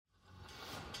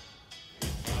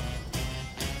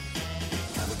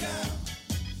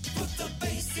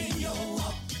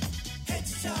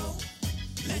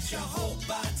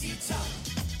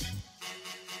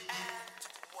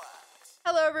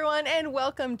everyone, and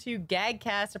welcome to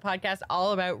Gagcast, a podcast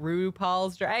all about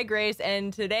RuPaul's Drag Race.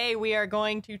 And today we are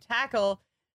going to tackle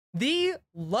the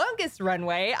longest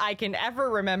runway I can ever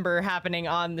remember happening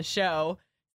on the show.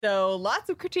 So lots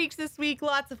of critiques this week,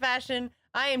 lots of fashion.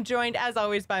 I am joined, as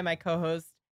always, by my co-host,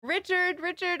 Richard.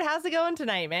 Richard, how's it going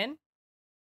tonight, man?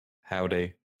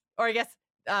 Howdy. Or I guess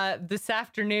this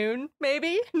afternoon,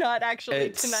 maybe? Not actually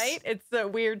tonight. It's the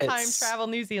weird time travel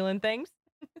New Zealand things.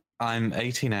 I'm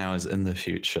 18 hours in the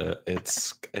future.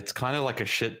 It's kind of like a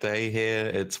shit day here.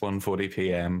 It's 1:40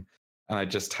 p.m. and I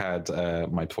just had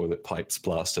my toilet pipes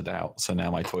blasted out. So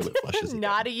now my toilet flushes.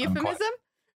 Not a euphemism?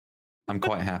 I'm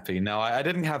quite happy. No, I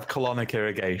didn't have colonic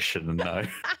irrigation, no.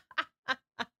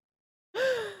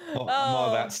 I'm not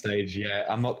at that stage yet.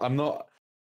 I'm not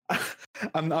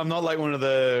I'm not like one of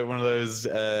those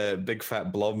big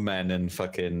fat blob men in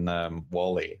fucking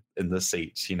Wall-E in the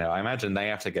seats. You know, I imagine they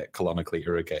have to get colonically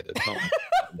irrigated.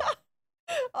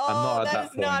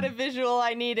 That is not a visual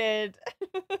I needed.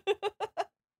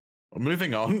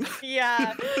 Moving on.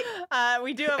 Yeah,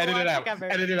 we do have a lot to cover.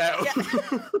 Edit it out.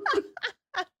 Yeah.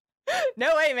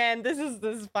 No way, man. This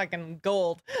is fucking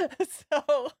gold.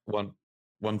 So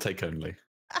one take only.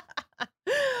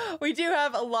 We do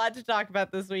have a lot to talk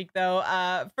about this week, though.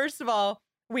 First of all,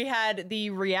 we had the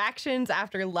reactions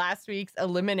after last week's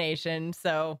elimination.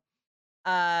 So,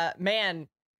 man,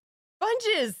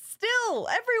 sponges still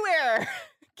everywhere.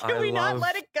 Can we not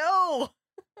let it go?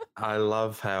 I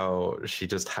love how she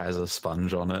just has a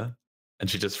sponge on her and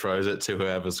she just throws it to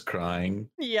whoever's crying.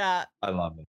 Yeah. I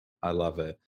love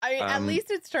it. I mean, at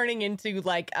least it's turning into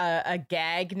like a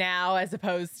gag now, as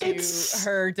opposed to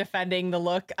her defending the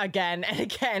look again and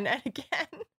again and again.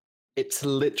 It's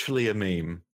literally a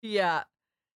meme. Yeah.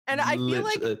 And I feel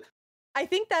like, I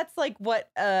think that's like what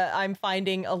I'm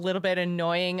finding a little bit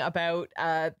annoying about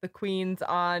the queens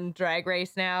on Drag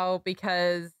Race now,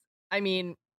 because I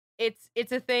mean,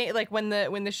 it's a thing, like when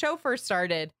the show first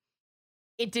started,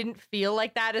 it didn't feel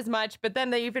like that as much, but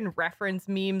then they even reference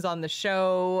memes on the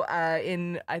show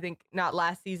in, I think, not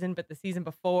last season, but the season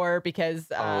before, because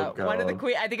one of the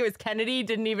queen, I think it was Kennedy,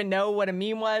 didn't even know what a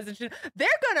meme was. And they're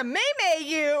gonna meme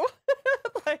you.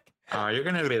 Like, oh, you're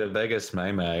gonna be the biggest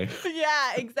meme.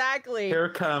 Yeah, exactly. Here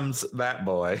comes that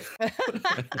boy.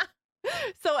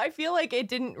 So I feel like it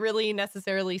didn't really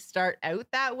necessarily start out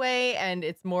that way, and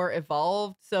it's more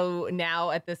evolved. So now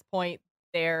at this point,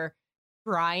 they're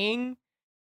trying.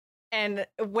 And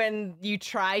when you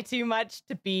try too much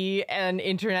to be an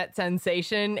internet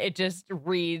sensation, it just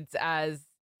reads as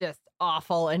just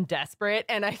awful and desperate.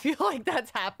 And I feel like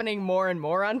that's happening more and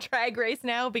more on Drag Race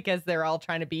now, because they're all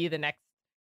trying to be the next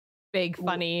big,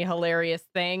 funny, hilarious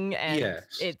thing. And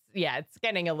it's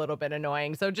getting a little bit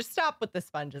annoying. So just stop with the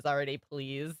sponges already,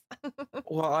 please.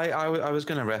 Well, I was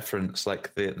going to reference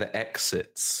like the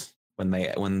exits. When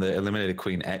the eliminated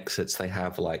queen exits, they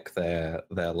have like their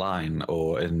line,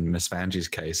 or in Miss Vanjie's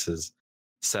case, is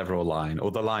several line, or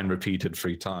the line repeated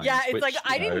 3 times. Yeah, it's like,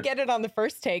 I didn't get it on the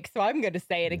first take, so I'm going to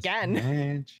say it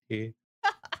again. Vanjie,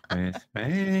 Miss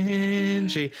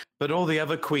Vanjie. But all the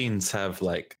other queens have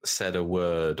like said a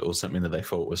word or something that they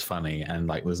thought was funny, and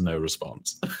like there's no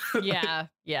response. Yeah.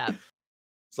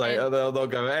 It's like they'll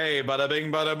go, hey, bada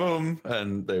bing, bada boom,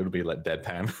 and they would be like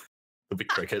deadpan. There'll be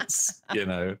crickets, you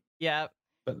know. Yeah.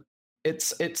 But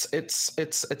it's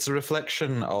a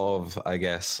reflection of, I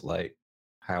guess, like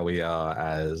how we are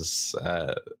as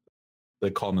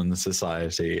the common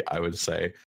society, I would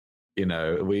say. You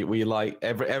know, we like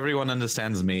everyone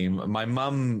understands meme. My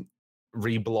mum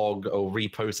reblogged or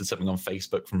reposted something on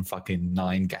Facebook from fucking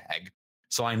 9gag.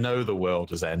 So I know the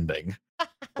world is ending.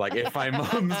 Like if my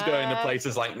mum's going to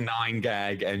places like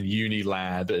 9gag and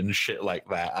Unilad and shit like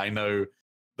that, I know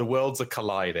the worlds are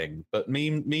colliding. But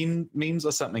memes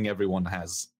are something everyone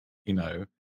has, you know,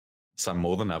 some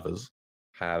more than others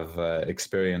have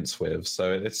experience with.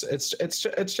 So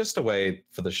it's just a way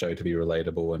for the show to be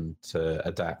relatable and to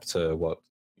adapt to what,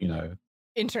 you know,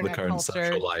 internet the current culture.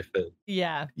 social life is.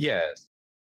 Yeah. Yes.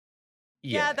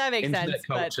 Yeah, that makes Internet sense.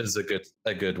 Culture is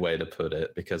a good way to put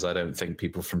it, because I don't think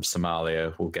people from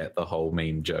Somalia will get the whole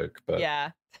meme joke. But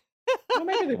yeah. Well,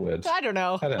 maybe they would. I don't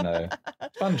know.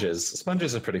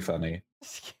 Sponges are pretty funny.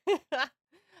 So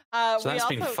that's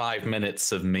been 5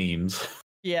 minutes of memes.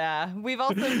 Yeah, we've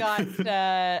also got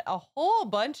a whole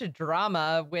bunch of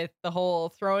drama with the whole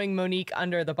throwing Monique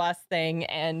under the bus thing,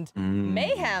 and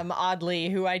Mayhem, oddly,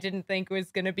 who I didn't think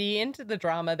was going to be into the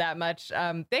drama that much. They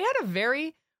had a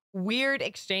very weird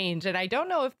exchange, and I don't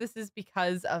know if this is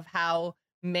because of how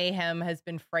Mayhem has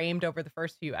been framed over the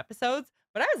first few episodes,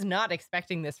 but I was not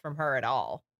expecting this from her at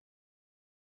all.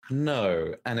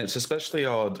 No, and it's especially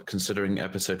odd considering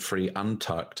episode 3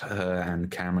 Untucked, her and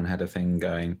Cameron had a thing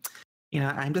going,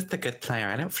 I'm just a good player.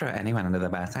 I don't throw anyone under the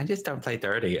bus. I just don't play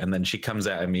dirty. And then she comes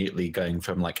out immediately going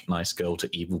from like nice girl to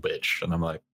evil bitch. And I'm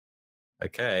like,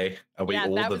 okay, are we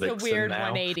all that the was a vixen weird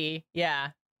now? 180. Yeah.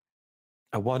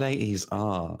 180s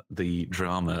are the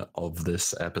drama of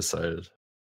this episode.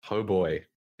 Oh boy.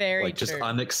 Very like just true.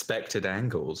 unexpected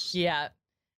angles. Yeah.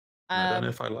 I don't know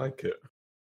if I like it.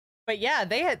 But yeah,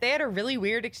 they had a really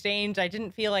weird exchange. I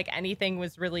didn't feel like anything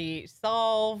was really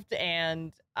solved,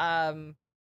 and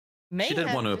she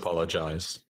didn't want to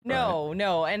apologize. No,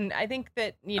 and I think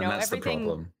that that's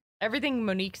everything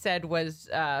Monique said was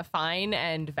fine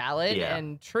and valid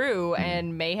and true,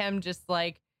 and Mayhem just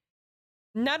like,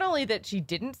 not only that she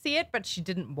didn't see it, but she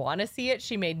didn't want to see it.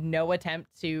 She made no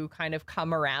attempt to kind of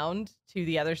come around to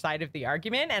the other side of the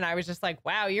argument. And I was just like,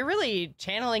 wow, you're really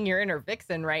channeling your inner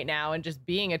vixen right now and just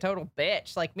being a total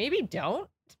bitch. Like, maybe don't.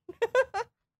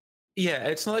 Yeah,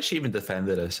 it's not like she even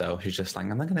defended herself. She's just like,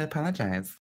 I'm not going to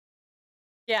apologize.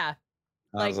 Yeah.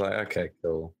 I was like, okay,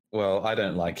 cool. Well, I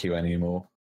don't like you anymore.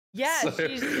 Yeah,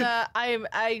 she's.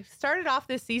 I started off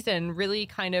this season really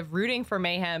kind of rooting for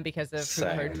Mayhem because of who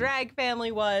her drag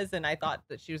family was, and I thought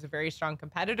that she was a very strong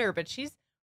competitor. But she's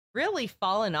really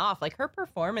fallen off. Like, her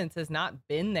performance has not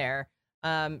been there.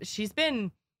 She's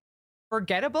been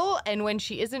forgettable, and when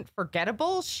she isn't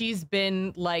forgettable, she's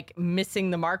been like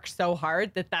missing the mark so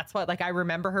hard that's what, like, I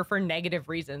remember her for negative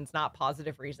reasons, not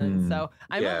positive reasons. So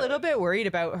I'm a little bit worried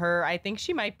about her. I think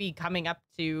she might be coming up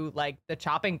to like the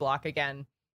chopping block again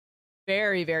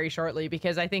very, very shortly,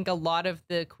 because I think a lot of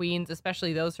the queens,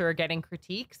 especially those who are getting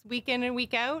critiques week in and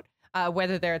week out,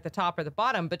 whether they're at the top or the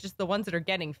bottom, but just the ones that are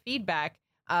getting feedback,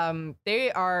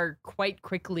 they are quite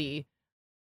quickly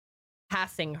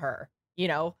passing her,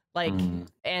 like,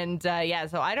 and yeah,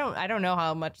 so I don't know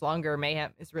how much longer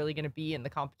Mayhem is really going to be in the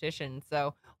competition.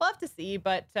 So we'll have to see.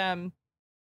 But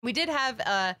we did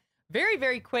have very,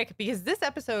 very quick, because this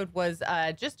episode was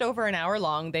just over an hour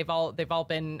long. They've all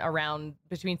been around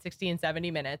between 60 and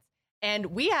 70 minutes. And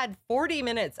we had 40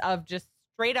 minutes of just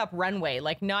straight up runway,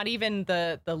 like not even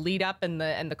the lead up and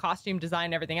the costume design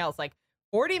and everything else, like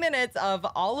 40 minutes of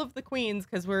all of the queens,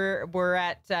 because we're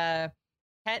at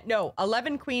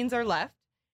 11 queens are left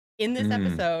in this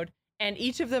episode, and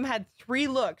each of them had 3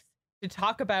 looks to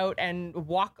talk about and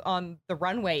walk on the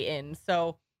runway in.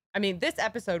 So I mean, this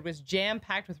episode was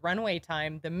jam-packed with runway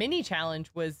time. The mini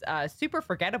challenge was super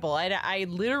forgettable. I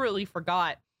literally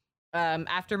forgot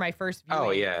after my first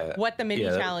viewing what the mini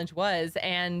challenge was.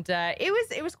 And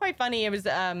it was quite funny. It was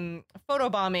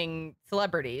photobombing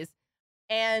celebrities.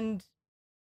 And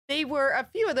a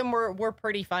few of them were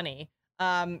pretty funny.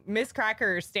 Miss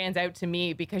Cracker stands out to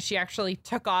me because she actually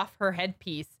took off her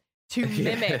headpiece to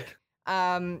mimic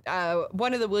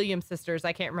one of the Williams sisters.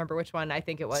 I can't remember which one. I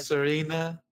think it was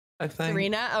Serena. I think.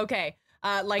 Serena, okay.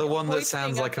 Like the one that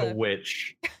sounds like a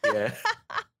witch. Yeah.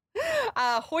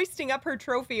 Hoisting up her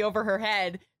trophy over her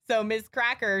head. So Ms.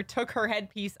 Cracker took her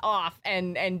headpiece off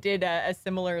and did a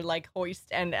similar like hoist.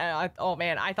 And oh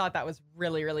man, I thought that was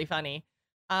really, really funny.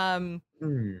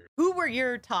 Who were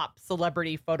your top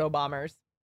celebrity photo bombers?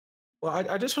 Well,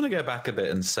 I just want to go back a bit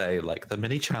and say, like, the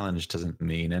mini challenge doesn't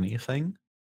mean anything.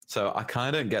 So I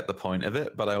kind of get the point of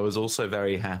it, but I was also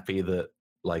very happy that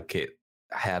like it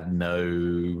had no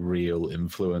real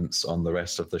influence on the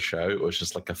rest of the show. It was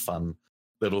just like a fun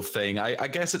little thing. I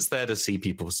guess it's there to see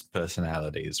people's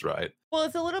personalities, right? Well,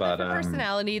 it's a little bit for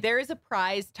personality. There is a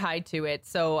prize tied to it.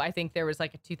 So I think there was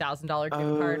like a $2,000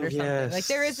 gift card or something. Yes. Like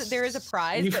there is a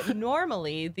prize, but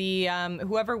normally the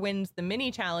whoever wins the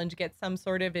mini challenge gets some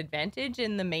sort of advantage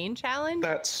in the main challenge.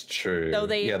 That's true. So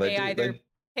they either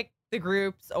pick the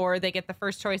groups or they get the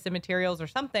first choice of materials or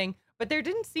something. But there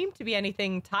didn't seem to be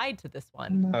anything tied to this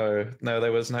one. No,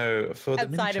 there was no for the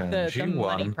outside of the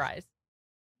money prize.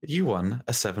 You won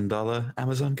a $7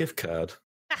 Amazon gift card.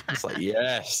 It's like,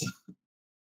 yes.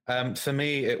 For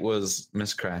me, it was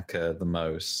Miss Cracker the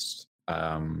most.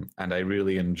 And I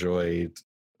really enjoyed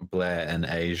Blair and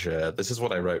Asia. This is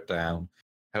what I wrote down.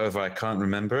 However, I can't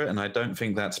remember it. And I don't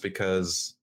think that's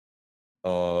because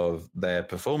of their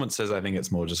performances. I think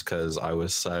it's more just because I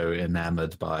was so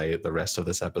enamored by the rest of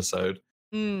this episode.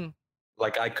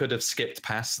 Like, I could have skipped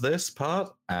past this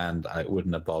part and it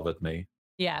wouldn't have bothered me.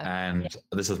 Yeah. And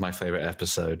this is my favorite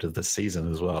episode of the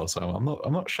season as well. So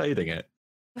I'm not shading it.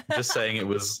 I'm just saying it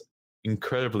was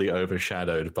incredibly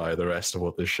overshadowed by the rest of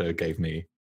what this show gave me.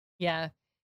 Yeah.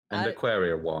 And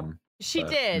Aquaria won. She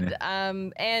did. Yeah.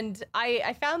 And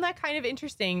I found that kind of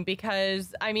interesting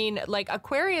because, I mean, like,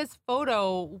 Aquaria's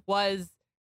photo was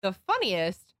the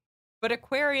funniest, but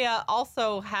Aquaria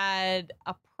also had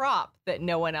a prop that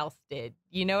no one else did.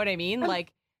 You know what I mean?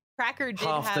 Like Cracker did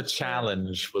Half the have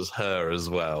challenge was her as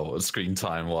well, screen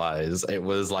time wise. It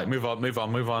was like, move on, move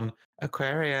on, move on.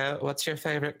 Aquaria, what's your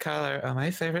favorite color? Oh,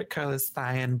 my favorite color is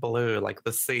cyan blue, like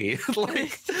the sea.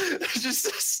 Like,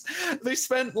 just they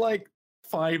spent like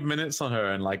 5 minutes on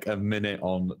her and like a minute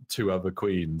on two other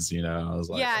queens. You know, I was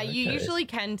like, yeah, okay. you usually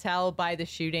can tell by the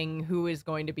shooting who is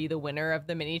going to be the winner of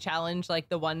the mini challenge. Like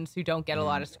the ones who don't get a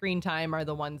lot of screen time are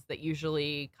the ones that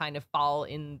usually kind of fall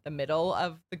in the middle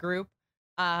of the group.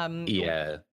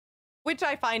 Yeah. Which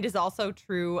I find is also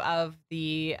true of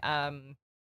the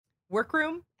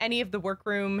workroom. Any of the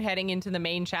workroom heading into the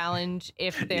main challenge,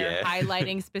 if they're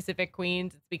highlighting specific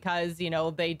queens, it's because, you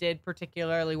know, they did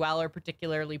particularly well or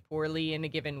particularly poorly in a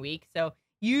given week. So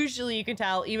usually you can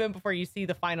tell, even before you see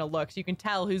the final looks, you can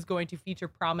tell who's going to feature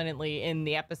prominently in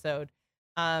the episode.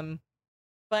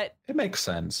 But it makes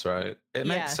sense, right? It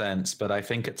makes sense, but I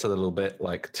think it's a little bit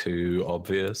like too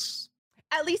obvious.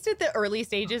 At least at the early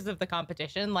stages of the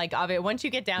competition, like of it, once you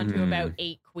get down to about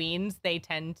 8 queens, they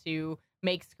tend to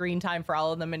make screen time for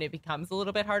all of them, and it becomes a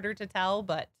little bit harder to tell.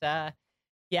 But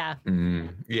yeah,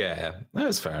 yeah,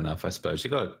 that's fair enough. I suppose you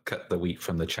got to cut the wheat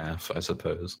from the chaff. I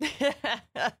suppose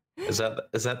is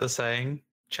that the saying?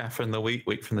 Chaff from the wheat,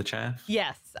 wheat from the chaff.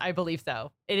 Yes, I believe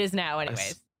so. It is now,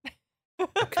 anyways.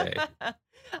 Okay.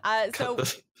 So.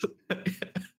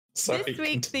 Sorry, this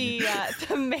week, the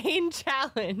main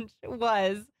challenge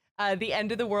was the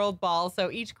end of the world ball.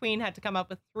 So each queen had to come up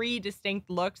with 3 distinct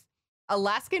looks: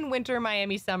 Alaskan winter,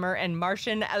 Miami summer, and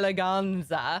Martian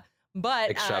eleganza.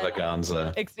 But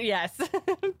extravaganza. Yes.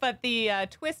 But the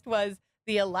twist was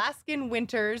the Alaskan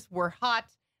winters were hot,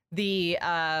 the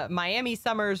Miami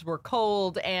summers were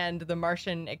cold, and the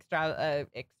Martian extravaganza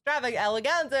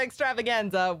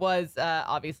was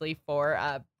obviously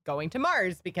for going to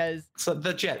Mars, because so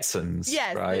the Jetsons,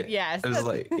 yes, right? Yes. It was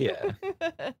like, yeah.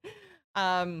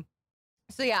 So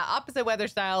yeah, opposite weather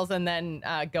styles, and then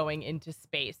going into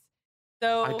space.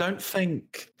 So I don't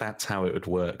think that's how it would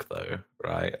work, though,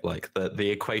 right? Like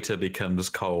the equator becomes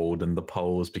cold and the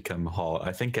poles become hot.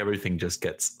 I think everything just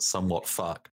gets somewhat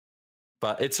fucked.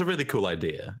 But it's a really cool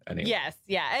idea, anyway. Yes,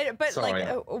 yeah. But Sorry.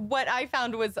 like what I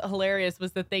found was hilarious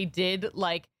was that they did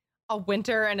like a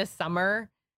winter and a summer.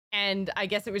 And I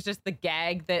guess it was just the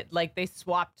gag that like they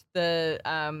swapped the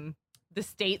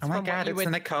states. Oh my from god, what you it's would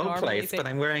in a cold place, say. but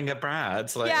I'm wearing a bra.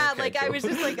 It's like, yeah, okay, like cool. I was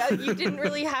just like, you didn't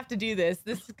really have to do this.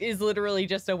 This is literally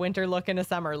just a winter look and a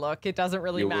summer look. It doesn't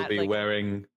really matter. You will be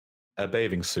wearing a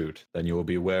bathing suit, then you will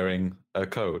be wearing a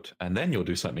coat, and then you'll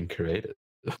do something creative.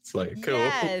 It's like, cool.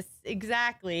 Yes,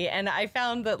 exactly. And I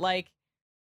found that like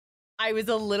I was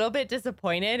a little bit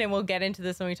disappointed, and we'll get into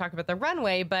this when we talk about the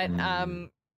runway, but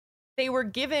they were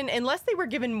given, unless they were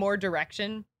given more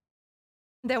direction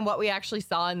than what we actually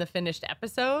saw in the finished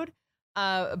episode.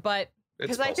 But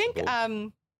because I think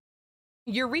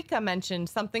Eureka mentioned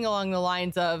something along the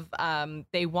lines of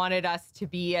they wanted us to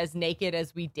be as naked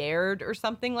as we dared or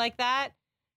something like that.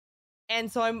 And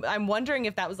so I'm wondering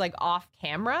if that was like off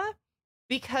camera,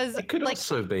 because it could like,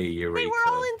 also be Eureka. They were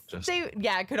all in.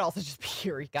 Yeah, it could also just be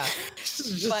Eureka.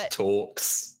 Just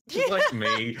talks. She's like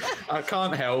me. I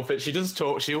can't help it. She just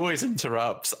talks. She always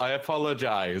interrupts. I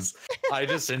apologize. I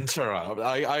just interrupt.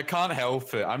 I can't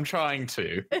help it. I'm trying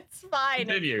to. It's fine.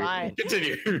 Continue. It's fine.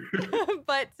 Continue.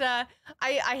 But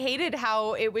I hated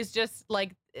how it was just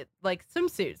like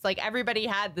swimsuits. Like everybody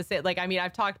had the same. Like, I mean,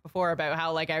 I've talked before about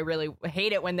how like I really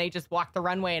hate it when they just walk the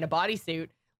runway in a bodysuit.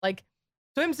 Like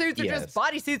swimsuits are just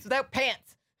bodysuits without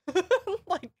pants.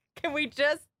 Like, can we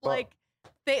just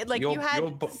you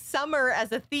had summer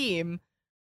as a theme.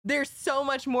 There's so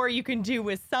much more you can do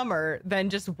with summer than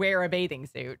just wear a bathing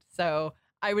suit. So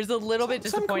I was a little bit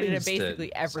disappointed in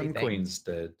basically everything. Some queens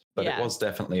did, but it was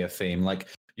definitely a theme. Like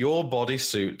your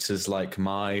bodysuit is like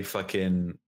my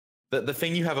fucking the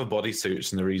thing you have a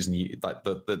bodysuit, and the reason you like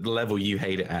the level you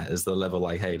hate it at is the level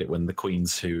I hate it when the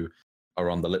queens who are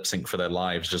on the lip sync for their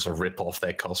lives just rip off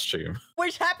their costume.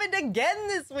 Which happened again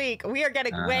this week. We are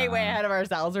getting way ahead of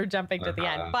ourselves. We're jumping to the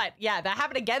end. But yeah, that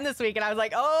happened again this week. And I was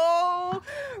like, oh,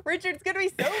 Richard's going to be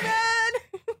so mad.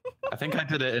 I think I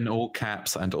did it in all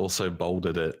caps and also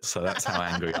bolded it. So that's how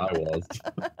angry I was.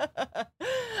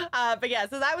 But yeah,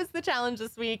 so that was the challenge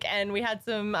this week. And we had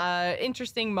some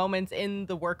interesting moments in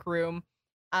the workroom.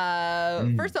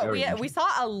 First of all, we saw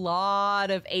a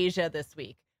lot of Asia this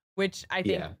week, which I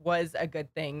think was a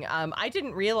good thing. I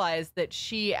didn't realize that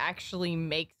she actually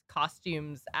makes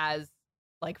costumes as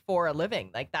like for a living.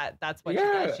 Like that's what she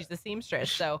does. She's a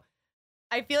seamstress. So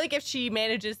I feel like if she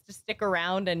manages to stick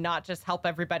around and not just help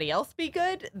everybody else be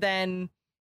good, then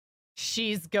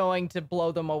she's going to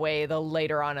blow them away the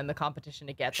later on in the competition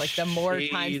it gets. Like the more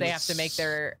times they have to make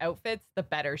their outfits, the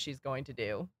better she's going to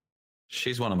do.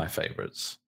 She's one of my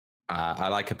favorites. I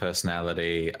like her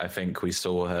personality. I think we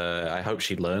saw her. I hope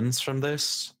she learns from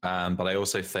this. But I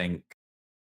also think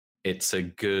it's a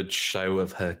good show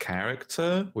of her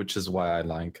character, which is why I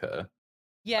like her.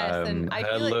 Yes, and I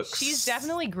feel like she's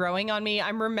definitely growing on me.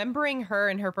 I'm remembering her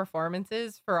and her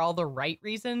performances for all the right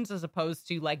reasons, as opposed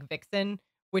to like Vixen,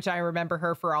 which I remember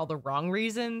her for all the wrong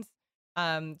reasons.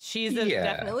 She's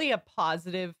definitely a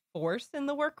positive force in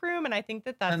the workroom, and I think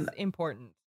that that's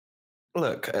important.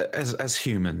 Look, as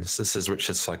humans, this is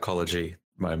Richard's psychology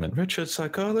moment. Richard's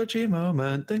psychology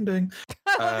moment. Ding ding.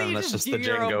 That's just the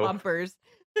jingle. Bumpers.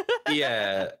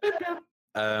 Yeah.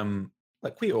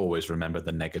 Like we always remember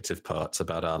the negative parts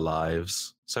about our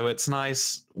lives. So it's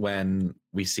nice when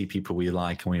we see people we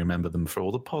like and we remember them for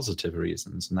all the positive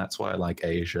reasons. And that's why I like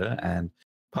Asia. And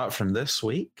apart from this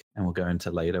week, and we'll go into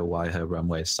later why her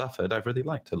runway suffered, I've really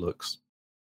liked her looks.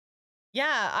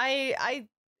 Yeah, I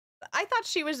thought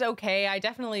she was okay. I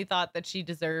definitely thought that she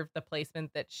deserved the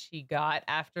placement that she got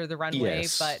after the runway.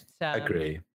 Yes, but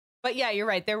agree. But yeah, you're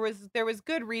right. There was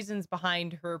good reasons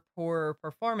behind her poor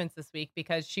performance this week,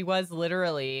 because she was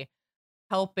literally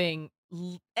helping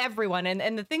everyone.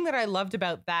 And the thing that I loved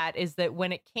about that is that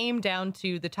when it came down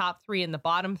to the top 3 and the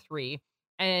bottom 3,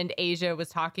 and Asia was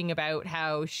talking about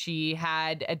how she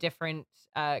had a different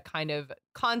kind of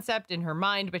concept in her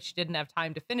mind, but she didn't have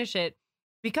time to finish it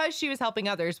because she was helping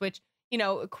others, which, you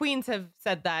know, queens have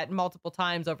said that multiple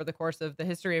times over the course of the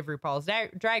history of RuPaul's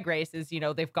Drag Race is, you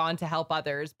know, they've gone to help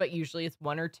others, but usually it's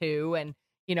 1 or 2. And,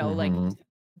 you know, like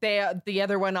the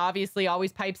other one obviously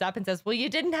always pipes up and says, well, you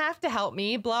didn't have to help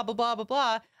me, blah, blah, blah, blah,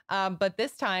 blah. But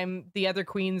this time the other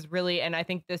queens really, and I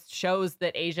think this shows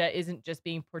that Asia isn't just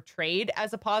being portrayed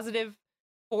as a positive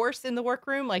force in the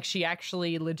workroom. Like she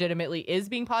actually legitimately is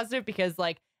being positive, because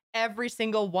like every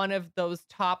single one of those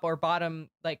top or bottom,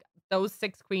 like those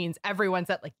 6 queens, everyone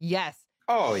said like, yes,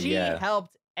 she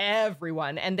helped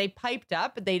everyone. And they piped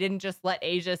up. They didn't just let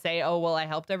Asia say, oh, well, I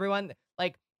helped everyone.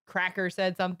 Like Cracker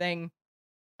said something.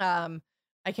 I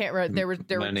can't remember.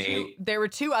 There were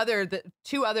two others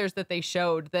that they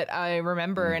showed that I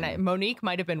remember, and Monique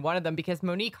might have been one of them, because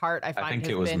Monique Hart, I think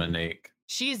it was Monique.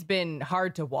 She's been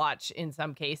hard to watch in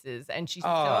some cases, and she's so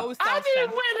self-centered. I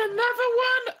didn't win another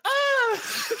one.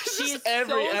 She's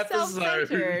every so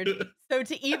self-centered. So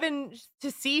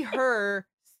to see her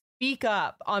speak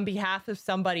up on behalf of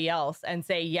somebody else and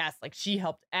say yes, like she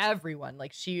helped everyone,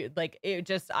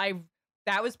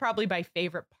 that was probably my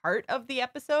favorite part of the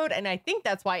episode, and I think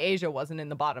that's why Asia wasn't in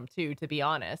the bottom 2, to be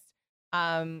honest.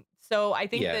 So I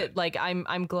think that like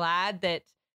I'm glad that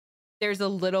there's a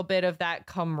little bit of that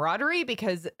camaraderie,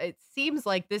 because it seems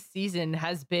like this season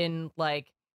has been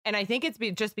like, and I think it's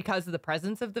just because of the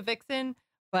presence of the Vixen,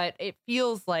 but it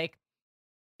feels like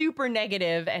super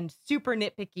negative and super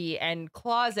nitpicky and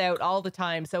claws out all the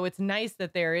time. So it's nice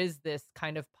that there is this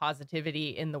kind of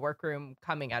positivity in the workroom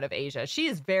coming out of Asia. She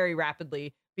is very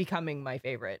rapidly becoming my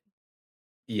favorite.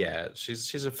 Yeah,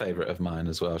 she's a favorite of mine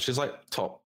as well. She's like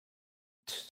top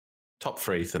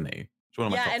 3 for me.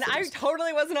 And I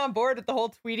totally wasn't on board with the whole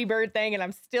Tweety Bird thing, and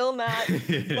I'm still not.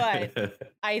 But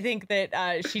I think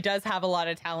that she does have a lot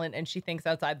of talent, and she thinks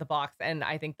outside the box, and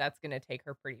I think that's going to take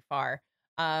her pretty far.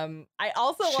 I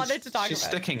also wanted to talk about... She's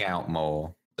sticking out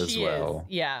more as well.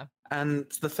 Yeah. And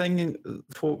the thing,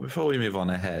 before we move on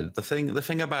ahead, the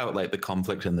thing about like the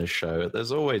conflict in this show,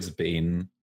 there's always been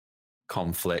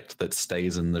conflict that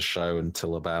stays in the show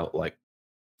until about like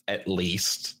at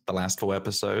least the last 4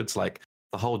 episodes. Like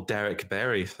the whole Derek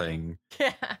Barry thing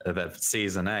of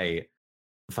season 8,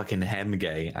 fucking hem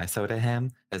gay. I sewed a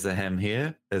hem. There's a hem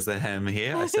here. There's a hem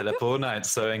here. I stayed up all night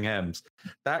sewing hems.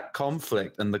 That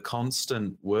conflict and the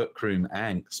constant workroom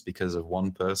angst because of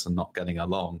one person not getting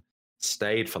along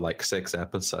stayed for like 6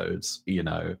 episodes, you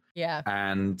know. Yeah.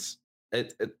 And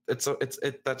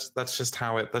that's just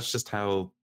how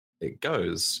it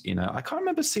goes, you know. I can't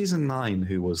remember season 9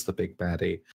 who was the big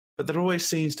baddie, but there always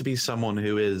seems to be someone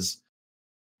who is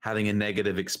having a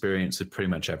negative experience with pretty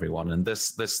much everyone. And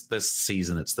this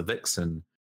season, it's the Vixen.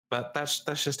 But that's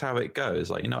just how it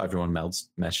goes. Like, you know, everyone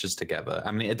meshes together.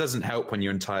 I mean, it doesn't help when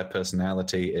your entire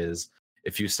personality is,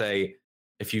 if you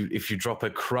drop a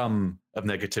crumb of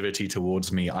negativity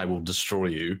towards me, I will destroy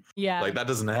you. Yeah, like that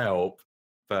doesn't help.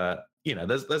 But you know,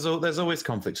 there's always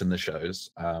conflicts in the shows.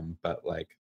 But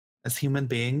like as human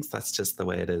beings, that's just the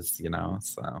way it is, you know.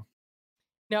 So.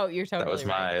 No, you're totally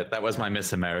That was my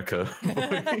Miss America.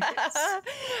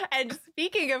 And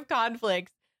speaking of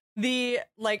conflicts,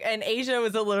 and Asia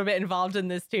was a little bit involved in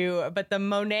this too, but the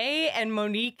Monet and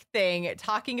Monique thing,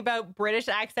 talking about British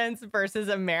accents versus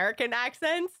American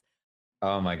accents.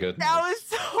 Oh my goodness. That was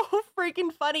so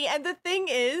freaking funny. And the thing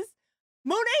is,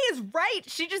 Monet is right.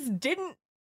 She just didn't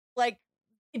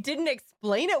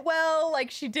explain it well.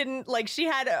 She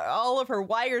had all of her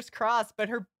wires crossed, but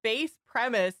her base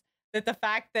premise that the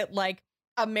fact that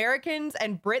Americans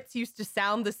and Brits used to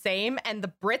sound the same and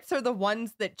the Brits are the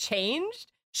ones that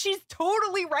changed. She's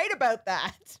totally right about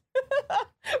that.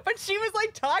 But she was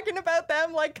talking about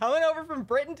them coming over from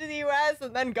Britain to the US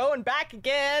and then going back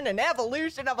again and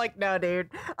evolution. I'm like, no, dude.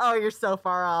 Oh, you're so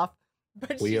far off.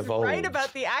 But she's right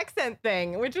about the accent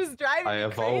thing, which was driving me crazy. I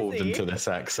evolved into this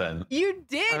accent. You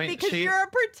did, because you're a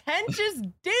pretentious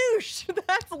douche.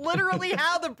 That's literally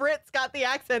how the Brits got the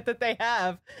accent that they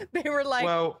have. They were like...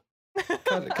 Well,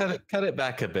 cut it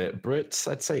back a bit.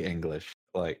 Brits, I'd say English.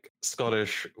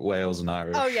 Scottish, Wales, and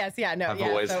Irish. Oh, yes, yeah, no, have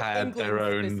always had England their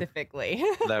own... specifically.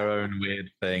 their own weird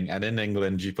thing. And in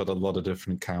England, you've got a lot of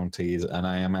different counties. And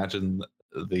I imagine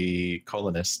the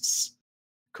colonized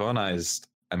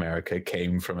America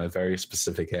came from a very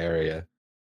specific area,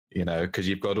 because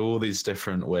you've got all these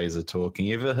different ways of talking.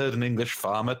 You ever heard an English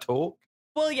farmer talk?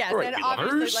 Well, yes, and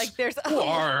obviously, there's a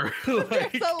lot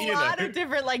of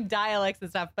different dialects and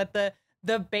stuff, but the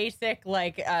basic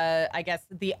I guess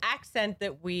the accent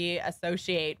that we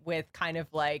associate with kind of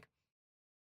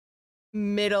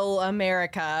middle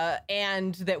America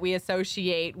and that we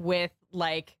associate with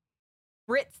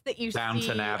Brits that you Downton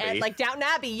see Abbey. and Downton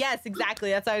Abbey. Yes,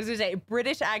 exactly. That's what I was going to say.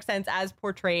 British accents as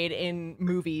portrayed in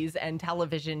movies and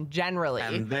television generally.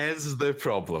 And there's the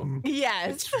problem.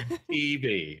 Yes. It's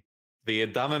TV. The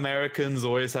dumb Americans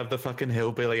always have the fucking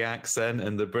hillbilly accent,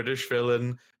 and the British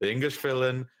villain, the English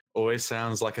villain, always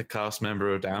sounds like a cast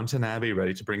member of Downton Abbey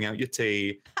ready to bring out your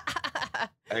tea.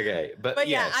 Okay, but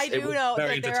yes, yes, I do know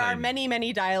that there are many,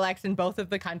 many dialects in both of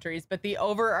the countries, but the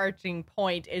overarching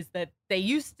point is that they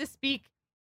used to speak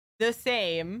the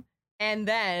same, and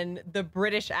then the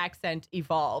British accent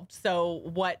evolved. So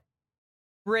what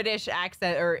British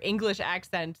accent or English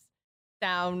accents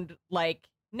sound like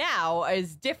now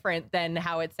is different than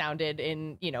how it sounded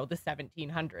in, the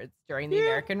 1700s during the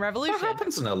American Revolution. That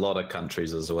happens in a lot of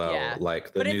countries as well,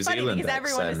 like the New Zealand accent.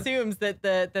 Because everyone assumes that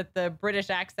the British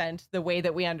accent, the way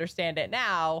that we understand it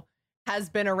now, has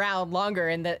been around longer,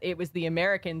 and that it was the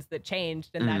Americans that changed,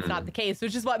 and that's not the case,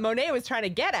 which is what Monet was trying to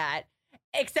get at,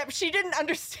 except she didn't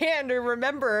understand or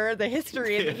remember the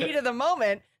history in the heat of the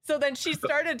moment. So then she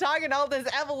started talking all this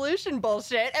evolution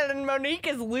bullshit, and then Monique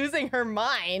is losing her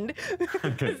mind.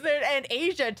 And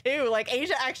Asia too.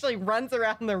 Asia actually runs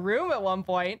around the room at one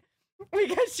point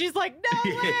because she's like,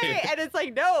 no way. And it's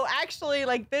no, actually,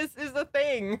 this is the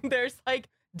thing. There's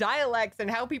dialects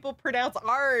and how people pronounce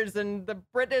R's, and the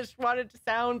British wanted to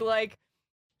sound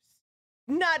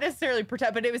not necessarily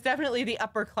protect, but it was definitely the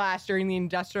upper class during the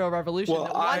Industrial Revolution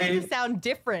that wanted to sound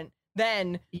different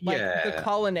than the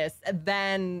colonists,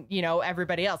 than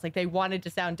everybody else. They wanted to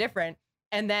sound different,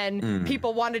 and then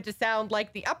people wanted to sound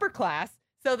like the upper class,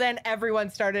 so then everyone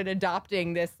started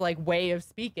adopting this way of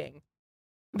speaking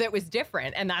that was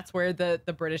different, and that's where the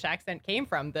British accent came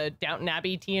from, the Downton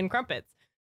Abbey tea and crumpets,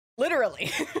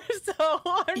 literally. So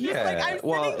I'm just I'm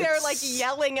sitting there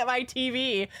yelling at my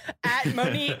TV at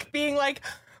Monique being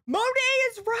Monet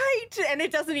is right. And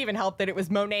it doesn't even help that it was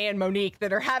Monet and Monique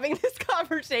that are having this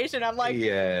conversation. I'm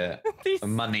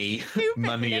money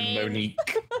and Monique.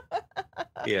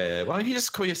 Yeah, why don't you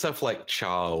just call yourself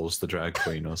Charles the drag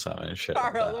queen or something? Shit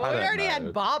Charles. We already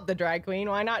had Bob the drag queen.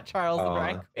 Why not Charles the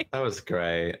drag queen? That was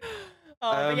great.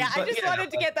 I just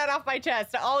wanted to get that off my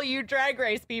chest to all you Drag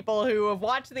Race people who have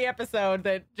watched the episode,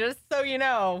 that just so you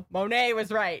know, Monet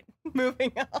was right.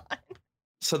 Moving on.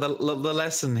 So the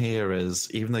lesson here is,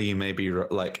 even though you may be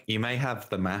you may have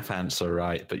the math answer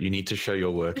right, but you need to show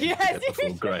your work. Yes, to get the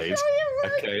full grade.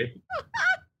 Okay.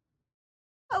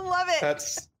 I love it.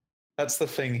 That's the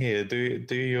thing here.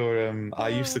 Do your I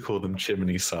used to call them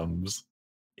chimney sums.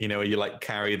 Where you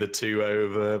carry the 2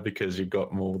 over because you've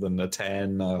got more than a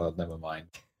 10. Oh, never mind.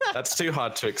 That's too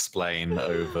hard to explain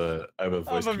over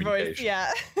voice communication.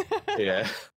 Yeah.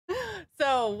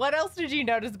 So what else did you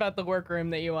notice about the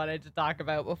workroom that you wanted to talk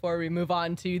about before we move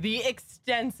on to the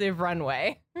extensive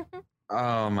runway?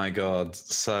 Oh my God.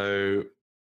 So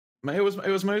it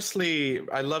was mostly,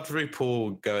 I loved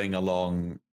RuPaul going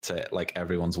along to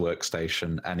everyone's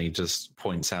workstation, and he just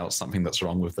points out something that's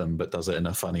wrong with them, but does it in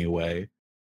a funny way.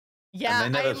 Yeah,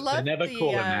 and they never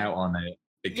call him out on it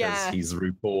because he's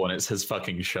RuPaul and it's his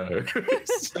fucking show.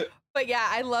 But yeah,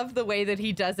 I love the way that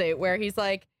he does it, where he's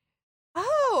like,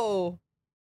 oh,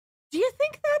 do you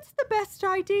think that's the best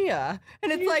idea.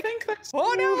 And it's like,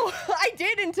 oh no, I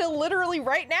did until literally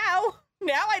right now.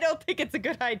 Now I don't think it's a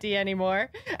good idea anymore.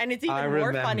 And it's even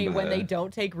more funny when they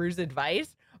don't take Rue's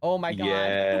advice. Oh my god.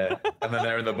 Yeah. And then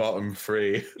they're in the bottom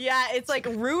three. Yeah, it's like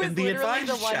Rue is literally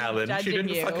the one challenge. She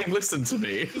didn't fucking listen to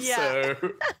me. Yeah.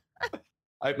 So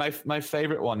my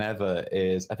favorite one ever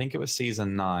is, I think it was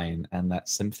season 9, and that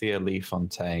Cynthia Lee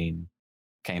Fontaine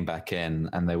came back in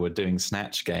and they were doing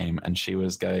Snatch Game, and she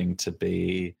was going to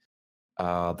be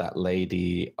that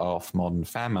lady off Modern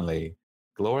Family,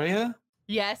 Gloria.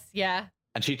 Yes, yeah.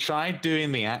 And she tried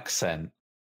doing the accent,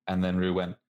 and then Rue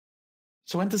went,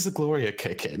 so when does the Gloria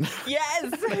kick in?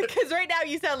 Yes, because right now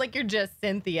you sound like you're just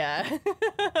Cynthia.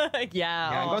 Yeah,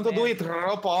 I'm going to do it,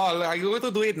 RuPaul. I'm going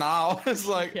to do it now. It's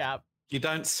like, yeah. You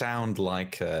don't sound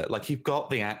like you've got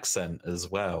the accent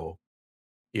as well.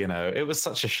 You know, it was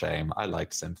such a shame. I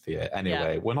liked Cynthia.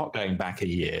 Anyway, We're not going back a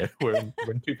year. We're in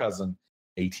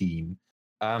 2018.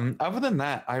 Other than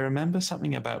that, I remember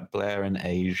something about Blair and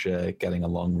Asia getting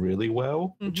along really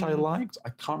well, which I liked. I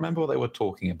can't remember what they were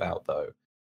talking about though.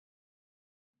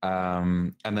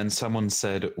 And then someone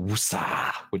said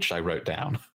 "Woosa," which I wrote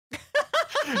down.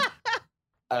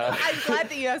 I'm glad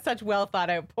that you have such well thought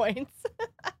out points.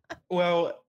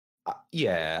 Well,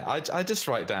 yeah, I just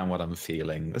write down what I'm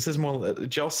feeling. This is more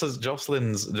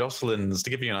Jocelyn's. To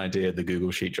give you an idea of the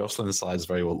Google sheet, Jocelyn's side is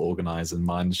very well organized, and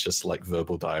mine's just like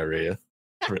verbal diarrhea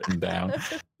written down.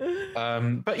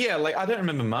 But yeah, like I don't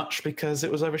remember much because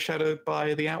it was overshadowed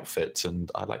by the outfits, and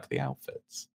I like the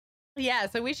outfits. Yeah,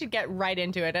 so we should get right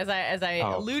into it. As I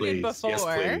alluded before,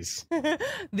 yes, please.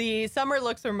 The summer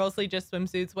looks were mostly just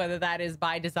swimsuits, whether that is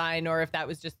by design or if that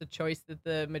was just the choice that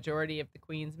the majority of the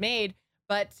queens made.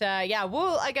 But yeah,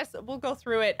 I guess we'll go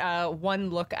through it one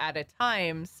look at a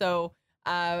time. So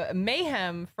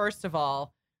Mayhem, first of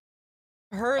all,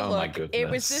 her look, it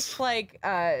was this like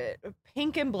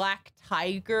pink and black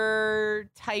tiger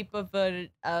type of a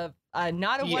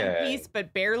not a one piece,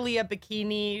 but barely a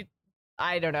bikini.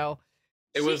 I don't know.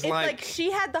 It was like she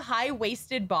had the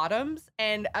high-waisted bottoms,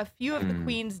 and a few of the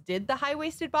queens did the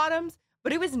high-waisted bottoms,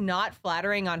 but it was not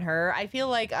flattering on her. I feel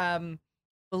like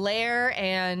Blair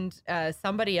and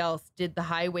somebody else did the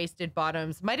high-waisted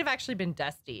bottoms. Might have actually been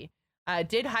Dusty.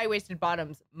 Did high-waisted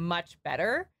bottoms much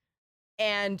better.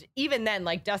 And even then,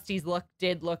 like Dusty's look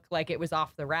did look like it was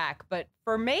off the rack. But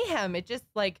for Mayhem, it just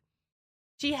like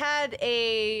she had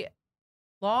a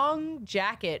long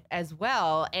jacket as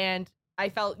well, and I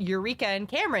felt Eureka and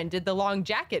Cameron did the long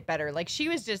jacket better. Like she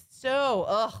was just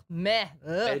so meh.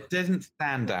 It didn't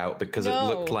stand out because it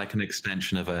looked like an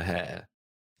extension of her hair.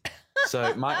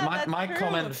 So my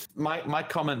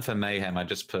comment for Mayhem, I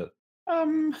just put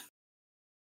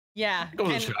yeah. I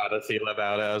wasn't sure how to feel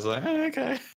about it. I was like,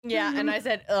 okay. Yeah, and I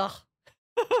said ugh.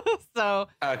 So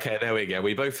okay, there we go.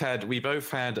 We both had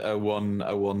a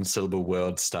one syllable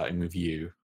word starting with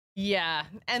you. Yeah,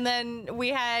 and then we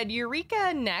had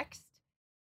Eureka next.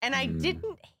 And I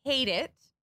didn't hate it.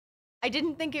 I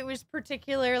didn't think it was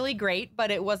particularly great,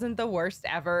 but it wasn't the worst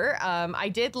ever. I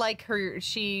did like her.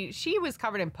 She was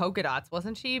covered in polka dots,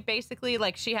 wasn't she? Basically,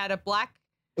 like she had a black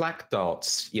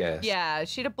dots. Yes. Yeah,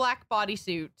 she had a black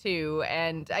bodysuit too.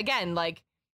 And again, like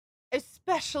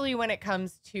especially when it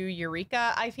comes to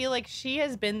Eureka, I feel like she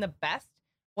has been the best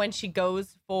when she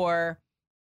goes for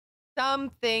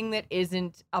something that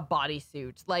isn't a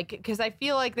bodysuit, like because I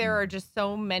feel like there are just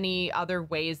so many other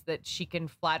ways that she can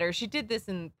flatter. She did this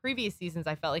in previous seasons,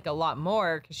 I felt like a lot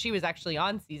more, because she was actually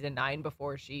on season 9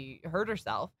 before she hurt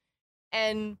herself.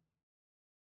 And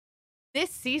this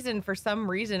season, for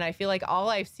some reason, I feel like all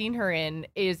I've seen her in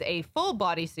is a full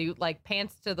bodysuit, like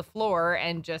pants to the floor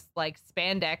and just like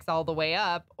spandex all the way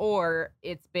up, or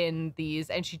it's been these,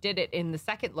 and she did it in the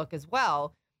second look as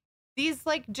well, these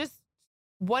like just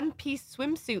one-piece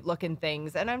swimsuit looking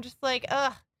things, and I'm just like,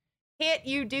 can't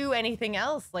you do anything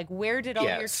else? Like, where did all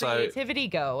your creativity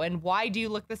go, and why do you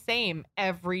look the same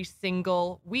every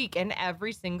single week and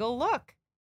every single look?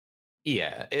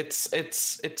 Yeah, it's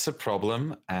a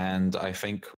problem, and I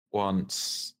think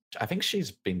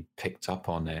she's been picked up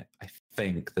on it. I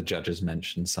think the judges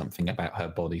mentioned something about her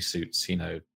bodysuits, you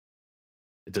know,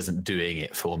 it doesn't doing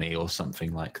it for me or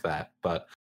something like that. But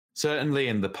certainly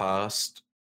in the past,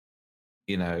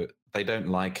 you know, they don't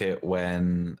like it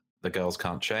when the girls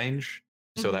can't change.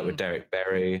 So that with Derek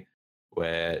Barry,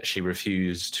 where she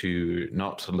refused to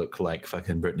not look like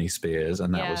fucking Britney Spears,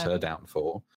 and that was her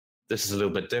downfall. This is a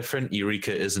little bit different.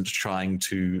 Eureka isn't trying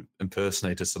to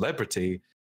impersonate a celebrity,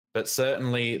 but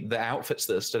certainly the outfits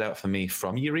that have stood out for me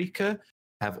from Eureka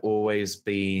have always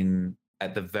been,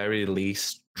 at the very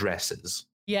least, dresses.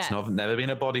 Yeah, it's never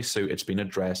been a bodysuit. It's been a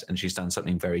dress, and she's done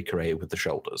something very creative with the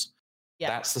shoulders. Yeah.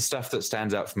 That's the stuff that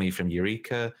stands out for me from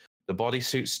Eureka. The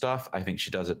bodysuit stuff, I think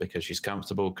she does it because she's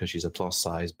comfortable, because she's a plus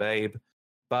size babe.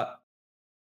 But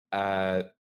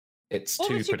it's Well,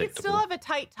 too but you could predictable. still have a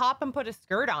tight top and put a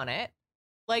skirt on it.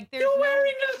 Like there's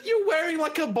You're wearing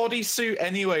like a bodysuit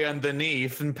anyway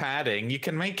underneath and padding. You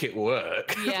can make it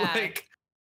work. Yeah. Like,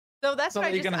 so that's it's not why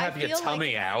like you're gonna have your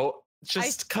tummy out.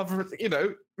 Just cover,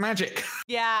 magic.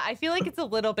 Yeah, I feel like it's a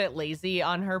little bit lazy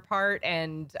on her part,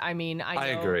 and I mean, I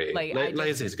agree. Like,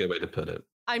 lazy is a good way to put it.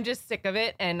 I'm just sick of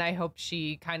it, and I hope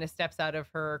she kind of steps out of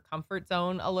her comfort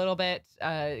zone a little bit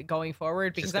going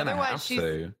forward, because otherwise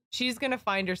she's gonna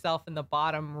find herself in the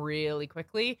bottom really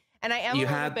quickly. And I am a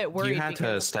little bit worried. You had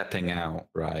her stepping out,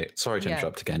 right? Sorry to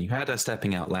interrupt again. You had her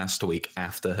stepping out last week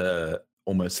after her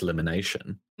almost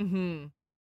elimination. Mm-hmm.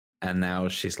 And now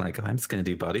she's like, I'm just going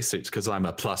to do bodysuits because I'm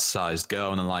a plus-sized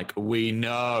girl. And I'm like, we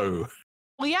know.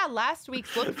 Well, yeah, last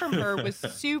week's look from her was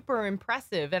super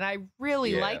impressive, and I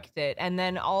really liked it. And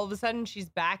then all of a sudden, she's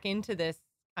back into this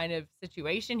kind of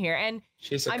situation here. And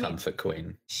she's a comfort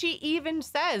queen. She even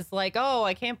says, like, oh,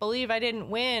 I can't believe I didn't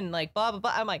win, like, blah, blah,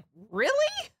 blah. I'm like, really?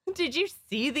 Did you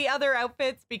see the other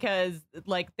outfits? Because,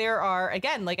 like, there are,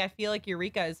 again, like, I feel like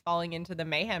Eureka is falling into the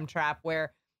mayhem trap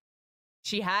where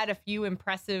she had a few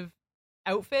impressive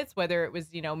outfits, whether it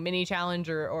was, mini challenge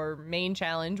or main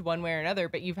challenge, one way or another,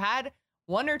 but you've had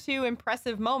one or two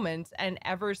impressive moments, and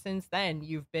ever since then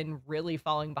you've been really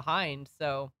falling behind.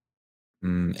 So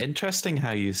interesting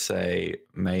how you say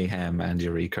Mayhem and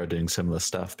Eureka are doing similar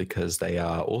stuff, because they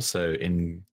are also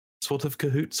in sort of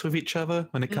cahoots with each other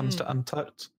when it comes to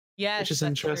Untucked. Yes, which is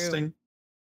interesting. True.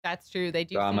 That's true. They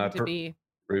do seem to be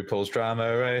RuPaul's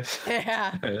Drama Race.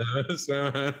 Yeah.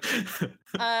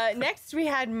 Next, we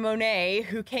had Monet,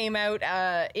 who came out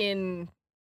in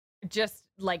just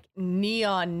like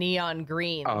neon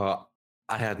green. Oh,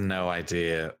 I had no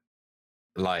idea.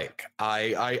 Like,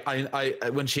 I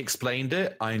when she explained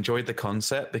it, I enjoyed the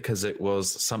concept because it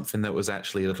was something that was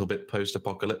actually a little bit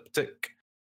post-apocalyptic.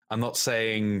 I'm not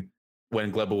saying when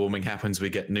global warming happens, we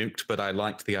get nuked, but I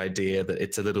liked the idea that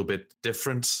it's a little bit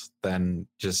different than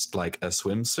just like a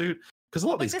swimsuit. Because a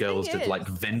lot of these girls did like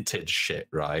vintage shit,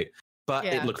 right? But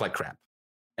it looked like crap.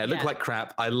 It looked like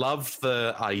crap. I loved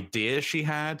the idea she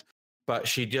had, but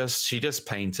she just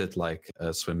painted like a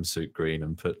swimsuit green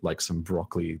and put like a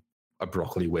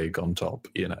broccoli wig on top,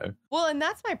 Well, and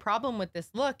that's my problem with this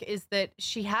look, is that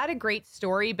she had a great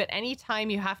story, but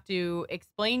anytime you have to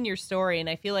explain your story, and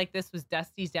I feel like this was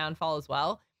Dusty's downfall as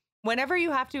well, whenever you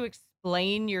have to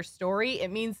explain your story, it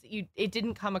means it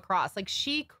didn't come across. Like,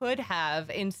 she could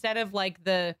have, instead of like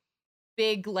the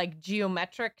big like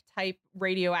geometric type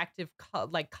radioactive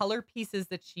like color pieces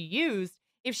that she used,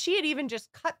 if she had even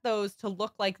just cut those to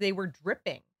look like they were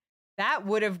dripping, that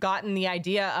would have gotten the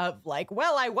idea of like,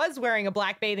 well, I was wearing a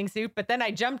black bathing suit, but then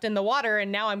I jumped in the water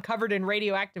and now I'm covered in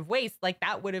radioactive waste. Like,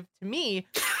 that would have, to me,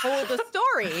 told a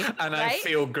story. And right? I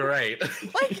feel great.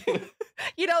 Like,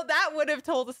 that would have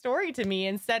told a story to me,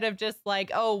 instead of just like,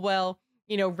 oh, well,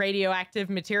 radioactive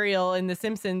material in The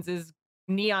Simpsons is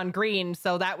neon green.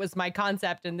 So that was my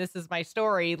concept and this is my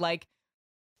story. Like,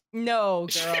 no,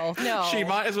 girl, no. She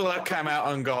might as well have come out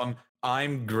and gone,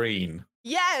 I'm green.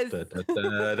 Yes. They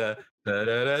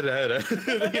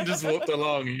just walked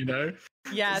along,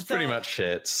 Yeah, it's pretty much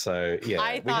it. So yeah,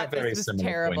 I thought this was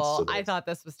terrible. I thought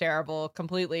this was terrible,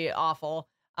 completely awful.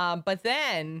 But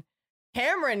then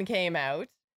Cameron came out,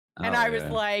 and I was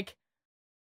like,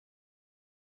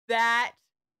 that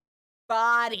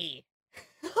body.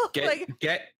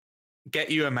 Get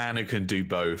you a man who can do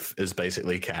both is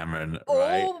basically Cameron,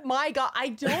 right? Oh my God, I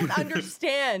don't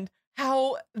understand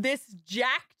how this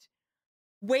jacked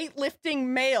weightlifting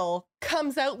male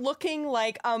comes out looking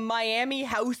like a Miami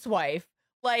housewife.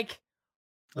 Like,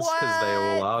 that's because they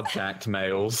all are jacked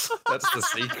males. That's the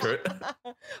secret.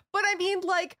 But I mean,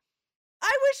 like,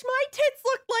 I wish my tits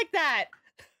looked like that.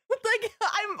 Like,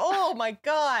 oh my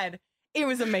God. It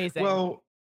was amazing. Well,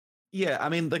 yeah, I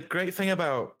mean, the great thing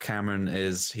about Cameron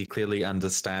is he clearly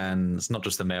understands not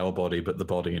just the male body, but the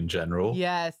body in general.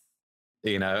 Yes.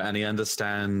 And he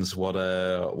understands what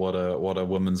a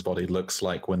woman's body looks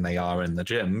like when they are in the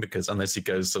gym, because unless he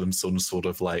goes to some sort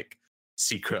of like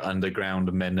secret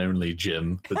underground men only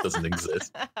gym that doesn't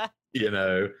exist,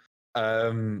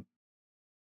 I'm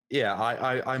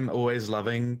always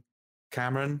loving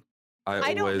Cameron.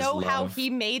 I don't know how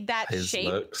he made that shape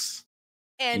looks.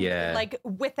 And like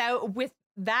with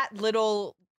that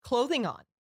little clothing on,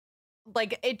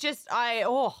 like it just, I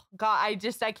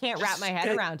can't wrap my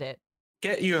head around it.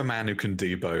 Get you a man who can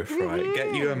do both, right?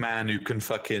 Get you a man who can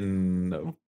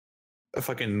fucking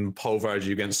fucking pulverize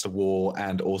you against the wall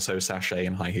and also sashay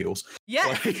in high heels.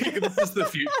 Yes. Like, this is the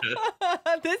future.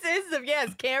 This is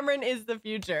yes, Cameron is the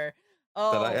future.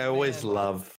 Oh, But I always man.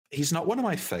 love. He's not one of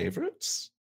my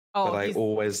favorites, Oh, but I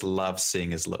always love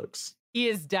seeing his looks. he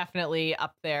is definitely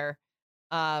up there.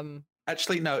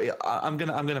 Actually, no.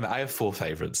 I have 4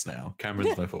 favorites now.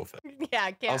 Cameron's my 4th favorite.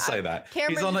 Yeah, I'll say that.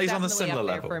 Cameron He's on a definitely similar up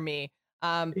there level for me.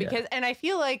 Because and I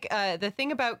feel like the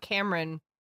thing about Cameron,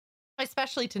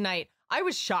 especially tonight, I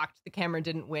was shocked that Cameron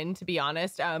didn't win, to be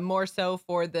honest. More so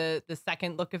for the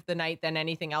second look of the night than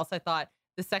anything else. I thought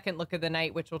the second look of the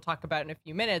night, which we'll talk about in a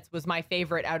few minutes, was my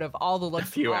favorite out of all the looks.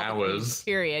 A few of all the hours. games,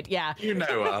 period. Yeah. You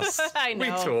know us. I know.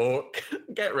 We talk.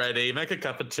 Get ready. Make a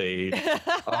cup of tea.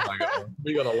 Oh my god,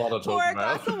 we got a lot of talk Pour a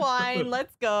about. glass of wine.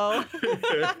 Let's go.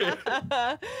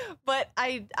 But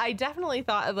I definitely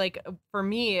thought, like, for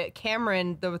me,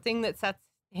 Cameron, the thing that sets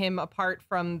him apart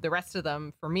from the rest of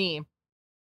them, for me,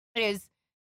 is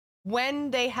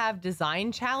when they have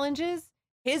design challenges,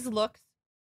 his looks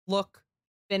look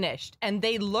finished, and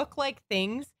they look like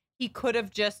things he could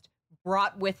have just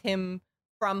brought with him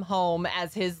from home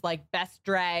as his like best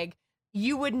drag.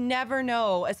 You would never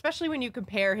know, especially when you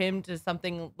compare him to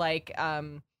something like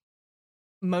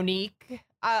Monique.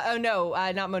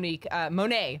 Not Monique.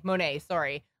 Monet.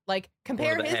 Sorry. Like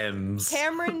compare Cameron's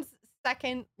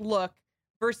second look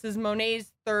versus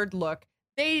Monet's third look.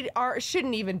 They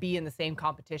shouldn't even be in the same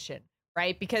competition,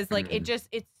 right? Because like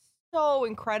it's so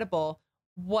incredible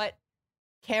what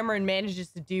Cameron manages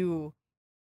to do.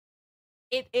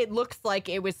 It looks like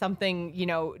it was something,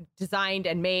 designed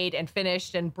and made and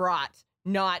finished and brought,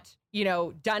 not,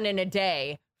 done in a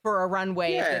day for a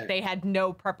runway that they had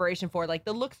no preparation for. Like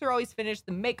the looks are always finished,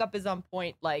 the makeup is on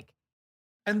point. Like,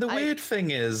 and the weird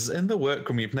thing is, in the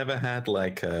workroom, you've never had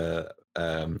like a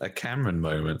Cameron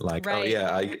moment. Like, right. Oh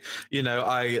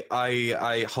yeah,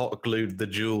 I hot glued the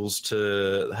jewels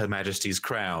to Her Majesty's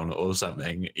crown or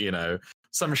something.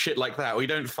 Some shit like that. We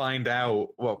don't find out.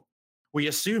 Well, we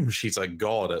assume she's a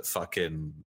god at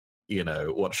fucking,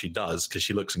 what she does because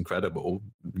she looks incredible.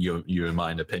 You, in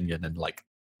my opinion, and like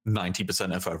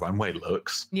 90% of her runway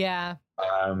looks. Yeah.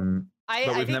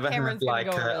 But we've never Cameron's had like,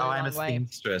 really I'm a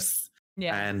seamstress.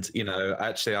 Yeah. And,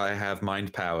 actually I have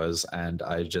mind powers and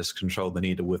I just control the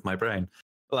needle with my brain.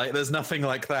 Like, there's nothing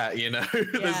like that, Yeah.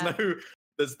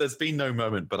 There's been no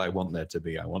moment, but I want there to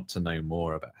be. I want to know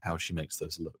more about how she makes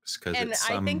those looks. And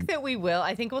I think that we will.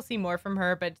 I think we'll see more from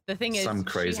her. But the thing is, some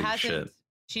crazy shit.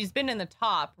 She's been in the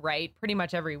top, right? Pretty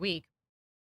much every week.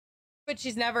 But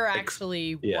she's never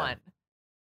actually won.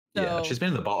 So, yeah, she's been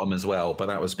in the bottom as well, but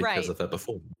that was because of her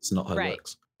performance, not her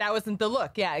looks. That wasn't the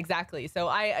look. Yeah, exactly.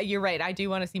 So you're right. I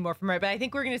do want to see more from her, but I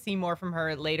think we're going to see more from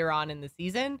her later on in the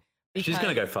season. She's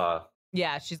going to go far.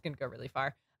 Yeah, she's going to go really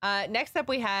far. Next up,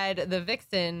 we had the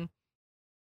Vixen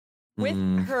with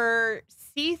her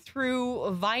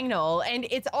see-through vinyl, and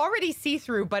it's already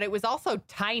see-through, but it was also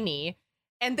tiny,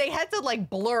 and they had to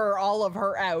like blur all of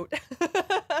her out.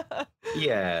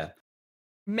 Yeah.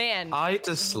 Man, I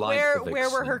dislike where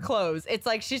were her clothes? It's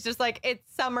like she's just like,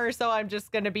 it's summer, so I'm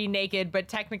just gonna be naked, but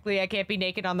technically I can't be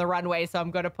naked on the runway, so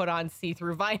I'm gonna put on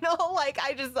see-through vinyl. Like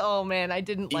oh man, I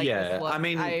didn't like this look. I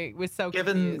mean, I was so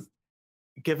confused.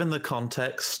 Given the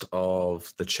context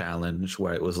of the challenge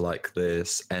where it was like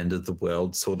this end of the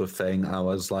world sort of thing, I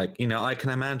was like, I can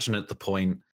imagine at the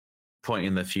point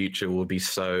in the future will be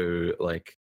so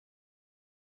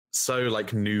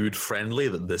nude friendly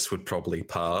that this would probably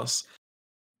pass.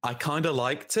 I kind of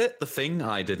liked it. The thing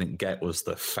I didn't get was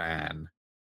the fan.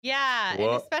 Yeah, and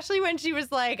especially when she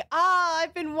was like,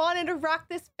 I've been wanting to rock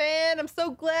this fan. I'm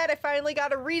so glad I finally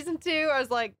got a reason to. I was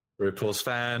like, RuPaul's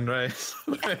fan, right?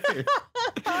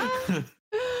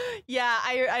 Yeah,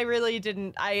 I really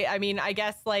didn't. I mean, I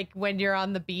guess like when you're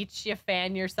on the beach, you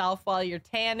fan yourself while you're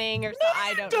tanning or so.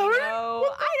 I don't know.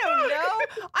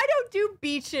 I don't do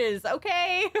beaches,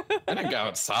 okay? I didn't go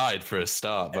outside for a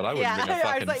start, but I wouldn't be a fucking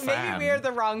I was like, fan. maybe we're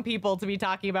the wrong people to be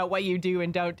talking about what you do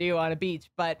and don't do on a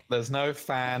beach, but there's no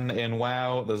fan in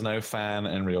WoW. There's no fan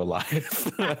in real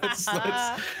life.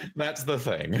 That's the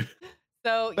thing.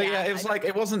 So, but yeah, it was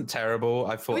it wasn't terrible.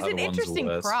 I thought it was an interesting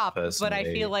prop, personally. But I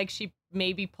feel like she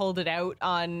maybe pulled it out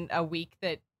on a week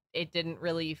that it didn't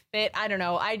really fit. I don't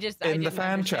know. In the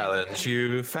fan challenge,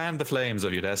 you fanned the flames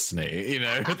of your destiny.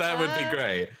 That would be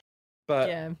great.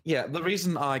 But yeah, the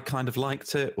reason I kind of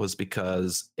liked it was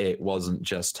because it wasn't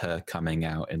just her coming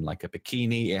out in like a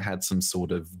bikini. It had some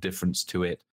sort of difference to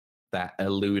it that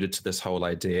alluded to this whole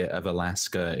idea of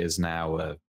Alaska is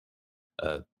now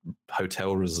a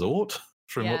hotel resort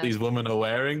from what these women are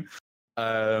wearing.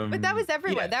 But that was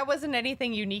everywhere. Yeah, That wasn't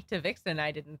anything unique to Vixen,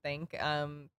 I didn't think. But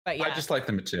I yeah, just like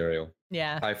the material.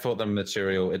 yeah. I thought the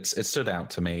material it stood out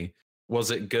to me.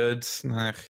 Was it good?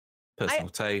 I Personal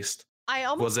taste. I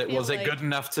almost feel Was it like good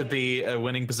enough to be a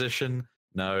winning position?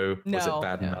 No. Was it no,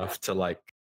 bad no. enough to like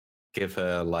give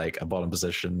her like a bottom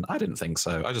position? I didn't think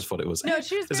so. I just thought it was No,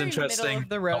 she was it's very interesting. middle of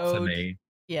the Not for road. me.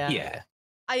 Yeah. Yeah.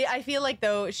 I feel like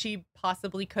though she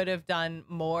possibly could have done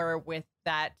more with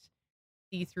that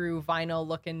see-through vinyl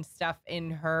looking stuff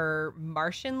in her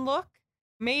Martian look,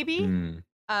 maybe.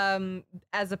 Mm.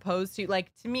 As opposed to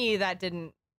like to me that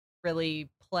didn't really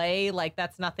play. Like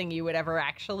that's nothing you would ever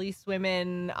actually swim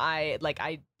in. I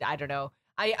don't know.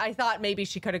 I thought maybe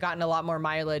she could have gotten a lot more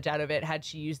mileage out of it had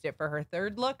she used it for her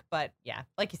third look. But yeah,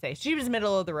 like you say, she was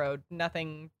middle of the road.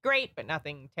 Nothing great, but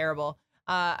nothing terrible.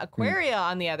 Aquaria,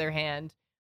 on the other hand,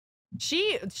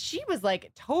 she was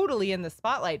like totally in the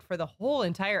spotlight for the whole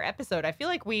entire episode. I feel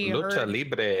like we Lucha heard,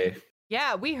 Libre.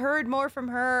 yeah, we heard more from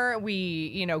her.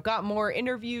 We, got more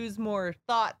interviews, more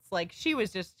thoughts. Like she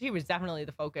was definitely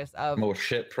the focus of More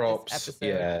shit props. episode.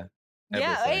 Yeah.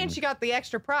 Yeah, everything. and she got the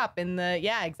extra prop in the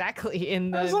exactly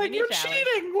in the. I was like, mini you're challenge.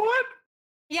 cheating. What?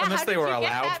 Yeah, Unless how they did were you get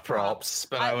allowed that prop? props,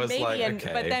 but I was Maybe, like,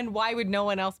 okay. but then why would no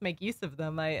one else make use of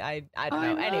them? I don't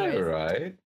know. Anyways,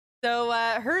 right? so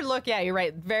her look, yeah, you're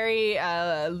right. Very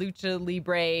lucha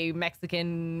libre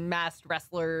Mexican masked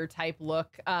wrestler type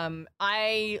look.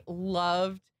 I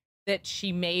loved that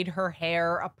she made her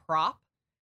hair a prop.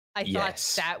 I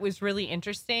thought that was really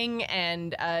interesting,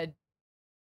 and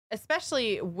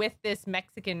especially with this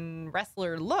Mexican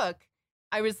wrestler look,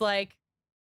 I was like,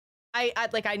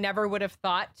 I never would have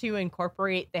thought to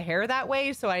incorporate the hair that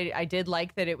way. So I did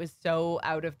like that it was so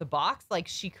out of the box. Like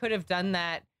she could have done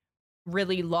that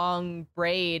really long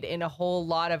braid in a whole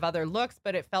lot of other looks,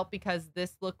 but it felt because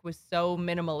this look was so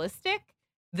minimalistic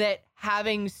that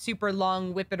having super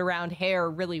long whip it around hair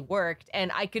really worked.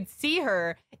 And I could see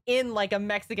her in like a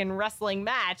Mexican wrestling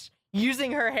match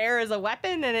using her hair as a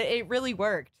weapon, and it really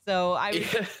worked. So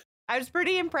I was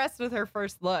pretty impressed with her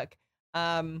first look.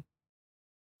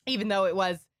 Even though it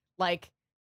was like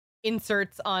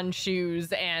inserts on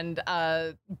shoes and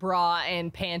bra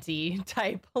and panty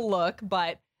type look,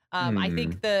 but I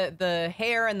think the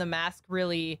hair and the mask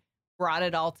really brought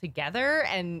it all together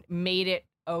and made it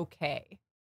okay.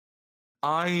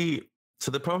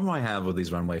 So the problem I have with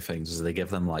these runway things is they give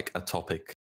them like a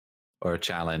topic or a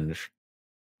challenge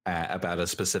about a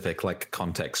specific like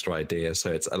context or idea.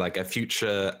 So it's like a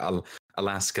future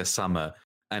Alaska summer,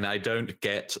 and I don't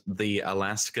get the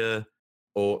Alaska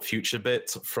or future bit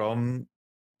from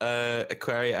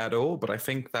Aquaria at all, but I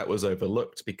think that was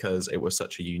overlooked because it was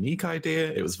such a unique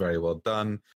idea. It was very well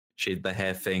done. The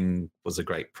hair thing was a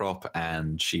great prop,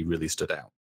 and she really stood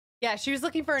out. Yeah, she was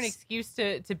looking for an excuse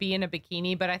to be in a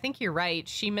bikini, but I think you're right.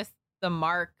 She missed the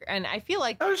mark, and I feel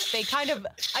like I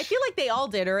feel like they all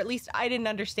did, or at least I didn't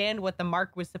understand what the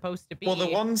mark was supposed to be. Well,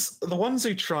 the ones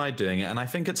who tried doing it, and I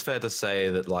think it's fair to say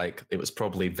that like it was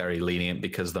probably very lenient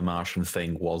because the Martian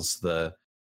thing was the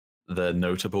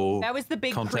notable, that was the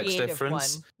big context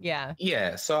difference. One.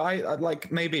 Yeah. So I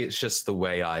like, maybe it's just the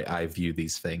way I view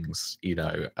these things.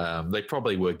 They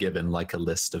probably were given like a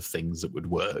list of things that would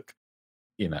work.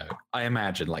 I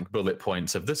imagine like bullet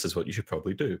points of this is what you should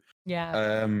probably do.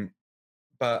 Yeah.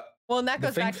 But well, and that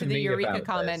goes back to the Eureka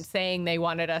comment saying they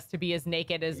wanted us to be as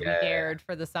naked as we dared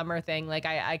for the summer thing. Like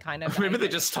I kind of maybe they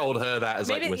just told her that as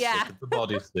like, we're sick of the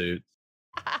bodysuit.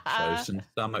 Show some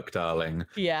stomach, darling.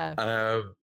 Yeah.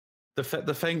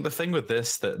 The thing with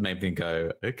this that made me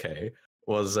go, okay,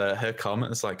 was her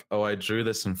comment is like, oh, I drew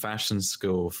this in fashion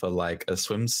school for like a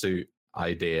swimsuit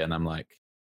idea. And I'm like,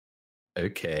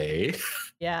 okay.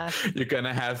 Yeah. You're going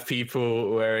to have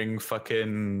people wearing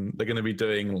they're going to be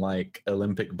doing like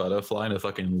Olympic butterfly in a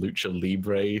fucking lucha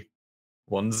libre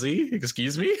onesie.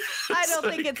 Excuse me? I don't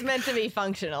think it's meant to be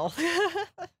functional.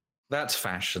 That's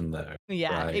fashion though.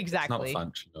 Yeah, right? Exactly. It's not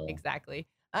functional. Exactly.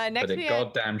 Next, but it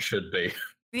goddamn should be.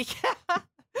 Yeah,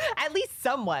 at least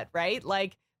somewhat, right?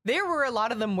 Like there were a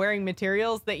lot of them wearing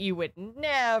materials that you would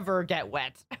never get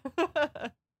wet.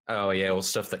 Oh yeah, well,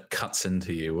 stuff that cuts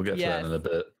into you. We'll get to that in a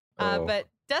bit. But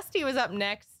Dusty was up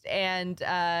next, and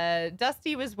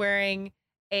Dusty was wearing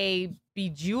a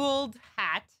bejeweled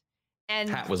hat. And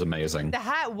hat was amazing. The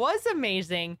hat was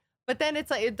amazing, but then it's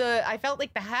like I felt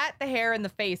like the hat, the hair, and the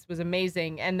face was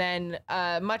amazing. And then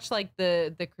much like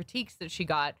the critiques that she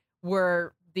got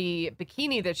were the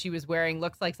bikini that she was wearing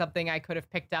looks like something I could have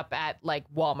picked up at like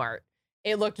Walmart.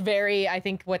 It looked very, I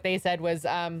think what they said was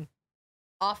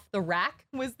off the rack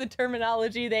was the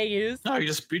terminology they used. No, you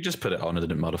just put it on and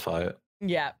didn't modify it.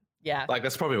 Yeah. Like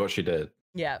that's probably what she did.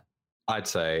 Yeah. I'd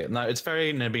say no. It's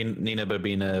very Nina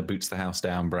Bobina boots the house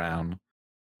down Brown,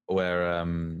 where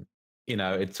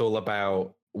it's all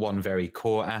about one very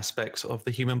core aspect of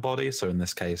the human body. So in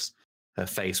this case, her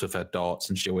face with her dots,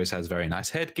 and she always has very nice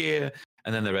headgear.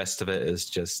 And then the rest of it is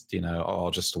just, oh,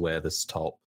 I'll just wear this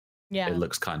top. Yeah. It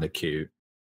looks kind of cute.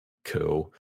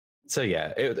 Cool. So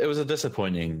yeah, it was a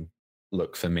disappointing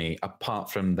look for me,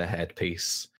 apart from the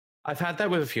headpiece. I've had that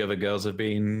with a few other girls who've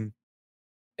been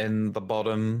in the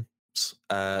bottoms,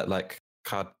 like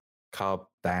Kardashian.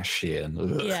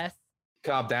 Ugh. Yes.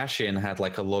 Kardashian had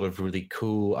like a lot of really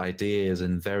cool ideas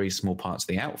in very small parts of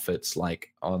the outfits,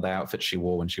 like the outfit she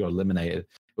wore when she got eliminated.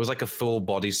 It was like a full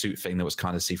bodysuit thing that was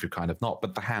kind of see-through, kind of not,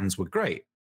 but the hands were great.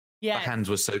 Yeah. The hands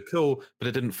were so cool, but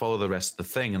it didn't follow the rest of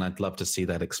the thing, and I'd love to see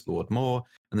that explored more.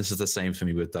 And this is the same for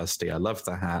me with Dusty. I love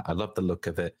the hat. I love the look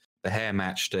of it. The hair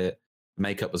matched it.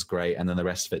 Makeup was great, and then the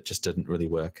rest of it just didn't really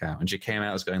work out. And she came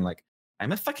out as going like,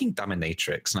 I'm a fucking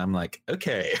dominatrix. And I'm like,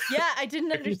 okay. Yeah, I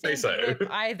didn't understand the look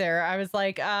either. I was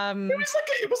like,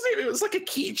 it was like a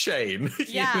keychain.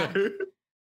 Yeah. You know?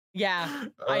 Yeah.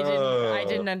 I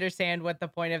didn't understand what the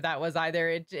point of that was either.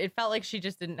 It felt like she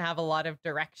just didn't have a lot of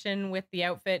direction with the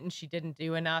outfit, and she didn't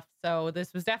do enough. So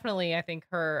this was definitely, I think,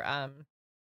 her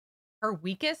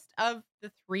weakest of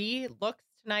the three looks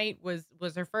tonight was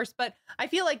her first. But I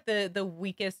feel like the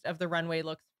weakest of the runway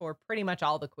looks for pretty much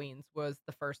all the queens was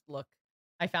the first look.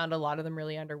 I found a lot of them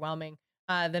really underwhelming.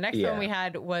 The next one we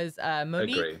had was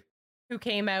Monique, who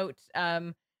came out.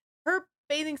 Her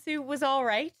bathing suit was all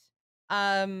right,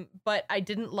 but I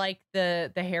didn't like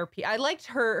the hairpiece. I liked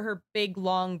her big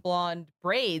long blonde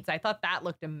braids. I thought that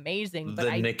looked amazing.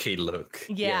 But Nikki look.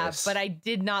 Yeah, yes. But I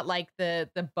did not like the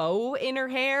bow in her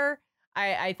hair.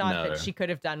 I thought that she could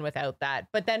have done without that.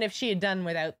 But then if she had done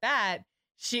without that,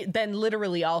 then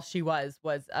literally all she was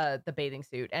the bathing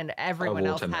suit, and everyone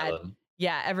else had.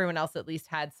 Yeah, everyone else at least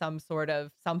had some sort of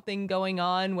something going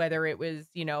on, whether it was,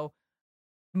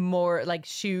 more like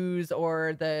shoes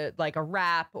or like a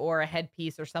wrap or a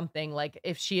headpiece or something. Like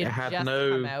if she had just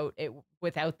come out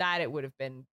without that, it would have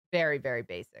been very, very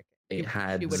basic. It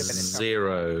had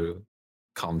zero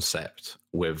concept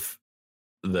with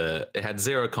the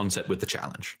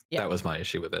challenge. Yeah. That was my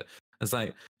issue with it. It's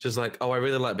like, just like, oh, I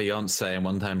really like Beyonce. And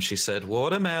one time she said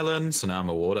watermelon. So now I'm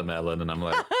a watermelon. And I'm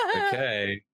like,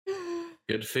 okay.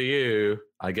 Good for you.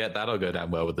 I get that'll go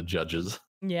down well with the judges.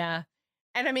 Yeah.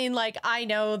 And I mean, like, I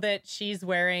know that she's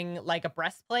wearing like a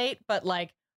breastplate, but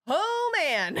like, oh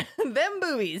man, them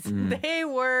boobies, they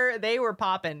were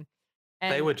popping.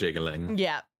 They were jiggling.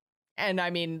 Yeah. And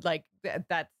I mean, like,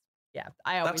 that's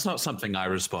that's not something I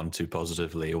respond to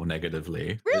positively or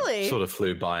negatively. Really? It sort of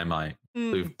flew by me.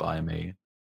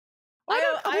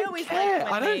 I always care.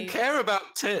 I don't care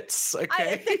about tits.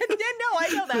 Okay. No, I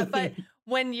know that, but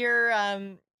when you're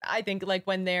I think like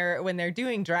when they're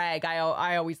doing drag,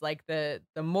 I always like the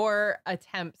more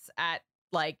attempts at,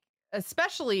 like,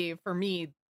 especially for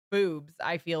me, boobs.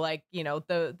 I feel like,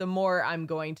 the more I'm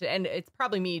going to, and it's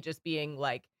probably me just being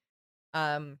like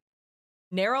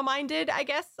narrow-minded, I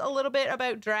guess, a little bit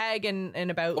about drag and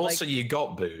about also, like, you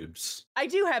got boobs. I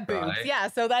do have boobs, right? Yeah.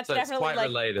 So that's definitely it's quite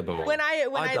like relatable. When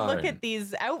I look at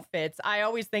these outfits, I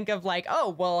always think of like,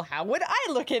 oh, well, how would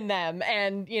I look in them,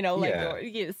 and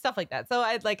stuff like that. So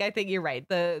I think you're right.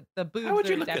 The boobs. How would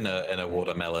you look in a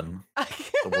watermelon? Well,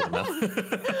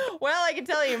 I can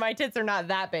tell you, my tits are not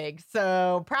that big,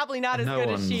 so probably not as good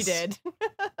as she did.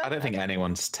 I don't think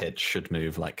anyone's tits should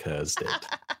move like hers did.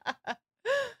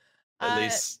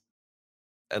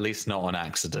 At least not on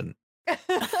accident.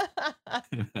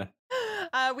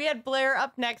 We had Blair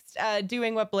up next,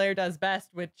 doing what Blair does best,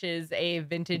 which is a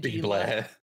vintage Blair.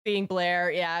 Being Blair,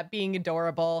 yeah, being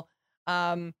adorable.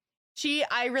 I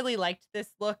really liked this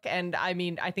look, and I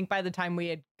mean, I think by the time we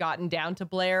had gotten down to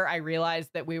Blair, I realized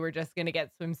that we were just going to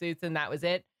get swimsuits, and that was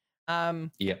it.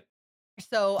 Yep.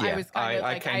 So I was kind of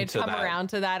like, I had come around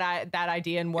to that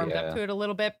idea and warmed up to it a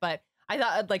little bit, but I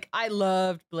thought, like, I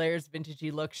loved Blair's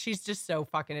vintagey look. She's just so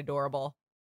fucking adorable.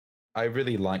 I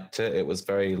really liked it. It was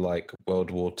very like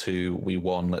World War II. We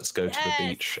won. Let's go to the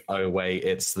beach. Oh, wait,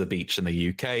 it's the beach in the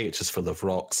UK. It's just full of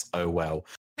rocks. Oh, well,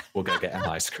 we'll go get an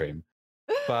ice cream.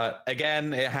 But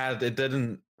again, it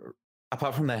didn't,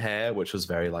 apart from the hair, which was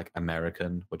very like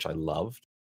American, which I loved.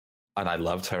 And I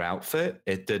loved her outfit.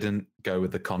 It didn't go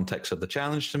with the context of the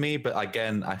challenge to me. But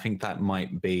again, I think that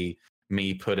might be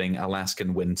me putting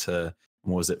Alaskan winter,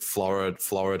 what was it,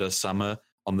 Florida summer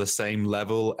on the same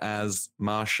level as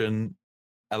Martian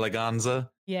Eleganza,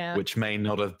 which may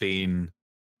not have been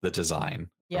the design,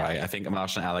 right? I think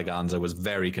Martian Eleganza was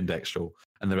very contextual,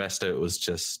 and the rest of it was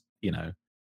just,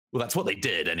 Well, that's what they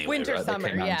did anyway. Winter, right? summer, They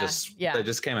came out yeah, yeah. They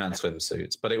just came out in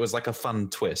swimsuits, but it was like a fun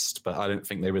twist. But I don't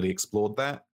think they really explored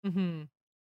that. Hmm.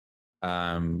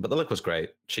 But the look was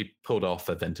great. She pulled off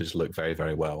a vintage look very,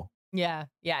 very well. Yeah,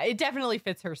 yeah, it definitely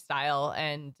fits her style,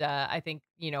 and I think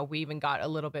we even got a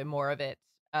little bit more of it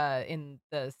in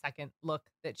the second look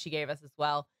that she gave us as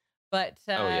well. But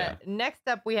Oh yeah. next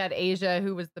up, we had Asia,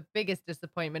 who was the biggest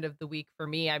disappointment of the week for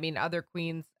me. I mean, other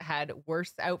queens had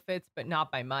worse outfits, but not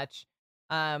by much.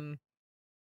 Um,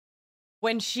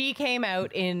 when she came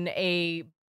out in a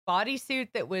bodysuit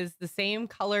that was the same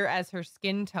color as her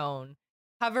skin tone,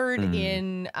 covered Mm.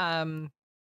 in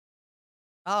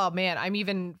oh man, I'm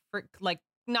even like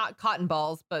not cotton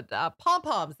balls, but pom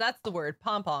poms. That's the word,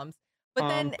 pom poms. But Pom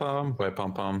then pom, where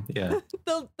pom pom. Yeah.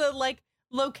 the like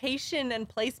location and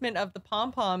placement of the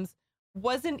pom poms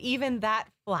wasn't even that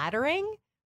flattering.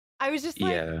 I was just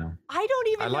like, Yeah. I don't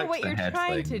I even know liked what the you're head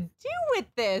trying to thing. do with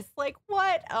this. Like,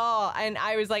 what? Oh, and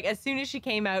I was like, as soon as she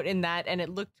came out in that, and it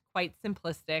looked quite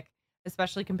simplistic,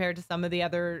 especially compared to some of the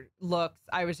other looks,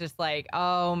 I was just like,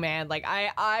 oh man, like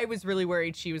I was really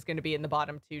worried she was going to be in the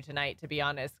bottom two tonight, to be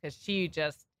honest, because she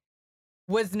just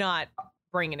was not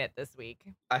bringing it this week.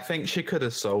 I think she could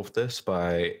have solved this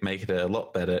by making it a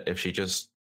lot better if she just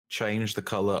changed the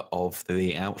color of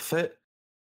the outfit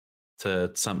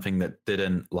to something that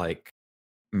didn't like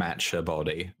match her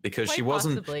body, because Quite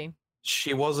possibly.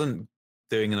 she wasn't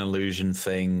doing an illusion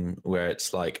thing where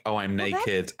it's like, oh, I'm Well,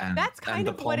 naked that's and kind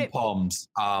the of what pom it. poms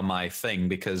are my thing,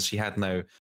 because she had no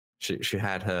she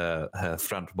had her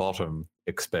front bottom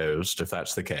exposed. If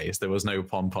that's the case, there was no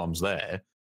pom poms there.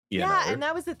 You Yeah, know. and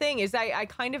that was the thing is I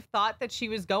kind of thought that she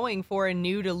was going for a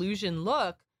nude illusion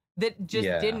look that just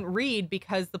Yeah. didn't read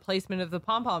because the placement of the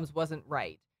pom-poms wasn't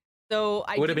right. So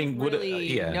I Would have didn't been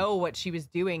really yeah. know what she was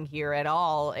doing here at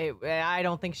all. I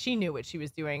don't think she knew what she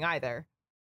was doing either.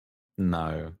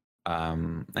 No.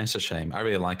 It's a shame. I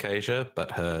really like Asia,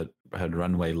 but her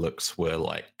runway looks were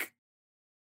like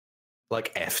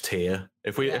F tier.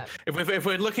 If we Yeah. if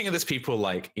we're looking at this, people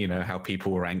like how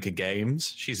people rank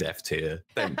games, she's F tier.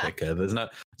 Don't pick her. There's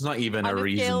not even On a a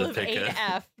reason scale to of pick A to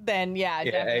her. F, then yeah, Yeah, A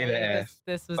to definitely F.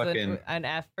 this was Fucking an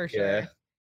F for yeah. sure.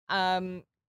 Um,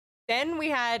 then we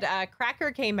had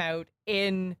Cracker came out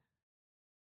in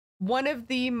one of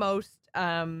the most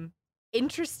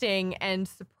interesting and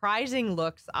surprising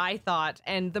looks, I thought,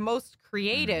 and the most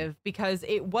creative because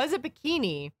it was a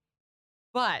bikini,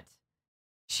 but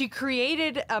she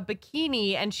created a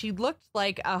bikini and she looked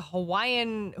like a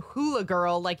Hawaiian hula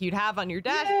girl like you'd have on your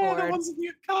Yeah, the dashboard. ones in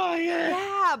your car. Yeah.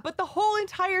 Yeah, but the whole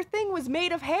entire thing was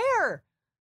made of hair.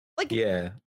 Like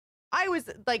Yeah. I was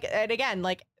like, and again,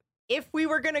 like if we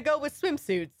were gonna go with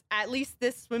swimsuits, at least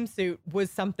this swimsuit was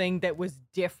something that was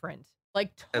different.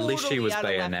 Like At least she totally was out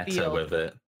of left Bayonetta field. with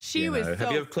it. She You was know. so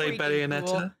Have you ever played freaking Bayonetta?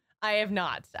 cool. I have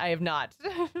not. I have not.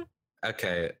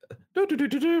 Okay.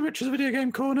 Richard's video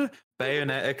game corner.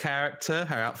 Bayonetta character.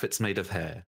 Her outfit's made of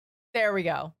hair. There we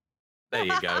go. There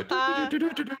you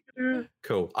go.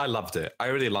 Cool. I loved it. I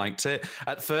really liked it.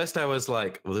 At first, I was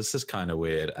like, well, this is kind of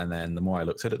weird. And then the more I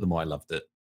looked at it, the more I loved it.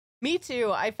 Me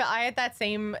too. I had that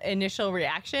same initial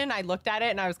reaction. I looked at it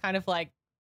and I was kind of like,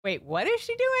 wait, what is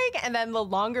she doing? And then the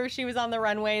longer she was on the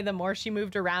runway, the more she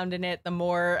moved around in it, the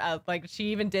more like she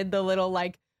even did the little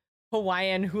like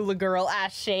Hawaiian hula girl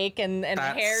ass shake and the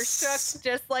hair shook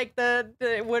just like the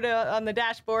would on the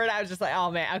dashboard. I was just like, oh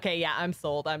man, okay, yeah, I'm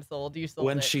sold. I'm sold. You sold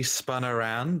When it. she spun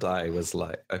around, I was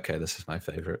like, okay, this is my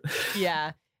favorite.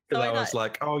 Yeah. Because So I was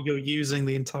like, oh, you're using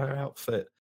the entire outfit.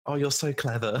 Oh, you're so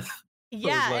clever.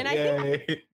 yeah, like, and I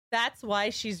think that's why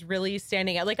she's really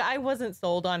standing out. Like I wasn't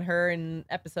sold on her in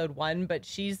episode 1, but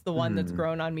she's the one that's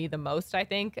grown on me the most, I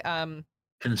think.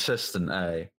 Consistent,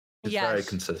 eh? She's yeah, very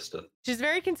consistent. She's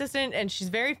very consistent and she's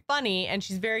very funny and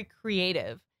she's very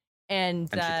creative. And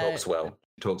she talks well.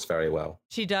 She talks very well.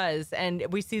 She does. And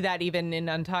we see that even in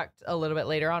Untucked a little bit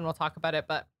later on. We'll talk about it,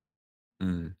 but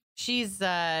she's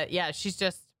she's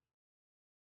just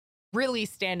really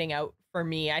standing out for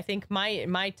me. I think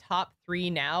my top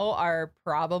 3 now are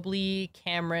probably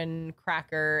Cameron,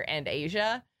 Cracker, and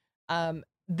Asia.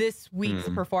 This week's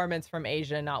performance from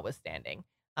Asia notwithstanding.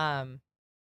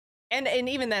 And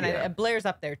even then, Blair's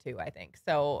up there too, I think.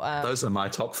 So those are my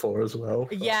top 4 as well.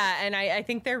 Yeah, and I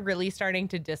think they're really starting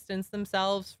to distance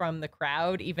themselves from the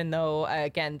crowd, even though,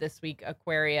 again, this week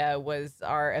Aquaria was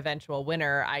our eventual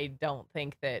winner. I don't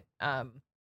think that,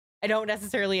 I don't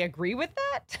necessarily agree with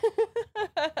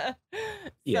that.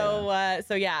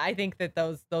 So yeah, I think that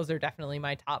those are definitely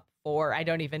my top 4. I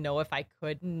don't even know if I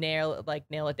could nail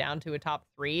it down to a top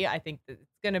 3. I think that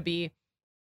it's going to be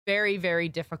very, very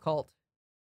difficult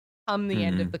come the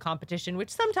end of the competition, which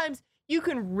sometimes you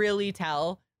can really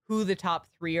tell who the top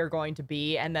 3 are going to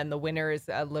be, and then the winner is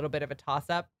a little bit of a toss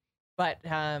up. But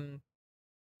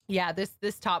yeah,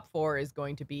 this top 4 is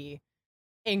going to be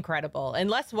incredible,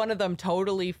 unless one of them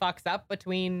totally fucks up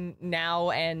between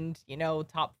now and, you know,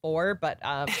 top 4. But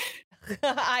I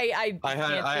can't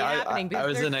see it happening because I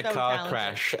was they're in a so car talented.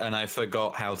 crash and I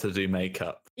forgot how to do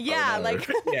makeup. Yeah, Oh, no.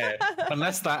 like yeah.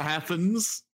 Unless that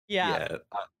happens, yeah,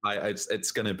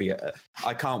 it's going to be.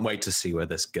 I can't wait to see where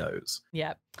this goes.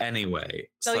 yeah. Anyway,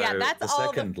 So yeah, that's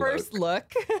all the first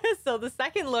look. look. So the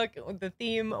second look, the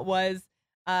theme was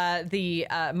the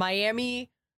Miami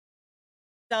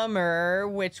summer,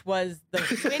 which was the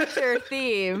winter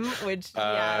theme, which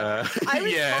yeah. I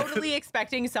was totally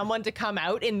expecting someone to come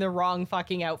out in the wrong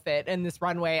fucking outfit in this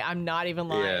runway. I'm not even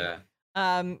lying.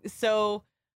 Yeah. So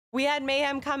we had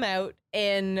Mayhem come out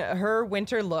in her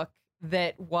winter look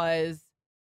that was,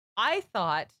 I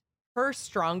thought, her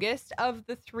strongest of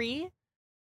the 3.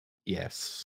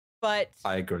 Yes. But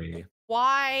I agree.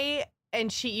 why?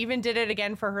 And she even did it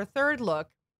again for her third look.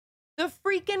 The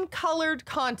freaking colored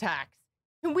contacts.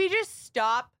 Can we just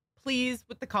stop, please,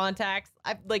 with the contacts?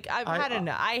 I've had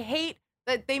enough. I hate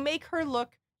that they make her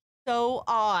look so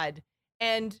odd.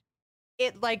 And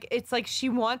it's like she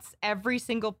wants every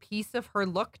single piece of her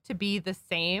look to be the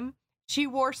same. She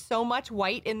wore so much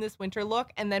white in this winter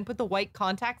look and then put the white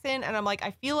contacts in. And I'm like,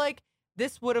 I feel like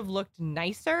this would have looked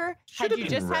nicer had you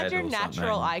just had your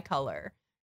natural eye color.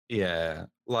 Yeah.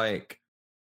 Like,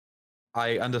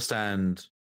 I understand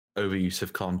overuse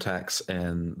of contacts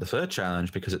in the third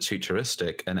challenge because it's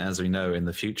futuristic, and as we know, in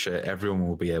the future everyone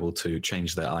will be able to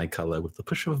change their eye color with the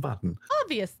push of a button.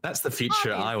 Obviously, that's the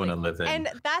future I want to live in, and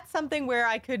that's something where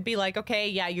I could be like, okay,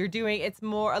 yeah, you're doing it's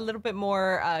more a little bit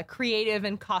more creative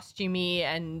and costumey,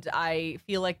 and I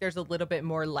feel like there's a little bit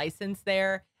more license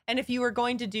there. And if you were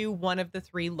going to do one of the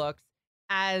 3 looks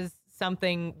as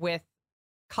something with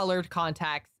colored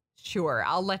contacts, sure,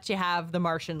 I'll let you have the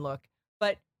Martian look.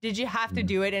 But did you have to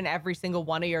do it in every single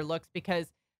one of your looks? Because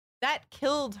that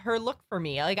killed her look for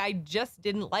me. Like, I just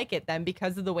didn't like it then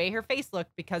because of the way her face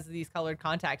looked, because of these colored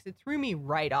contacts. It threw me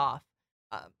right off.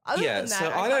 Other than that, so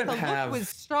I thought the look was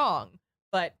strong,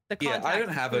 but the contacts I don't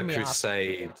have a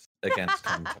crusade against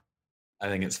off. contact. I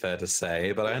think it's fair to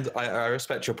say, but I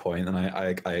respect your point, and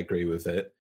I agree with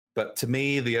it. But to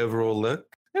me, the overall look,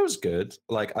 it was good.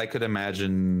 Like, I could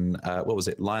imagine, what was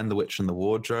it? Lion the Witch in the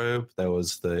Wardrobe. There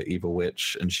was the evil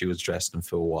witch, and she was dressed in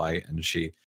full white, and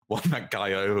she won that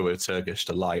guy over with Turkish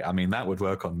Delight. I mean, that would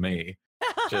work on me.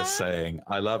 Just saying,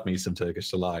 I love me some Turkish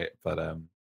Delight. But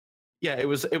yeah, it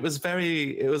was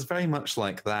very much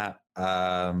like that.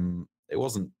 It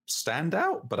wasn't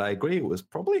standout, but I agree, it was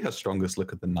probably her strongest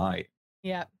look of the night.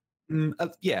 Yeah.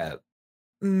 Yeah.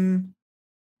 I don't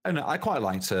know. I quite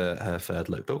liked her third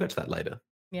look, but we'll get to that later.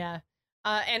 Yeah.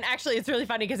 And actually, it's really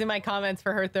funny because in my comments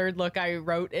for her third look, I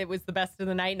wrote it was the best of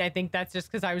the night. And I think that's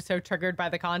just because I was so triggered by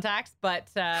the contacts. But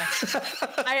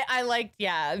I liked,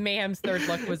 yeah, Mayhem's third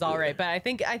look was all right. But I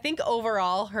think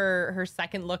overall, her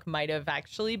second look might have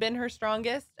actually been her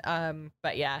strongest.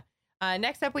 But yeah.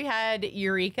 Next up, we had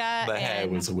Eureka. The hair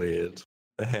was weird.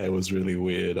 The hair was really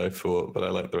weird, I thought, but I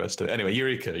like the rest of it. Anyway,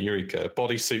 Eureka,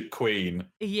 bodysuit queen.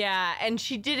 Yeah, and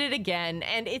she did it again,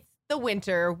 and it's the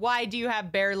winter. Why do you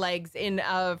have bare legs in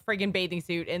a friggin' bathing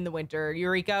suit in the winter?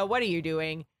 Eureka, what are you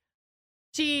doing?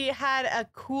 She had a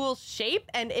cool shape,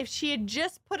 and if she had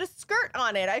just put a skirt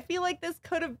on it, I feel like this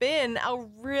could have been a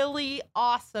really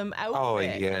awesome outfit. Oh,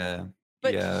 yeah.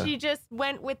 But she just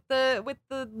went with the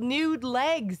nude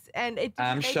legs, and it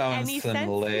didn't make any sense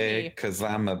to me. Because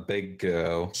I'm a big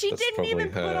girl. She didn't even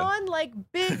put on like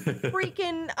big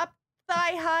freaking up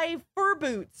thigh-high fur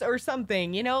boots or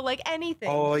something, you know, like anything.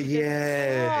 Oh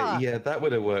yeah, yeah, that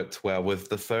would have worked well with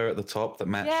the fur at the top that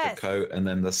matched the coat, and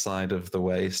then the side of the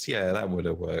waist. Yeah, that would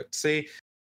have worked. See,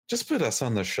 just put us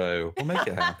on the show. We'll make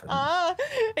it happen.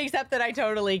 Except that I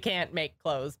totally can't make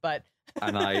clothes, but.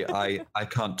 And I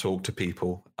can't talk to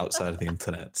people outside of the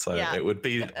internet, so it would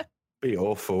be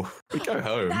awful. We go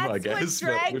home, That's I guess.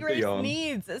 What Drag Race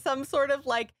needs some sort of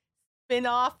like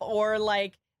spin-off, or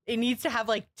like it needs to have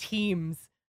like teams,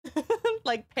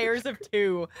 like pairs of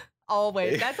 2.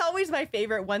 Always, that's always my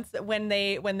favorite. When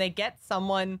they get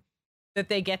someone that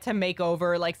they get to make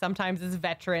over, like sometimes it's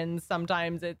veterans,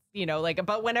 sometimes it's, you know, like,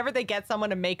 but whenever they get someone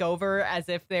to make over as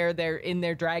if they're in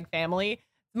their drag family,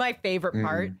 it's my favorite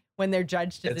part. When they're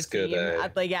judged as a team.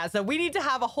 Good, like, yeah, so we need to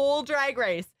have a whole Drag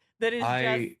Race that is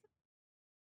just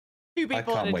 2 people. I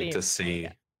can't wait to see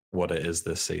what it is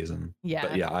this season. Yeah.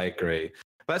 But yeah, I agree.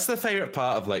 That's the favorite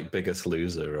part of like Biggest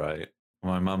Loser, right?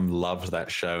 My mum loved that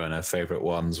show, and her favorite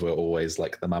ones were always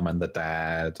like the mum and the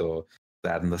dad, or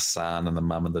dad and the son and the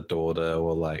mum and the daughter,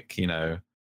 or like,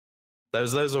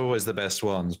 those are always the best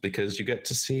ones because you get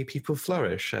to see people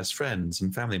flourish as friends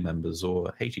and family members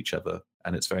or hate each other,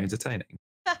 and it's very entertaining.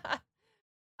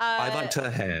 I uh, liked her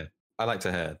hair. I liked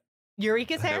her hair.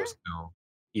 Eureka's Her hair hair? was cool.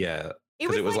 Yeah, It because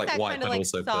was it was like like that white kind of but like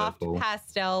also soft purple.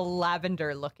 pastel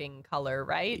lavender looking color,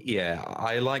 right? Yeah,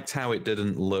 I liked how it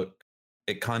didn't look.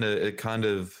 It kind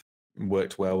of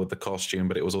worked well with the costume,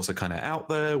 but it was also kind of out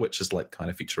there, which is like kind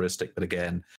of futuristic. But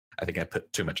again, I think I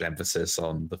put too much emphasis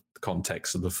on the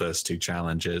context of the first two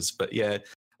challenges. But yeah,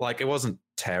 like it wasn't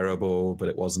terrible, but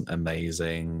it wasn't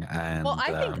amazing. Well,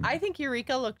 And I think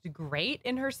Eureka looked great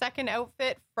in her second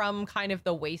outfit from kind of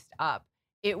the waist up.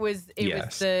 yes,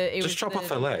 It just was chop off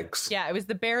her the legs. yeah, it was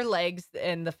the bare legs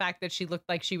and the fact that she looked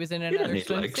like she was in You don't another need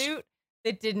legs. swimsuit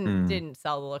that didn't Hmm. didn't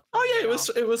sell the look for Oh me yeah, at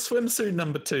all. it was swimsuit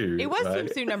number two. It was right?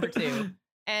 swimsuit number 2.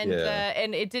 Yeah.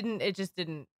 And it just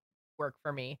didn't work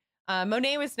for me.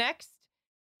 Monet was next,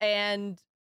 and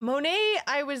Monet,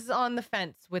 I was on the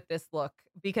fence with this look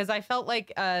because I felt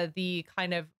like the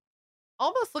kind of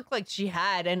almost looked like she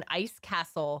had an ice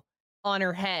castle on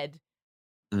her head.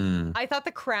 Mm. I thought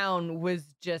the crown was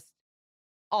just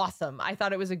awesome. I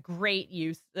thought it was a great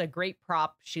use, a great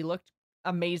prop. She looked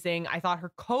amazing. I thought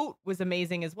her coat was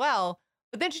amazing as well.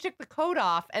 But then she took the coat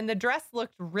off and the dress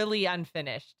looked really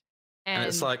unfinished. And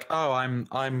it's And like, oh,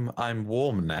 I'm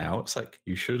warm now. It's like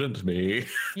you shouldn't be.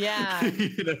 yeah,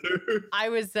 you know? I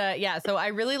was yeah, so I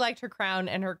really liked her crown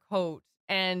and her coat.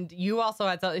 And you also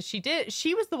had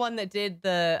she was the one that did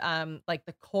the like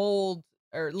the cold,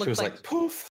 or She looked was like like,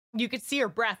 poof. you could see her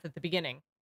breath at the beginning.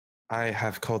 I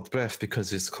have cold breath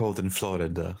because it's cold in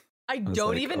Florida. I was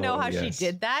don't like, even know oh, how she yes.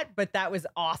 did that, but that was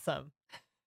awesome.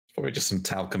 Probably just some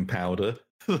talcum powder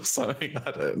or something.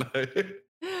 I don't know.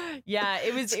 Yeah, It's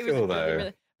it was cool, really, though.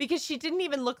 really, because she didn't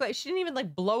even look like, she didn't even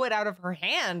like blow it out of her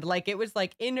hand. Like it was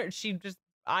like in her, she just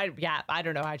I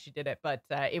don't know how she did it, but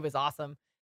it was awesome.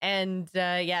 And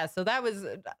yeah, so that was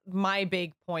my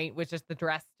big point, was just the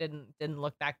dress didn't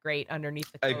look that great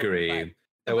underneath the I coat. agree. There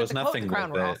But was the coat nothing and the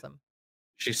crown with were it. awesome.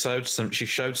 She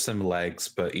showed some legs,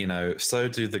 but so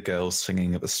do the girls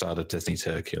singing at the start of Disney's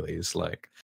Hercules. Like,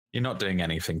 you're not doing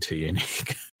anything too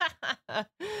unique.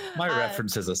 My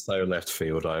references are so left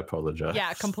field. I apologize.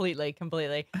 Yeah, completely.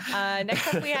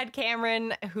 Next up, we had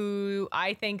Cameron, who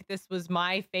I think this was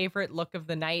my favorite look of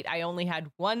the night. I only had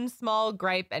one small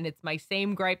gripe, and it's my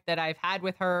same gripe that I've had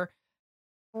with her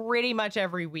pretty much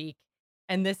every week.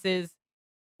 And this is,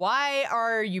 why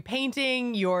are you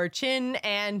painting your chin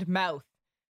and mouth?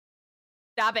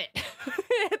 Stop it.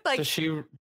 Like, Does she?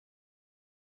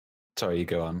 Sorry, you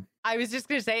go on. I was just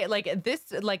gonna say, like this,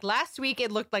 like last week,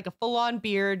 it looked like a full-on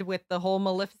beard with the whole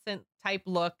Maleficent type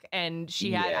look, and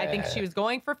she had, I think she Yeah. was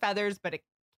going for feathers, but it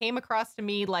came across to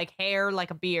me like hair, like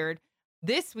a beard.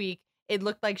 This week, it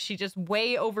looked like she just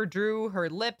way overdrew her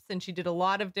lips, and she did a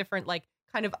lot of different like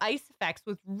kind of ice effects,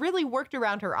 which really worked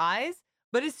around her eyes.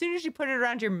 But as soon as you put it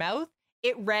around your mouth,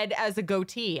 it read as a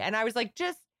goatee, and I was like,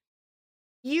 just,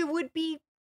 you would be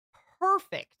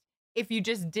perfect if you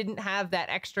just didn't have that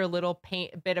extra little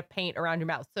bit of paint around your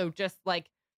mouth. So just like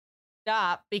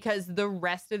stop, because the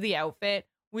rest of the outfit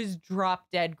was drop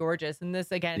dead gorgeous. And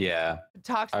this again Yeah,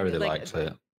 talks I to me, really like liked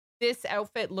it. this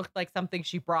outfit looked like something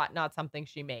she brought, not something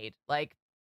she made. Like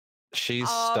She's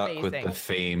stuck with amazing. the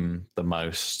theme the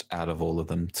most out of all of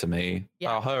them to me.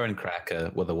 Yeah. Oh, her and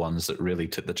Cracker were the ones that really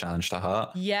took the challenge to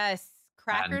heart. Yes,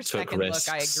 Cracker's took second look,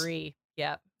 I risks. agree.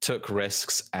 Yep. Took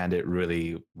risks, and it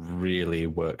really, really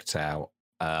worked out.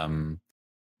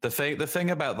 The thing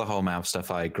about the whole mouth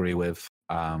stuff, I agree with.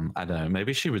 I don't know.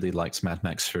 Maybe she really likes Mad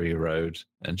Max Fury Road,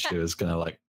 and she was gonna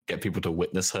like get people to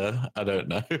witness her. I don't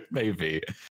know. Maybe.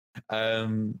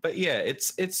 But yeah,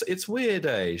 it's weird.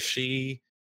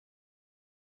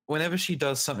 Whenever she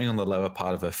does something on the lower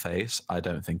part of her face, I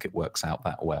don't think it works out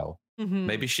that well. Mhm.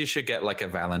 Maybe she should get like a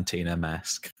Valentina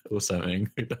mask or something.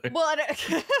 Well, I don't-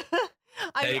 Take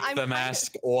I'm the kind of-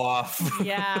 mask off.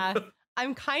 Yeah.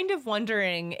 I'm kind of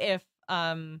wondering if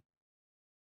I'm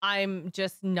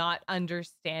just not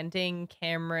understanding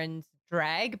Cameron's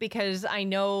drag, because I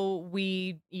know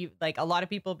like a lot of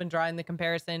people have been drawing the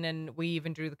comparison, and we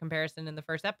even drew the comparison in the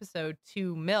first episode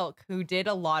to Milk, who did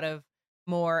a lot of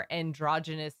more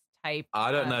androgynous type.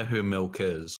 I don't know who Milk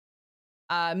is.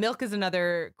 Milk is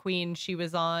another queen. She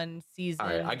was on season. All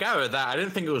right, I got with that. I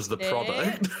didn't think it was the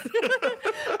product.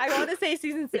 I want to say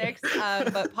season 6,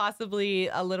 but possibly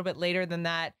a little bit later than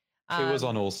that. She was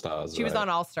on All Stars. She was on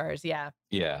All Stars, yeah.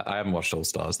 Yeah, I haven't watched All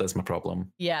Stars. That's my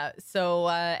problem. Yeah. So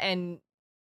and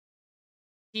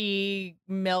he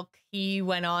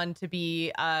went on to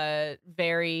be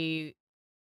very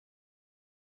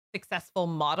successful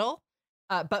model,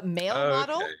 but male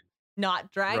model, Okay.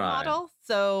 not drag Right. model.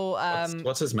 So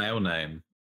What's his male name?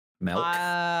 Milk?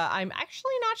 I'm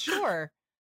actually not sure.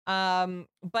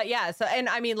 But yeah, so and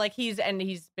I mean like he's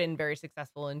been very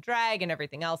successful in drag and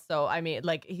everything else. So I mean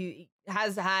like he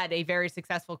has had a very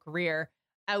successful career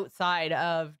outside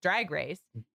of Drag Race.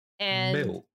 And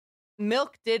Milk.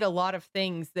 Milk did a lot of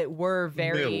things that were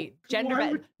very Milk? gender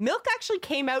Why would- Milk actually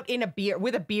came out in a beard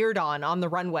with a beard on the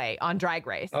runway on Drag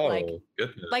Race. Oh, Like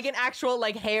goodness. an actual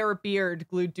like hair beard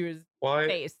glued to his Why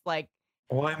face. Like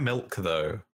why milk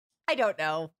though? I don't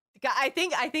know. I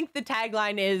think the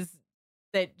tagline is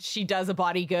that she does a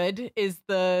body good is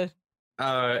the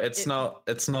It's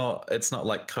not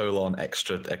like colon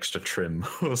extra trim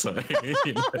or something.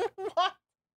 You know? What?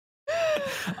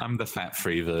 I'm the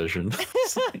fat-free version.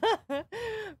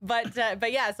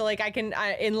 but yeah, so like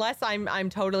unless I'm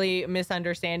totally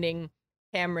misunderstanding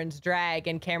Cameron's drag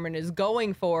and Cameron is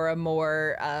going for a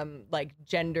more like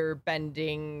gender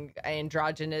bending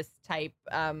androgynous type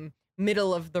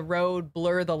middle of the road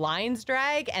blur the lines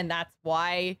drag, and that's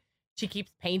why she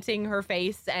keeps painting her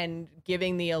face and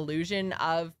giving the illusion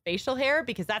of facial hair,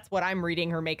 because that's what I'm reading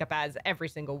her makeup as every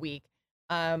single week.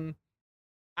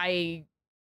 I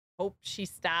hope she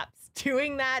stops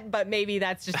doing that, but maybe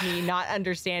that's just me not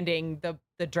understanding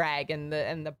the drag and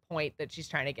the point that she's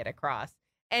trying to get across.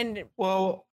 And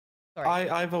Well, sorry.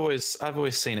 I've always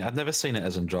seen it. I've never seen it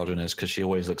as androgynous because she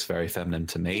always looks very feminine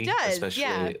to me. She does, especially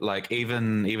yeah. like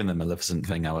even the Maleficent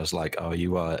thing. I was like, oh,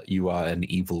 you are an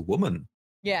evil woman.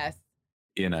 Yes,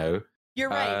 You know, you're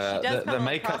right. She does the come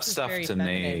makeup across as stuff very to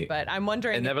feminine, me, but I'm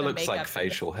wondering it if never the looks like makeup-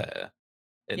 facial hair.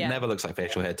 It Yeah. never looks like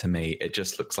facial hair to me. It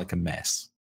just looks like a mess.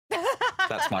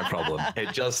 That's my problem.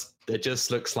 It just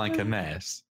looks like a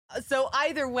mess. So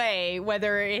either way,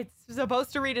 whether it's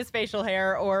supposed to read as facial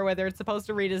hair or whether it's supposed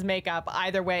to read as makeup,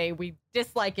 either way, we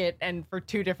dislike it, and for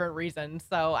two different reasons.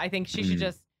 So I think she should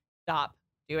just stop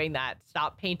doing that.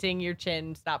 Stop painting your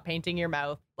chin. Stop painting your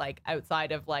mouth. Like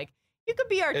outside of like, you could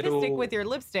be artistic with your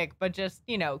lipstick, but just,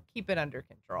 you know, keep it under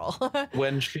control.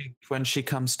 When she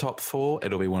comes top 4,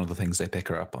 it'll be one of the things they pick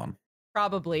her up on.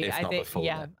 Probably. If I not think, before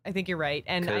yeah, then. I think you're right.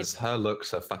 And Because her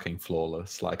looks are fucking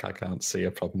flawless. Like I can't see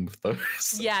a problem with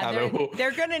those. yeah, at all.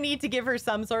 they're gonna need to give her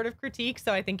some sort of critique.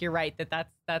 So I think you're right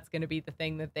that's gonna be the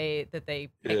thing that they pick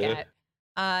Yeah.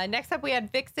 at. Next up we had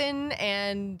Vixen,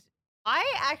 and I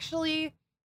actually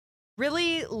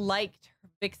really liked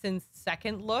Vixen's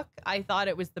second look. I thought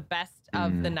it was the best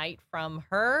of the night from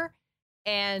her,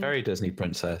 and Very Disney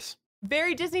princess.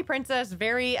 very Disney princess.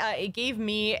 Very it gave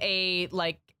me a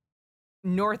like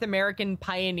North American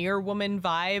pioneer woman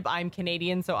vibe. I'm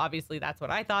Canadian, so obviously that's what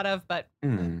I thought of, but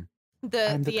I'm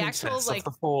the actual princess like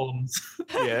of the Fawns.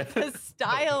 Yeah. the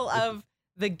style of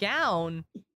the gown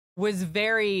was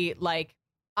very like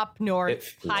up north It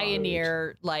flowed.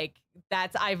 pioneer. Like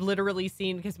that's I've literally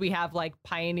seen, because we have like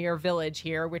Pioneer Village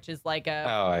here, which is like a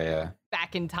Oh yeah.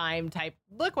 back in time type,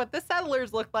 look what the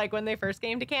settlers looked like when they first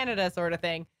came to Canada sort of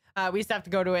thing. We used to have to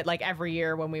go to it like every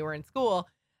year when we were in school,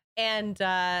 and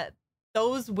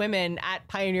those women at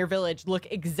Pioneer Village look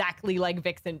exactly like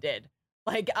Vixen did.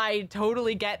 Like I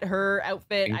totally get her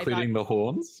outfit. Including the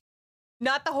horns?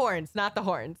 Not the horns, not the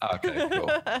horns. Okay, cool.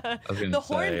 I was gonna The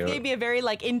horns say, gave me a very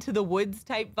like Into the Woods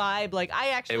type vibe. Like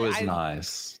it was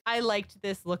nice. I liked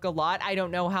this look a lot. I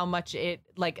don't know how much it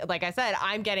like I said,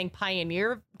 I'm getting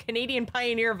Canadian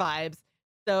pioneer vibes.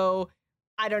 So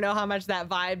I don't know how much that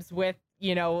vibes with,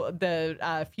 you know,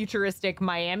 the futuristic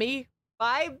Miami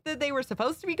vibe that they were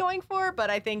supposed to be going for. But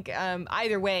I think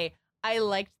either way, I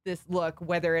liked this look,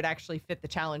 whether it actually fit the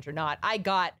challenge or not. I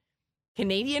got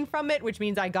Canadian from it, which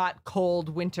means I got cold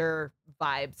winter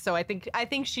vibes. So I think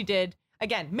she did,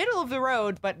 again, middle of the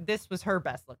road, but this was her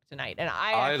best look tonight, and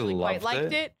I actually quite loved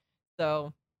liked it.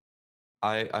 So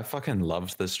I fucking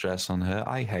loved this dress on her.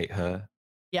 I hate her.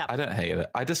 yeah, I don't hate it.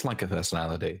 I just like her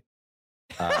personality.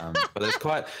 But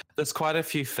there's quite a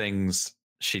few things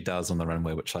she does on the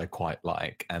runway which I quite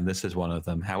like, and this is one of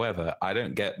them. However, I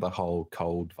don't get the whole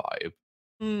cold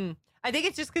vibe, I think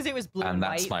it's just because it was blue and and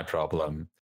that's white. my problem.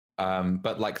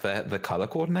 But like the color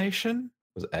coordination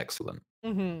was excellent.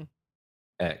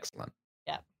 Excellent.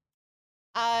 Yeah.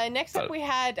 Next up But- we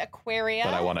had Aquaria.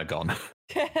 But I want it gone.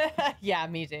 Yeah,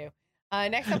 me too.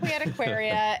 Next up we had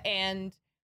Aquaria, and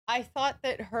I thought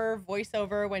that her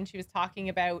voiceover when she was talking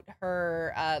about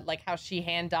her like how she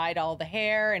hand dyed all the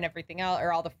hair and everything else,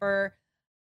 or all the fur,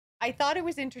 I thought it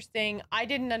was interesting. I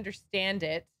didn't understand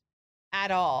it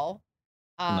at all.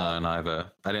 No,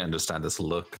 neither. I didn't understand this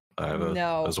look either.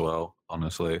 No. As well,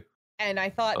 honestly. And I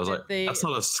thought I was that like, that's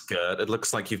not a skirt. It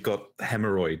looks like you've got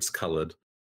hemorrhoids colored.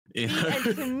 You See, and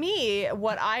know? to me,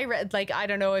 what I read, like, I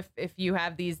don't know if you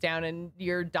have these down in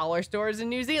your dollar stores in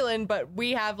New Zealand, but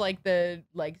we have like the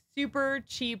like super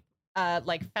cheap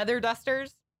like feather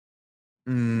dusters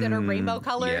that are rainbow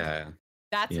colored. Yeah,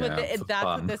 That's what yeah, for that's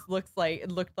what fun. this looks like.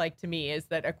 It looked like to me is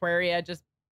that Aquaria just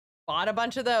bought a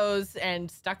bunch of those and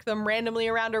stuck them randomly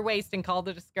around her waist and called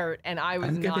it a skirt. And I was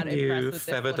I'm not giving impressed you with this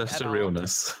feather look at duster all.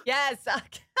 realness. Yes,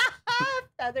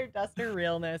 feather duster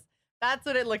realness. That's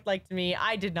what it looked like to me.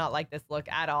 I did not like this look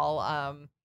at all.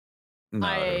 No.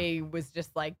 I was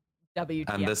just like,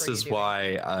 WTF. And this what are you is doing?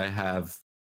 why I have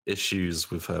issues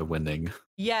with her winning.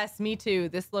 Yes, me too.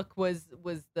 This look was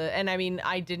the, and I mean,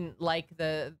 I didn't like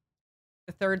the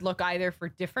third look either for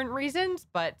different reasons,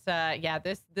 but yeah,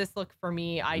 this look for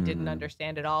me, I didn't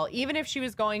understand at all. Even if she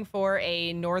was going for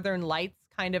a Northern Lights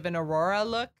kind of an Aurora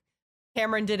look,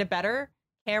 Cameron did it better.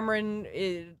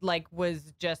 Cameron like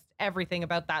was just everything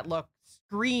about that look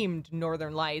screamed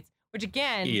Northern Lights, which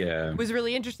again Yeah. was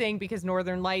really interesting because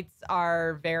Northern Lights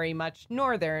are very much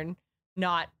northern,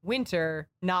 not winter,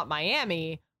 not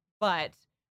Miami, but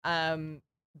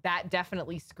that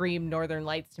definitely screamed Northern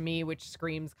Lights to me, which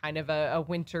screams kind of a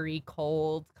wintry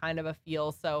cold kind of a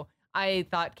feel. So I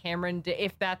thought Cameron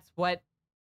if that's what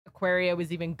Aquaria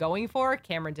was even going for,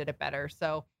 Cameron did it better.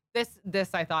 So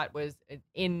this I thought was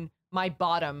in my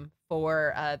bottom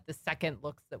for the second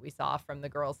looks that we saw from the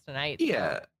girls tonight.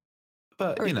 Yeah. So,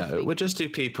 But, or you this know, week. we're just two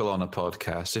people on a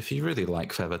podcast. If you really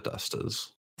like feather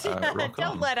dusters, rock Don't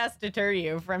on. let us deter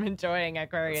you from enjoying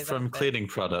Aquarius. From cleaning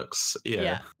products,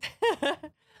 yeah.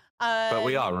 But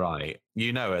we are right.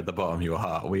 You know, at the bottom of your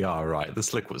heart, we are right.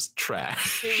 This look was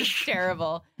trash. It was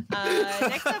terrible.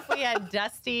 Next up, we had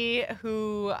Dusty,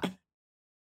 who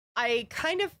I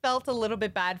kind of felt a little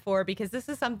bit bad for because this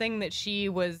is something that she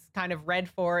was kind of read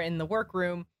for in the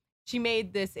workroom. She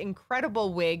made this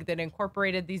incredible wig that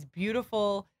incorporated these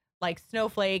beautiful, like,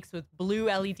 snowflakes with blue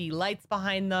LED lights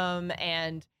behind them.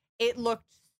 And it looked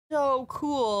so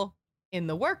cool in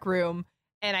the workroom.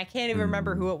 And I can't even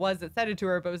remember who it was that said it to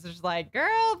her, but it was just like,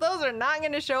 girl, those are not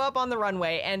going to show up on the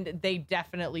runway. And they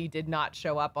definitely did not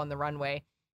show up on the runway.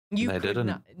 You They could didn't.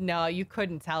 not, no, you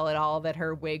couldn't tell at all that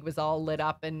her wig was all lit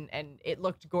up and it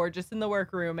looked gorgeous in the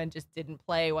workroom and just didn't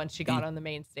play once she got on the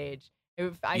main stage.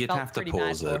 I You'd felt have to pretty bad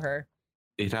pause for it. her.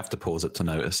 You'd have to pause it to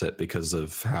notice it because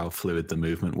of how fluid the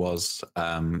movement was.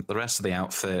 The rest of the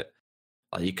outfit,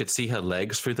 like, you could see her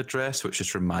legs through the dress, which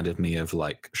just reminded me of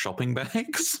like shopping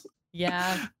bags.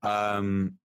 Yeah. I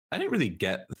didn't really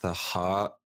get the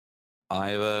heart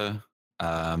either.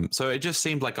 So it just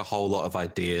seemed like a whole lot of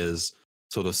ideas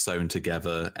sort of sewn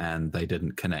together and they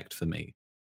didn't connect for me.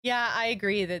 Yeah, I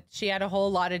agree that she had a whole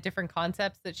lot of different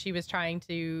concepts that she was trying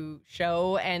to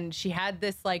show. And she had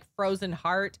this like frozen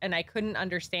heart. And I couldn't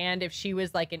understand if she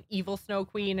was like an evil snow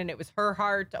queen and it was her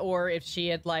heart, or if she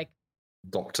had like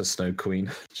Dr. Snow Queen,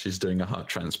 she's doing a heart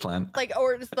transplant.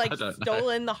 or just like I don't know.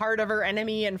 stolen the heart of her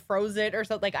enemy and froze it or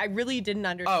something. Like, I really didn't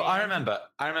understand. Oh,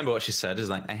 I remember what she said is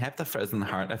like, I have the frozen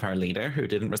heart of our leader who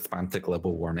didn't respond to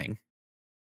global warming.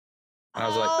 And I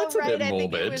was like, that's a bit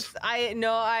morbid.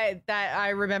 I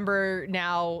remember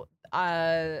now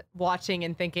watching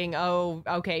and thinking, oh,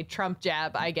 okay, Trump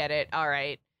jab. I get it. All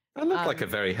right. That looked like a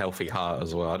very healthy heart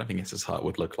as well. I don't think his heart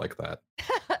would look like that.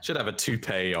 Should have a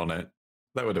toupee on it.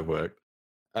 That would have worked.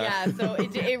 Yeah, so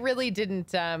it really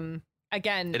didn't.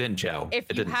 Again, it didn't gel. If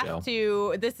it you didn't have gel.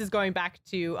 to, this is going back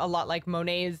to a lot like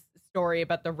Monet's story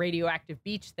about the radioactive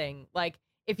beach thing. Like,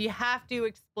 if you have to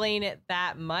explain it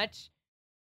that much,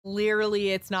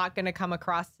 clearly it's not going to come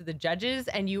across to the judges,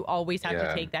 and you always have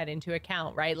to take that into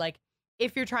account, right? Like,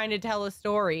 if you're trying to tell a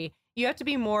story, you have to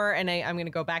be more, and I'm going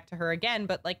to go back to her again,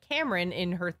 but like Cameron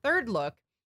in her third look,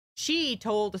 she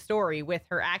told a story with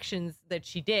her actions that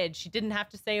she did. She didn't have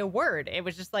to say a word. It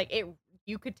was just like,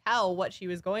 you could tell what she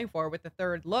was going for with the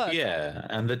third look. Yeah,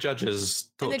 and the judges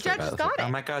And the judges got it. Oh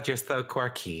my God, you're so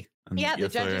quirky. And Yeah, the you're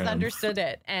so, judges understood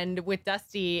it. And with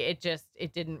Dusty, it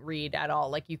didn't read at all.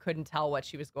 Like, you couldn't tell what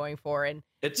she was going for. And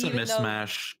it's a even though-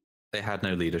 mismatch. They had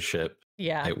no leadership.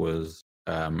 yeah, It was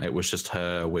just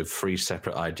her with 3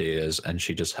 separate ideas, and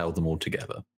she just held them all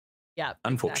together. yeah.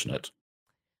 Unfortunate.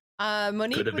 Exactly.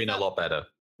 Monique Could have been a lot better.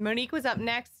 Monique was up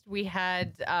next. We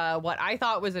had what I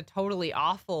thought was a totally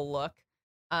awful look.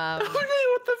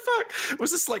 What the fuck?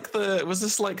 Was this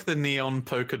like the neon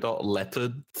polka dot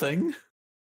leopard thing?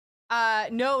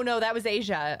 No, that was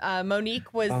Asia.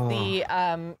 Monique was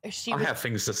I have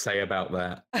things to say about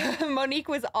that. Monique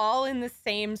was all in the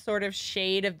same sort of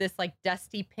shade of this like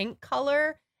dusty pink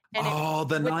color. And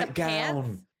the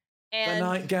nightgown. And The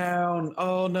nightgown.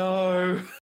 Oh no.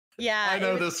 Yeah, I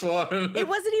know this one. it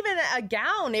wasn't even a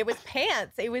gown. It was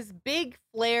pants. It was big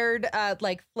flared,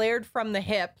 like flared from the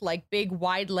hip, like big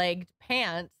wide legged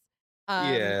pants.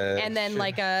 Yeah, And then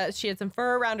like she had some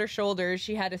fur around her shoulders.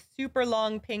 She had a super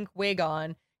long pink wig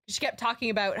on. She kept talking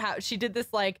about how she did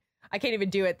this, like, I can't even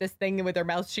do it. This thing with her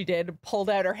mouth she did, pulled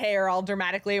out her hair all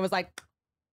dramatically and was like,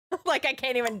 like, I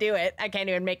can't even do it. I can't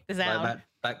even make the sound. Like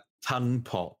that tongue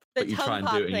pop The that you tongue try and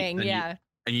pop do it, thing,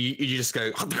 and you just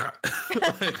go.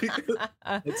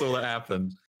 That's all that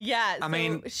happened. Yeah, I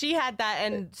mean, she had that,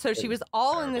 and so she was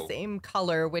all in the terrible. same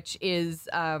color, which is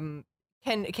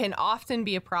can often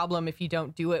be a problem if you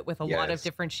don't do it with a lot of Yes.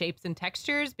 different shapes and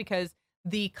textures, because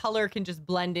the color can just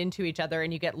blend into each other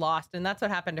and you get lost. And that's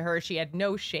what happened to her. She had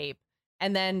no shape,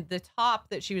 and then the top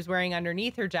that she was wearing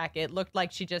underneath her jacket looked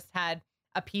like she just had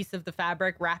a piece of the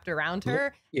fabric wrapped around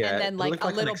her, Yeah, and then it like looked a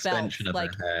like an little belt. extension of her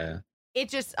Like hair. it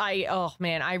just, oh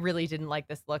man, I really didn't like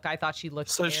this look. I thought she looked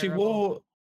So terrible.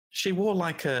 she wore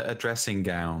like a dressing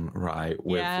gown, right,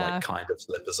 with Yeah. like kind of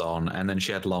slippers on, and then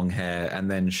she had long hair, and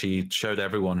then she showed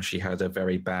everyone she had a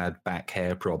very bad back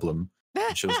hair problem,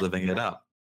 and she was living it up.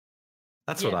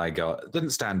 That's what Yeah. I got. It didn't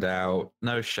stand out,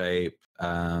 no shape.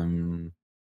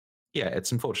 Yeah,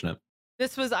 it's unfortunate.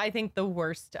 This was, I think, the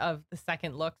worst of the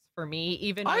second looks for me.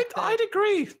 Even with I'd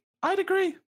agree. I'd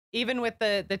agree. even with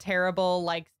the terrible,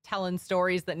 like, telling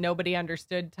stories that nobody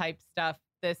understood type stuff.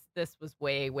 This was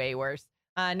way worse.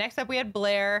 Next up, we had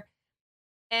Blair,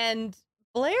 and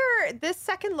Blair. This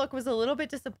second look was a little bit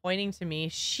disappointing to me.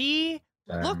 She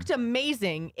looked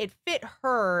amazing. It fit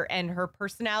her and her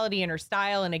personality and her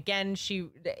style. And again,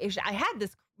 I had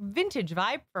this vintage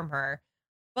vibe from her,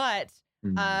 but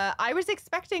I was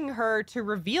expecting her to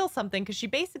reveal something, because she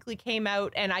basically came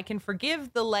out, and I can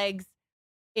forgive the legs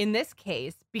in this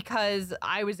case because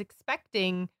I was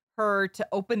expecting her to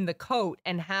open the coat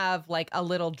and have like a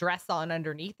little dress on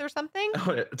underneath or something.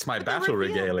 Oh, it's my But the battle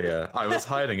reveal- regalia. I was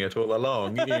hiding it all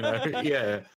along, you know.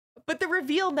 Yeah. But the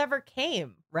reveal never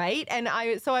came, right? And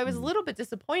I was a little bit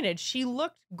disappointed. She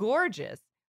looked gorgeous,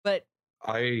 but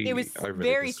it was I really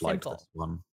very disliked simple. this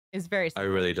one. It's very I simple.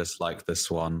 really dislike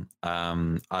this one.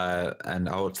 And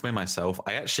I'll explain myself.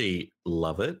 I actually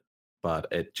love it, but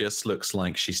it just looks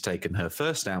like she's taken her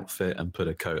first outfit and put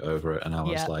a coat over it, and I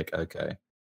was Yeah. like, okay,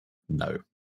 no.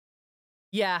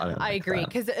 Yeah, I don't I like agree. that.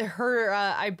 Because her,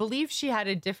 I believe she had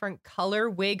a different color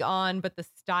wig on, but the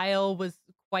style was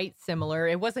quite similar.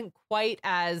 It wasn't quite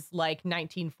as like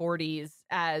 1940s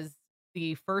as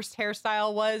the first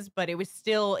hairstyle was, but it was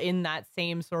still in that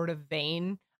same sort of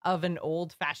vein of an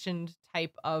old fashioned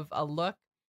type of a look.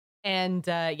 And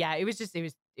yeah, it was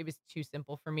too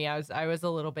simple for me. I was a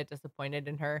little bit disappointed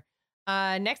in her.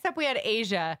 Next up, we had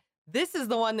Asia. This is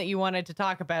the one that you wanted to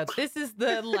talk about. This is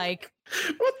the like,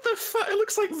 What the fuck? It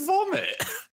looks like vomit.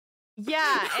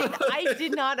 yeah, and I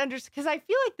did not understand, because I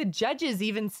feel like the judges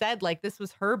even said like this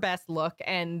was her best look,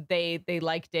 and they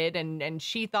liked it, and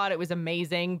she thought it was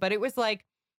amazing, but it was like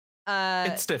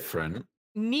It's different.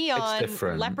 neon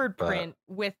different, leopard but- print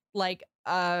with like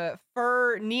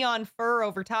neon fur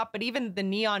over top, but even the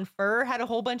neon fur had a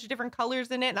whole bunch of different colors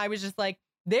in it, and I was just like,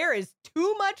 there is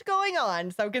too much going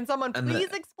on. So can someone And please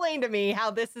explain to me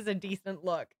how this is a decent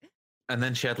look? And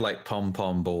then she had like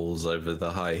pom-pom balls over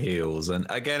the high heels. And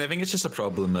again, I think it's just a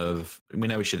problem of, we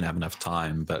know we shouldn't have enough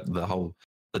time, but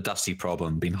the Dusty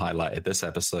problem being highlighted this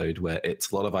episode, where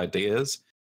it's a lot of ideas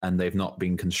and they've not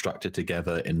been constructed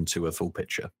together into a full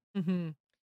picture. Mm-hmm.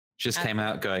 Just came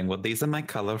out going, well, these are my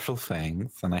colorful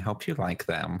things and I hope you like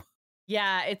them.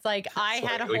 Yeah, it's like I It's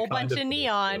had a like, we whole kind bunch of of did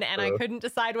neon it, and I so- couldn't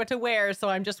decide what to wear, so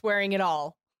I'm just wearing it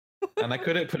all. And I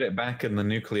couldn't put it back in the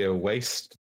nuclear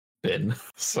waste bin.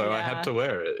 So I Yeah. had to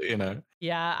wear it, you know.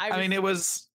 Yeah, I mean, it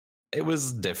was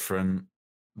different,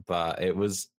 but it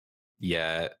was,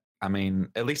 yeah. I mean,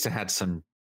 at least it had some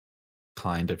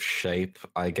kind of shape,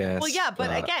 I guess. well, yeah, but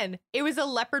again, it was a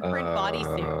leopard print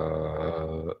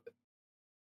bodysuit.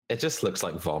 It just looks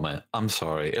like vomit. I'm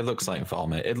sorry. It looks like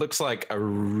vomit. It looks like a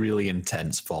really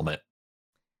intense vomit.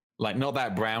 Like, not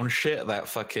that brown shit, that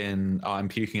fucking, I'm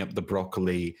puking up the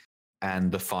broccoli and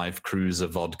the 5 cruiser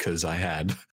vodkas I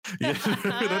had. You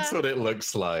know, that's what it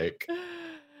looks like.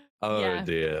 Oh Yeah.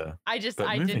 dear. But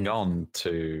I moving didn't. on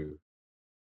to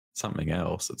something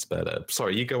else that's better.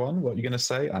 Sorry, you go on. What are you going to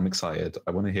say? I'm excited.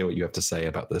 I want to hear what you have to say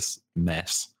about this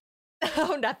mess.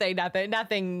 Oh, nothing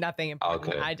important.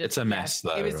 Okay. I just, It's a mess,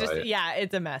 though, It was just, right? yeah,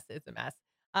 it's a mess. It's a mess.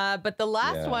 But the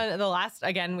last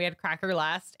again, we had Cracker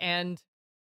last, and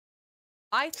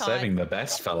I thought Saving the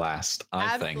best for last,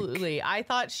 I think. absolutely, I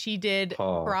thought she did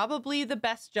Oh. probably the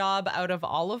best job out of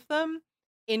all of them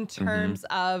in terms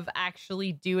of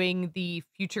actually doing the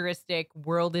futuristic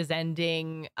world is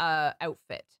ending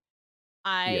outfit.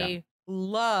 I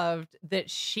loved that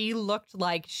she looked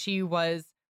like she was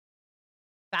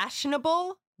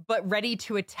fashionable but ready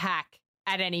to attack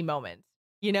at any moment.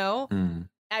 You know,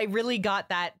 I really got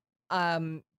that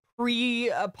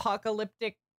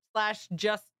pre-apocalyptic /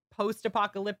 just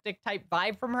post-apocalyptic type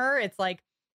vibe from her. It's like,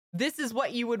 this is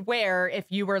what you would wear if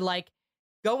you were like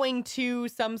going to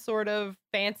some sort of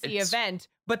fancy event,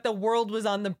 but the world was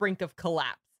on the brink of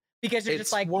collapse. Because you're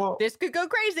just like, this could go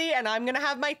crazy, and I'm going to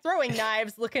have my throwing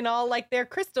knives looking all like they're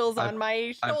crystals on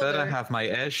my shoulder. I better have my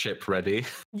airship ready.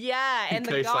 Yeah, and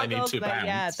the goggles, I need to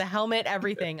bounce. the helmet,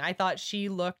 everything. I thought she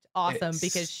looked awesome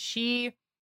because she,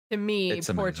 to me,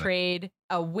 portrayed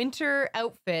a winter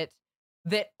outfit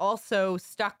that also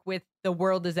stuck with the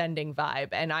world is ending vibe.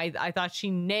 And I thought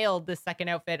she nailed the second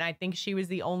outfit, and I think she was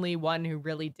the only one who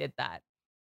really did that.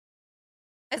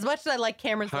 As much as I like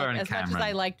Cameron's look, as much as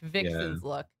I liked Vixen's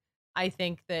look, I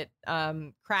think that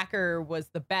Cracker was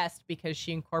the best because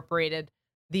she incorporated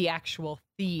the actual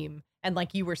theme. And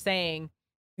like you were saying,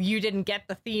 you didn't get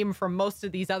the theme from most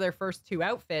of these other first two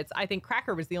outfits. I think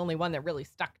Cracker was the only one that really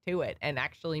stuck to it and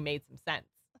actually made some sense.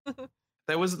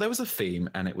 There was a theme,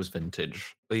 and it was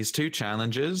vintage. These two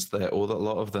challenges, a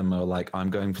lot of them are like, I'm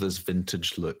going for this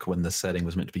vintage look when the setting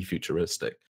was meant to be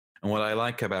futuristic. And what I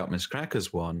like about Miss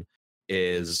Cracker's one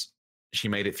is she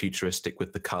made it futuristic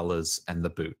with the colors and the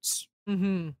boots.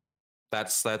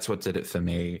 That's what did it for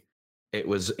me. It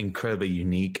was incredibly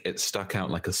unique. It stuck out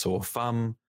like a sore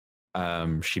thumb.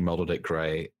 She modeled it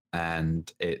great,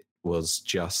 and it was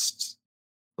just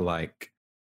like,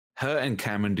 her and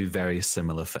Cameron do very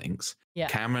similar things. Yeah.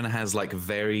 Cameron has like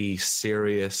very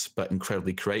serious but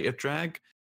incredibly creative drag,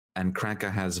 and Cracker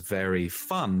has very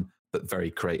fun but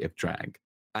very creative drag.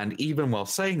 And even while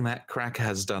saying that, Cracker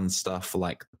has done stuff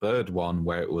like the Bird one,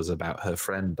 where it was about her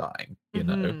friend dying, you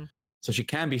know? So she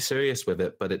can be serious with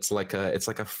it, but it's like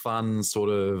a fun sort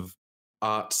of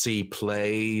artsy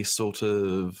play, sort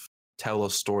of tell a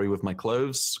story with my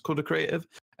clothes kind of creative.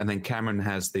 And then Cameron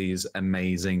has these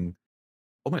amazing,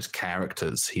 almost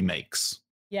characters he makes.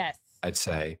 Yes. I'd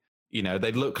say. You know,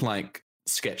 they look like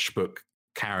sketchbook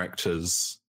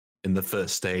characters in the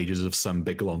first stages of some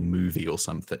big long movie or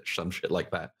something, some shit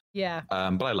like that. Yeah.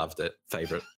 But I loved it.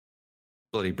 Favorite.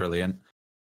 Bloody brilliant.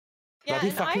 Yeah, Bloody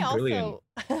and fucking brilliant.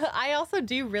 I also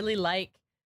do really like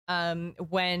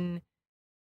when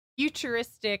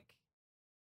futuristic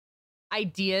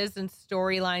ideas and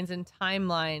storylines and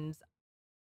timelines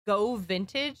go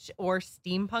vintage or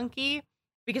steampunky,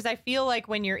 because I feel like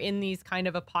when you're in these kind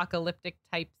of apocalyptic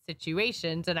type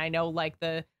situations, and I know like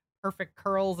the perfect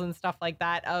curls and stuff like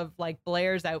that of like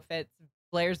Blair's outfits,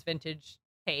 Blair's vintage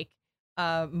take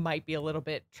might be a little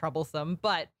bit troublesome,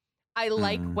 but I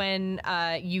like when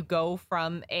you go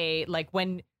from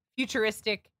when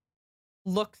futuristic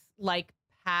looks like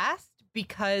past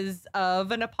because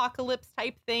of an apocalypse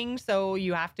type thing. So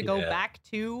you have to go back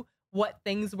to what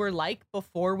things were like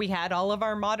before we had all of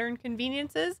our modern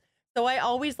conveniences. So I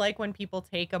always like when people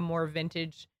take a more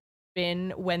vintage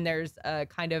spin when there's a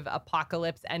kind of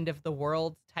apocalypse, end of the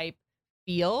world type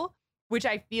feel, which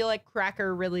I feel like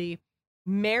Cracker really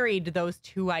married those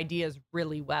two ideas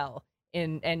really well.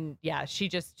 And yeah, she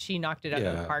knocked it out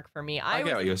of the park for me. I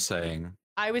get what you're saying.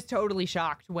 I was totally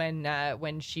shocked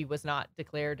when she was not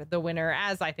declared the winner,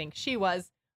 as I think she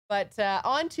was. But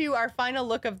on to our final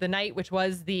look of the night, which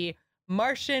was the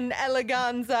Martian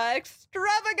Eleganza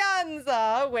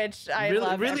Extravaganza, which I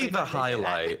love. Really the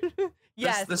highlight.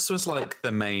 Yes. This was like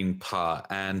the main part.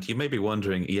 And you may be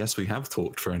wondering, yes, we have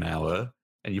talked for an hour.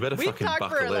 And you better fucking buckle in. We've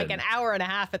talked for like an hour and a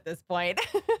half at this point.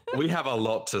 We have a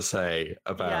lot to say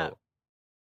about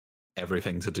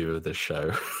everything to do with this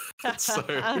show.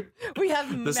 So we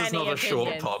have this is not opinions. A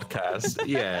short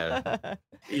podcast.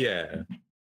 Yeah.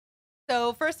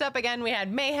 So first up again, we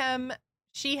had Mayhem.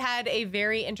 She had a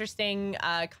very interesting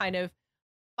kind of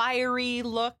fiery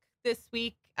look this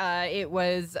week. It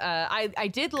was I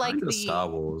did like the Star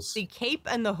Wars, the cape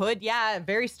and the hood. Yeah,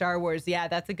 very Star Wars. Yeah,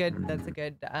 that's a good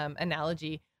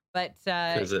analogy. But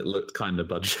because it looked kind of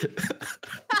budget.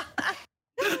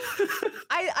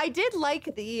 I did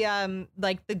like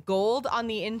the gold on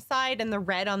the inside and the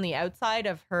red on the outside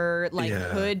of her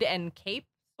hood and cape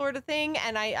sort of thing,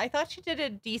 and I thought she did a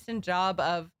decent job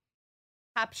of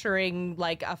capturing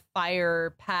like a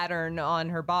fire pattern on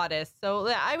her bodice. So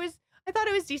I thought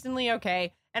it was decently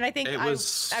okay. And I think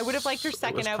I would have liked her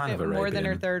second outfit more than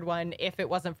her third one if it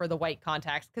wasn't for the white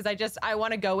contacts, because I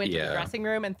want to go into the dressing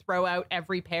room and throw out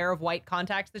every pair of white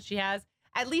contacts that she has.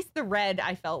 At least the red,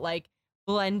 I felt like,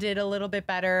 blended a little bit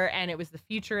better, and it was the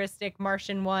futuristic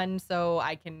Martian one, so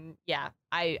I can, yeah,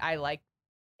 I like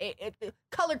it. The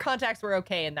color contacts were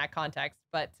okay in that context,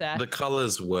 but The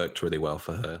colors worked really well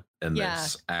for her in Yeah.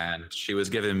 this, and she was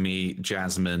giving me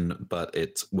Jasmine, but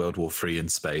it's World War III in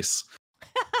space.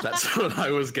 That's what I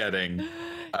was getting.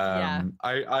 Yeah.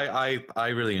 I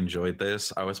really enjoyed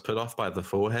this. I was put off by the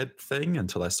forehead thing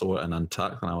until I saw it in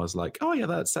Untucked, and I was like, oh yeah,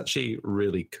 that's actually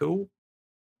really cool.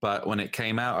 But when it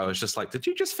came out, I was just like, did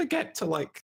you just forget to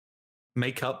like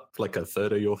make up like a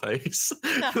third of your face?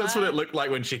 That's what it looked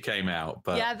like when she came out.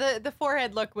 But yeah, the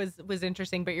forehead look was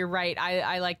interesting, but you're right.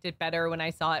 I liked it better when I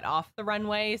saw it off the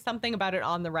runway. Something about it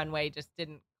on the runway just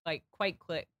didn't like quite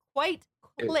click,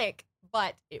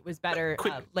 but it was better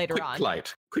later on.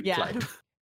 Quick light.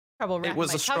 Trouble It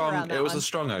was wrapping my tongue around that it was one. a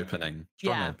strong opening.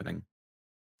 Opening.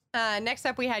 Next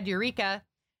up, we had Eureka,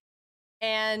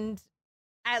 and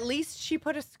at least she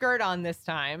put a skirt on this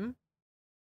time.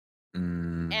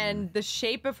 And the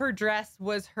shape of her dress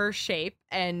was her shape,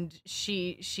 and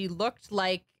she looked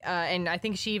like and I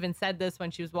think she even said this when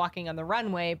she was walking on the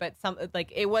runway, but some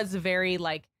like it was a very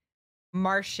like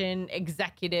Martian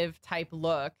executive type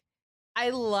look. I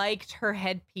liked her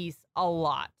headpiece a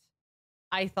lot.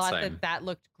 I thought Same. that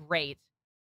looked great,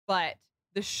 but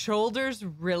the shoulders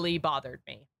really bothered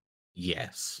me.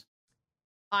 Yes.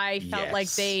 I felt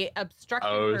like they obstructed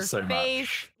her so face.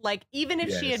 much. Like, even if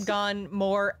she had Yes. gone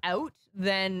more out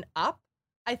than up,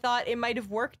 I thought it might have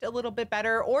worked a little bit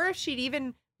better. Or if she'd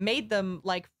even made them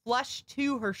like flush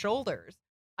to her shoulders,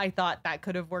 I thought that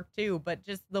could have worked too. But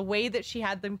just the way that she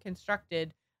had them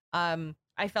constructed,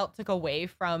 I felt took away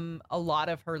from a lot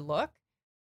of her look.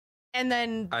 And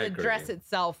then I the agree. dress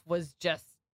itself was just,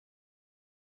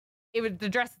 the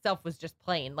dress itself was just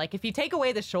plain. Like, if you take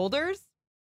away the shoulders,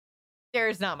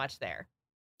 there's not much there.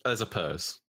 There's a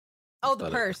purse. Oh, the That's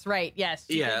about it. purse, right? Yes.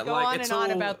 She Yeah, could go like, on it's and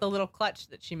on all- about the little clutch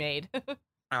that she made.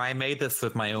 I made this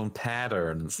with my own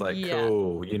pattern. It's like, Yeah.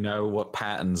 cool, you know what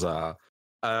patterns are.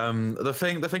 The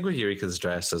thing with Eureka's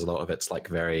dress is a lot of it's like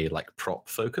very like prop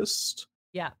focused.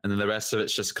 Yeah. And then the rest of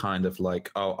it's just kind of like,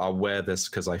 oh, I'll wear this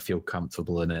because I feel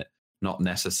comfortable in it, not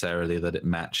necessarily that it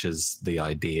matches the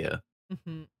idea.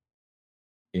 Mhm.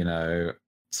 You know?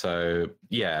 So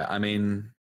yeah, I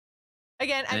mean,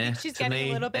 Again, I think she's to getting me,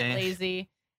 a little bit lazy.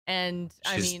 And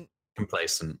I She's mean,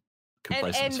 complacent. and,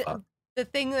 Complacent as and fuck. the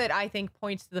thing that I think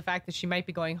points to the fact that she might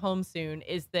be going home soon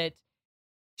is that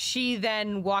she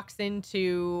then walks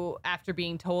into, after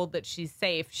being told that she's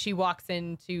safe, she walks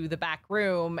into the back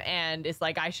room and is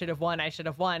like, I should have won.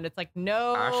 It's like,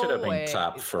 no, I should have been way.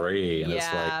 top 3. And it's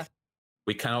Yeah. like,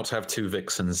 we cannot have 2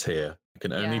 vixens here. We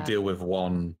can only Yeah. deal with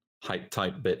one hype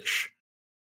type bitch.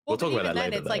 Well, We'll talk but about even that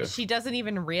then, later, it's like though. she doesn't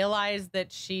even realize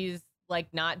that she's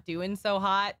like not doing so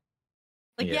hot.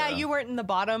 Like, yeah, Yeah. you weren't in the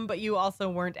bottom, but you also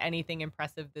weren't anything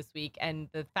impressive this week. And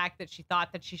the fact that she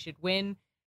thought that she should win,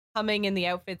 coming in the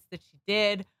outfits that she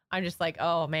did, I'm just like,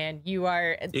 oh man, you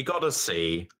are. You gotta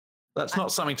see. That's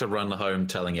not something to run home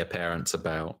telling your parents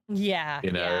about. Yeah,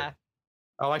 You know, yeah.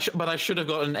 Oh, I should have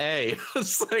got an A.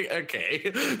 It's like,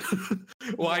 okay.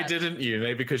 Why Yeah. didn't you?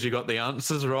 Maybe because you got the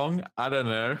answers wrong? I don't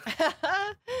know.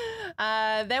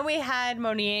 Then we had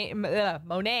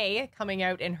Monet coming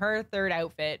out in her third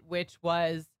outfit, which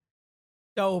was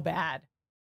so bad.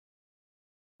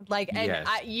 Like, and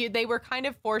Yes. they were kind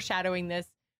of foreshadowing this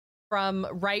from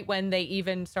right when they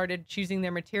even started choosing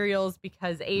their materials,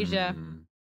 because Asia Mm.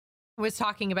 was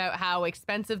talking about how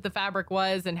expensive the fabric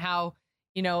was and how,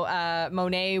 you know,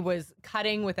 Monet was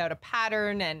cutting without a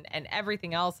pattern and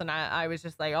everything else. And I was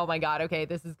just like, oh my God, okay,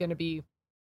 this is going to be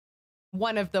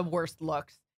one of the worst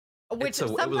looks. Which It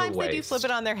was a sometimes they do flip waste.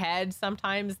 it on their head.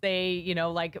 Sometimes they, you know,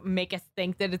 like make us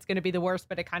think that it's going to be the worst,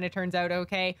 but it kind of turns out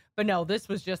okay. But no, this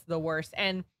was just the worst.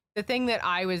 And the thing that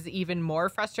I was even more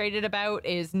frustrated about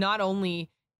is not only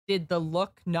did the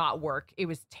look not work, it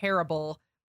was terrible,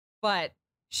 but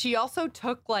she also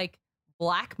took like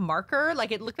black marker.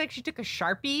 Like, it looked like she took a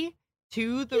Sharpie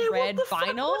to the Yeah, what red the fuck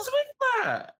vinyl. was with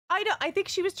that? I think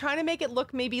she was trying to make it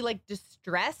look maybe like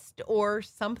distressed or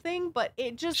something, but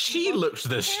it just She looked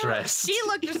distressed. She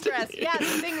looked distressed. Yeah, the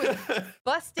thing was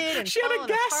busted and she had a falling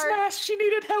gas apart. mask. She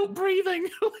needed help breathing.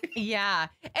 Yeah,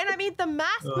 and I mean the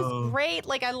mask was Oh. great.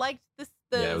 Like, I liked Yeah,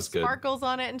 the it was good. sparkles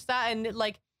on it and stuff, and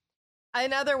like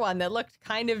another one that looked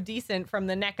kind of decent from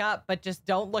the neck up, but just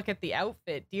don't look at the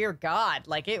outfit. Dear God,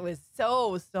 like it was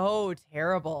so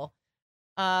terrible.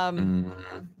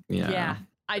 Yeah.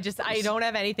 I don't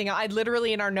have anything. I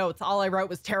literally, in our notes, all I wrote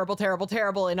was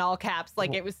terrible in all caps.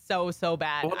 Like, it was so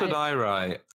bad. What did I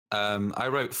write? I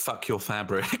wrote "fuck your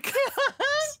fabric."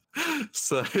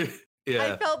 So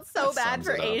Yeah, I felt so that bad sums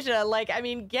for it up. Asia. Like, I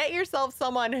mean, get yourself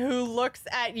someone who looks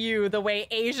at you the way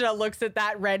Asia looks at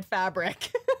that red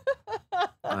fabric.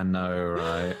 I know,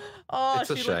 right? Oh,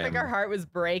 It's a she looked like her shame. heart was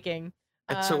breaking.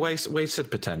 It's a wasted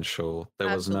potential.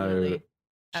 There was no. Absolutely.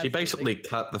 She basically Absolutely.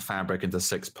 cut the fabric into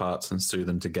 6 parts and threw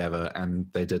them together, and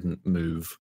they didn't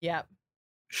move. Yep.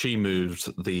 She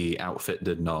moved, the outfit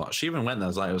did not. She even went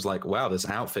there. I was like, wow, this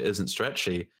outfit isn't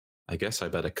stretchy. I guess I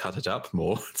better cut it up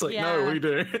more. It's like, no, what are Yeah. you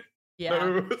doing? Yeah.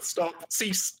 No, stop,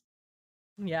 cease.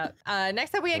 Yeah.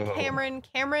 Next up, we had Oh. Cameron.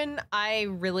 Cameron, I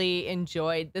really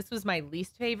enjoyed. This was my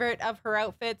least favorite of her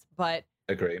outfits, but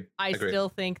Agree. I still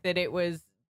think that it was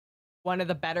one of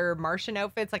the better Martian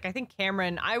outfits. Like, I think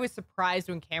Cameron, I was surprised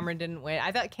when Cameron didn't win.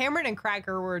 I thought Cameron and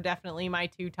Cracker were definitely my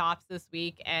 2 tops this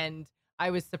week, and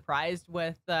I was surprised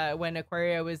with when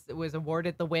Aquaria was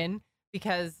awarded the win,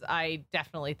 because I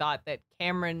definitely thought that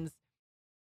Cameron's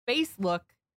face look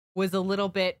was a little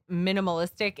bit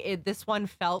minimalistic. This one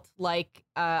felt like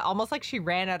almost like she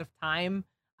ran out of time,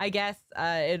 I guess.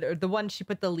 The one she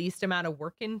put the least amount of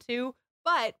work into,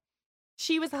 but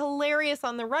she was hilarious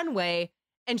on the runway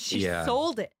and she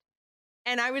sold it.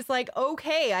 And I was like,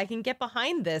 okay, I can get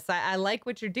behind this. I like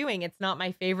what you're doing. It's not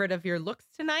my favorite of your looks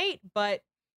tonight, but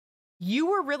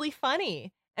you were really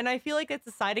funny. And I feel like it's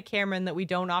a side of Cameron that we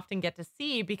don't often get to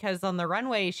see, because on the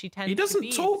runway, she tends to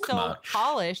be talk so much.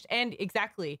 polished, and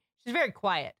exactly, she's very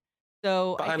quiet.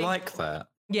 So But I think, like that.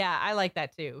 Yeah, I like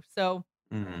that too. So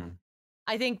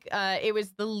I think it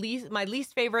was my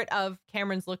least favorite of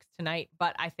Cameron's looks tonight,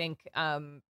 but I think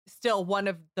still one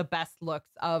of the best looks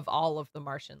of all of the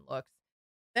Martian looks.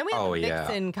 Then we have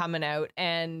Vixen coming out,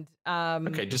 and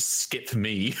okay, just skip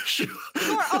me. Sorry.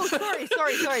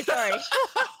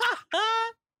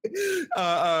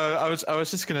 I was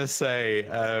just gonna say,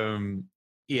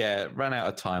 yeah, ran out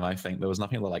of time. I think there was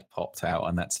nothing that like popped out,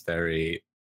 and that's very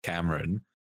Cameron.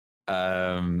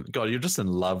 God, you're just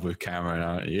in love with Cameron,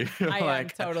 aren't you? I am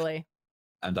totally.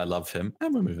 And I love him,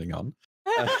 and we're moving on.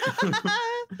 Yeah.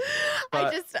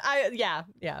 I'm just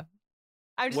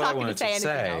not going to say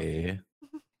anything else.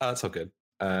 Oh, that's all good.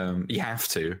 You have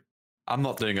to. I'm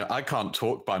not doing it. I can't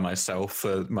talk by myself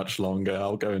for much longer.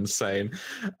 I'll go insane.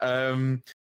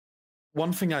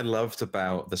 One thing I loved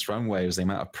about this runway was the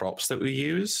amount of props that we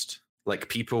used. Like,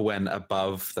 people went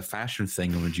above the fashion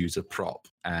thing and would use a prop,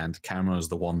 and Cameron was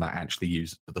the one that actually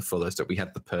used it to the fullest. That we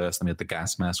had the purse, and we had the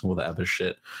gas mask, and all that other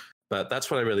shit. But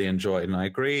that's what I really enjoyed, and I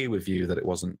agree with you that it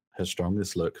wasn't her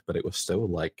strongest look, but it was still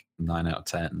like 9 out of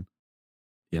 10.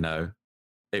 You know,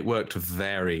 it worked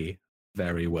very,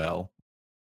 very well.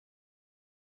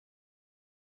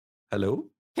 Hello?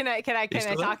 Can I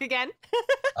talk again?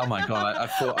 Oh my god! I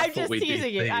thought I'm just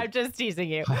teasing you. I'm just teasing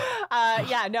you.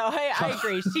 Yeah, no, I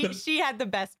agree. She had the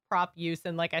best prop use,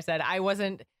 and like I said, I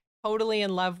wasn't totally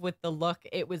in love with the look.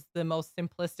 It was the most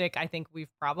simplistic I think we've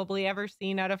probably ever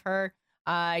seen out of her.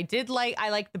 I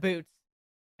like the boots.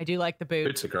 I do like the boots.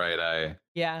 Boots are great, eh?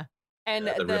 Yeah,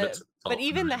 and but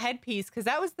even the headpiece, because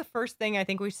that was the first thing I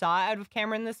think we saw out of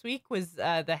Cameron this week, was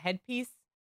the headpiece.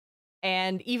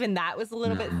 And even that was a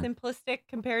little bit simplistic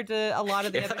compared to a lot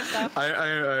of the other stuff. I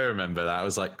remember that. I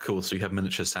was like, cool, so you have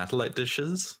miniature satellite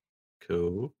dishes?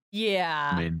 Cool. Yeah.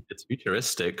 I mean, it's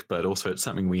futuristic, but also it's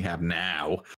something we have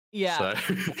now. Yeah. So.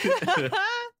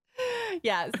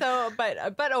 Yeah. So,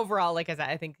 but overall, like I said,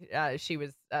 I think she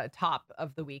was top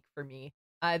of the week for me.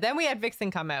 Then we had Vixen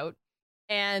come out,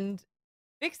 and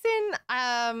Vixen,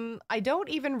 I don't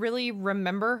even really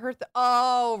remember her.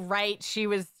 Oh, right. She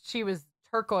was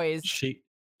turquoise.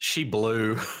 She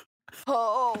blew.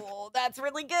 Oh, that's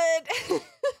really good.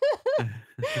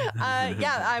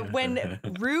 When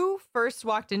Rue first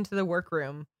walked into the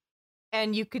workroom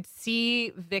and you could see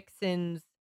Vixen's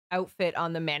outfit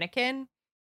on the mannequin,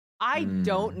 I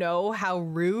don't know how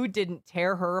Rue didn't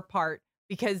tear her apart,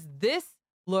 because this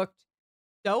looked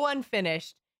so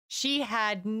unfinished. She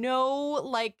had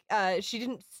no, she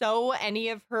didn't sew any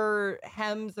of her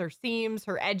hems or seams,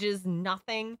 her edges,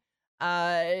 nothing.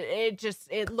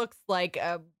 It looks like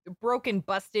a broken,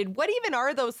 busted. What even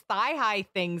are those thigh high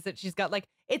things that she's got? Like,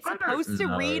 it's supposed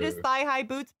to read as thigh high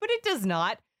boots, but it does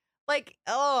not. Like,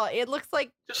 oh, it looks like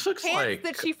pants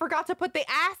that she forgot to put the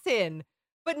ass in,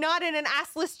 but not in an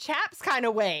assless chaps kind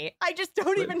of way. I just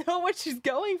don't even know what she's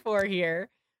going for here.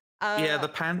 Yeah, the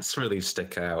pants really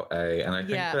stick out, and I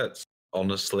think that's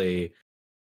honestly,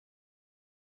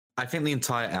 I think the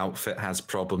entire outfit has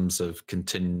problems of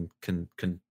contingency,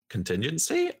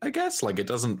 I guess. Like, it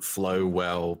doesn't flow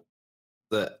well.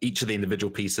 Each of the individual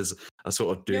pieces are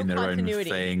sort of doing their own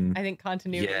thing. I think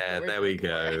continuity. Yeah, there we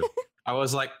go. I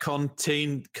was like,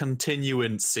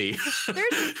 continuancy.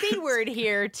 There's a C word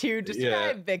here to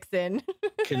describe Vixen.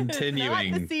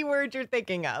 Continuing. Not the C word you're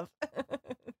thinking of.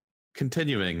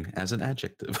 Continuing as an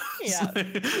adjective. Yeah.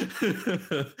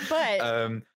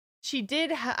 But she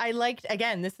did. I liked,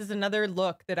 again, this is another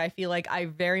look that I feel like I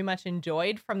very much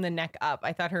enjoyed from the neck up.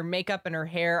 I thought her makeup and her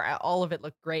hair, all of it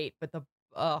looked great, but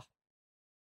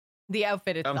the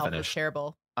outfit itself was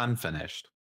terrible. Unfinished.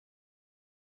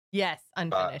 Yes,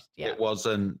 unfinished. But yeah. It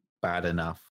wasn't bad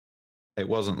enough. It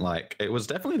wasn't like, it was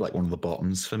definitely like one of the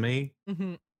bottoms for me,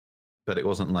 but it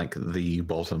wasn't like the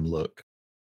bottom look.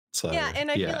 So yeah, and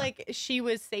I feel like she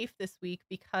was safe this week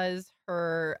because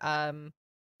her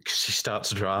she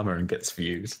starts drama and gets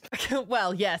views.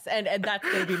 Well, yes, and that's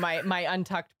going to be my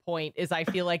untucked point is I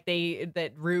feel like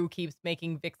that Rue keeps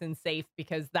making Vixen safe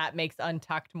because that makes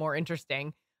untucked more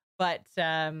interesting. But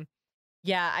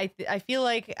yeah, I feel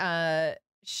like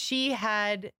she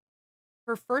had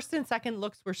her first and second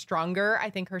looks were stronger. I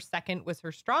think her second was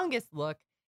her strongest look,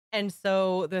 and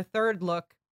so the third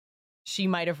look, she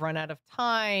might have run out of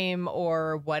time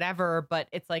or whatever, but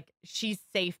it's like she's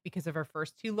safe because of her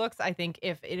first two looks. I think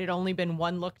if it had only been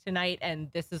one look tonight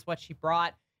and this is what she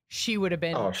brought, she would have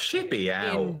been she'd be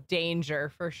out in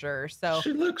danger for sure. So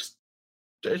she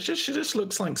just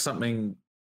looks like something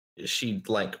she'd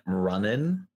like run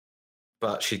in,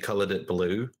 but she colored it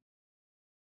blue.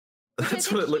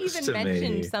 That's what it looks to me. She even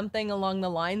mentioned something along the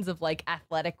lines of like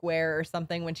athletic wear or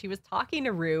something when she was talking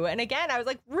to Rue. And again, I was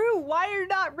like, Rue, why are you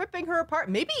not ripping her apart?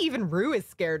 Maybe even Rue is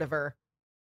scared of her.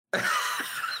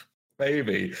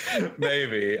 maybe. I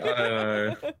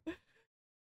don't know.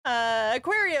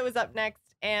 Aquaria was up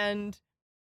next, and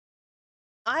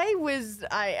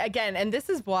again, and this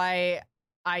is why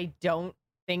I don't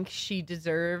think she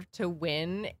deserved to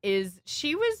win, is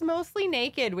she was mostly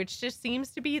naked, which just seems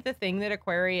to be the thing that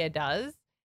Aquaria does.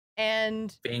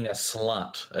 And being a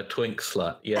slut, a twink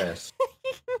slut, yes.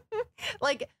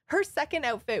 Like her second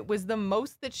outfit was the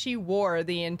most that she wore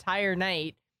the entire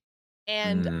night.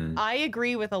 And I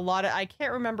agree with a lot of, I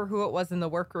can't remember who it was in the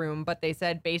workroom, but they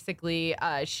said basically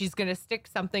she's going to stick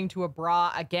something to a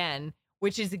bra again,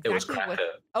 which is exactly what.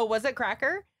 Oh, was it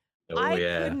Cracker? I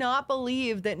could not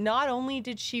believe that not only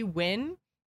did she win,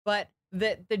 but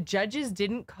that the judges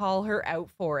didn't call her out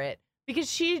for it because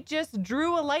she just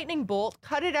drew a lightning bolt,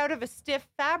 cut it out of a stiff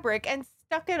fabric and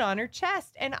stuck it on her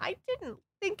chest. And I didn't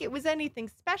think it was anything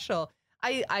special.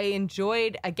 I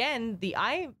enjoyed, again, the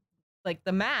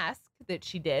mask that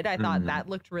she did. I thought that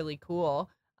looked really cool.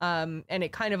 And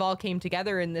it kind of all came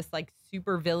together in this like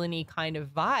super villainy kind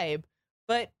of vibe.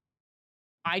 But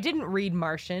I didn't read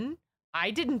Martian.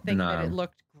 I didn't think that it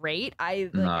looked great.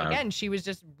 Again, she was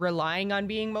just relying on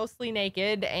being mostly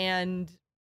naked. And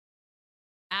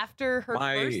after her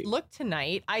first look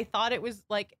tonight, I thought it was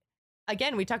like,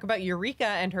 again, we talk about Eureka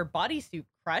and her bodysuit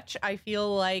crutch. I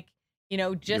feel like,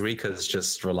 Eureka's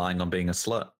just relying on being a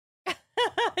slut.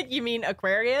 You mean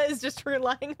Aquaria is just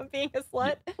relying on being a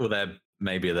slut? Well,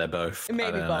 maybe they're both.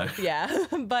 Maybe both, yeah.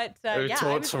 But we've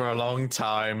talked for a long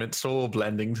time. It's all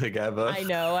blending together. I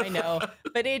know.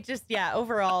 But it just,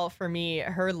 overall for me,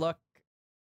 her look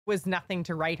was nothing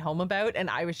to write home about, and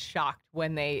I was shocked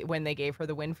when they gave her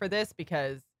the win for this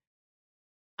because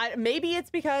maybe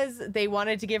it's because they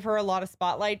wanted to give her a lot of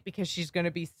spotlight because she's going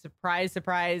to be surprise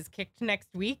kicked next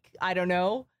week. I don't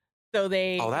know. So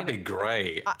that'd be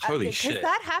great. Holy shit. Because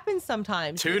that happens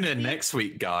sometimes. Tune in next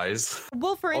week, guys.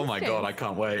 Well, for instance, oh my God, I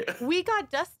can't wait. We got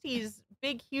Dusty's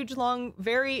big, huge, long,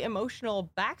 very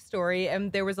emotional backstory,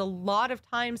 and there was a lot of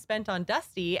time spent on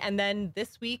Dusty. And then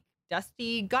this week,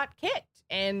 Dusty got kicked.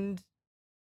 And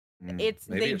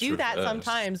they do that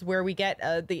sometimes where we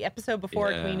get the episode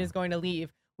before Queen is going to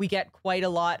leave. We get quite a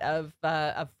lot of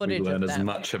footage. We learn of them. as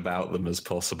much about them as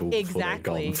possible before they're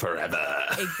gone forever.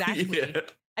 Exactly.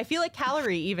 I feel like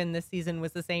Calorie even this season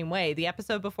was the same way. The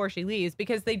episode before she leaves,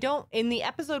 because they don't, in the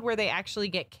episode where they actually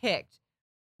get kicked,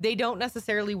 they don't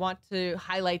necessarily want to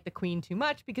highlight the Queen too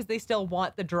much because they still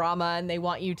want the drama and they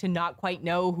want you to not quite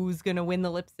know who's going to win the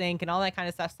lip sync and all that kind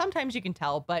of stuff. Sometimes you can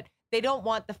tell, but they don't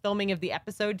want the filming of the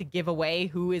episode to give away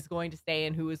who is going to stay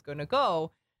and who is going to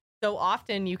go. So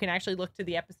often you can actually look to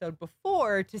the episode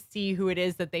before to see who it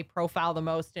is that they profile the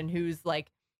most and whose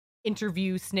like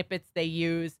interview snippets they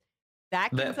use.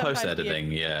 That post editing,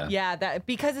 that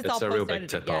because it's all a real post big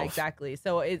editing. tip Yeah, off. exactly.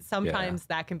 So sometimes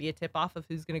that can be a tip off of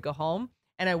who's going to go home.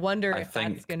 And I wonder if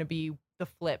that's going to be the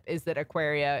flip, is that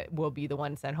Aquaria will be the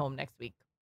one sent home next week.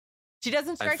 She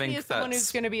doesn't strike me as someone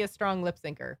who's going to be a strong lip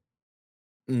syncer.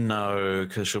 No,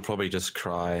 because she'll probably just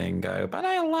cry and go, "But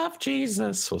I love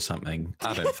Jesus" or something.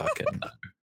 I don't fucking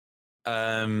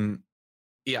know.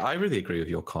 Yeah, I really agree with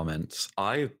your comments.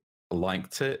 I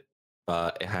liked it,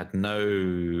 but it had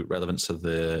no relevance to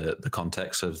the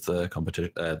context of the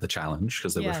competition, the challenge,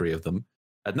 because there were Yeah. three of them.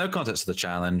 Had no context to the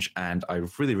challenge, and I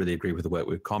really, really agree with the work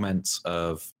with comments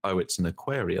of, oh, it's an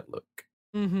Aquaria look.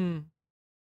 Mm-hmm.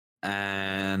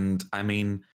 And I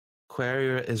mean,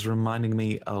 Aquaria is reminding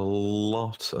me a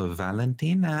lot of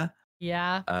Valentina,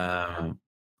 Yeah.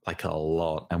 like a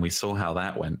lot. And we saw how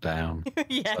that went down.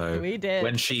 Yes, So we did.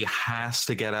 when she has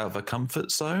to get out of her comfort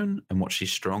zone and what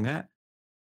she's strong at,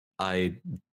 I'm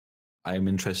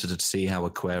interested to see how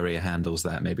Aquaria handles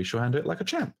that. Maybe she'll handle it like a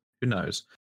champ. Who knows?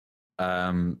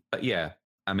 But yeah,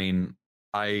 I mean,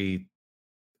 I'm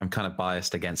kind of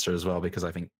biased against her as well because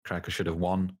I think Cracker should have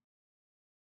won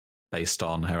based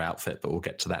on her outfit, but we'll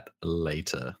get to that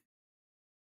later.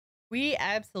 We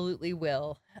absolutely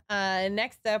will.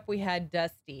 Next up, we had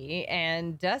Dusty,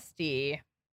 and Dusty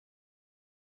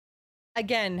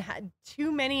again had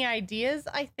too many ideas,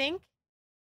 I think,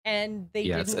 and they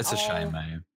Yeah, didn't it's a shame, all.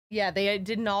 man. Yeah, they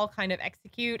didn't all kind of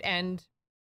execute, and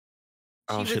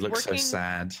Oh, she was looks so working.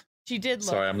 sad. She did look.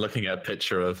 Sorry, I'm looking at a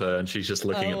picture of her and she's just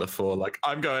looking at the floor like,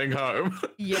 I'm going home.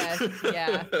 Yes,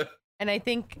 yeah. And I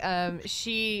think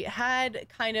she had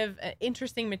kind of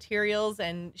interesting materials,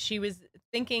 and she was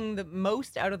thinking the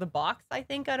most out of the box, I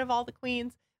think, out of all the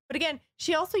queens. But again,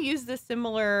 she also used a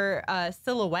similar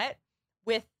silhouette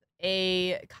with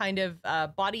a kind of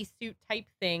bodysuit type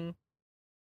thing.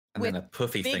 And then a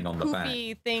puffy big thing on the back.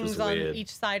 poofy things on weird.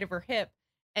 each side of her hip.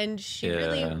 And she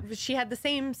she had the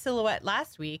same silhouette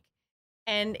last week,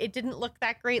 and it didn't look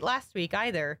that great last week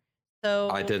either. So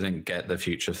I didn't get the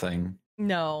future thing.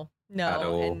 No. At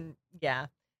all. And yeah.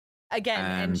 Again,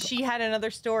 and she had another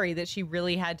story that she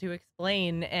really had to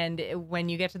explain. And when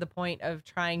you get to the point of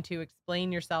trying to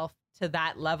explain yourself to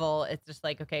that level, it's just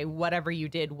like, okay, whatever you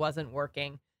did wasn't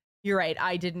working. You're right.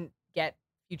 I didn't get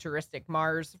futuristic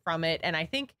Mars from it. And I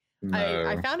think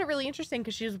I found it really interesting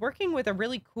because she was working with a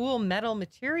really cool metal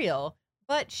material,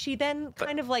 but she then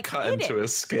kind of like cut into her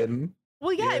skin.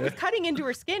 Well, yeah, it was cutting into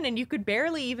her skin, and you could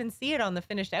barely even see it on the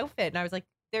finished outfit. And I was like,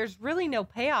 there's really no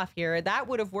payoff here. That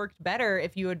would have worked better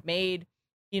if you had made,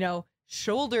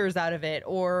 shoulders out of it,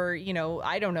 or,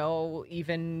 I don't know,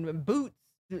 even boots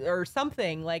or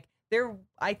something. Like there,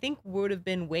 I think would have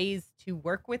been ways to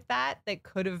work with that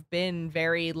could have been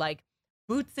very like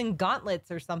boots and gauntlets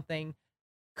or something.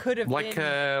 Could have like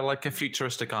been like a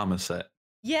futuristic armor set.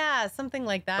 Yeah, something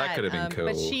like that. That could have been cool.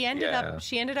 But she ended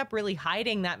up really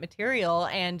hiding that material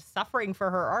and suffering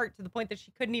for her art to the point that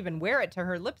she couldn't even wear it to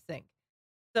her lip sync.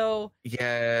 So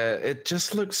yeah, it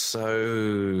just looks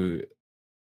so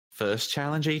first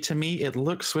challengey to me. It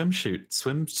looks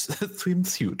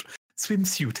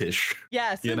swimsuit-ish.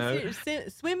 Yeah,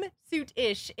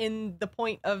 swimsuit-ish in the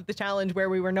point of the challenge where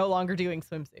we were no longer doing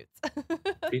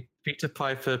swimsuits. Peter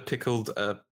Piper pickled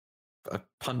a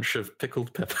punch of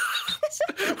pickled peppers.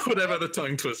 Whatever the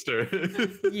tongue twister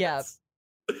is. Yeah.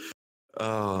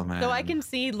 Oh man. So I can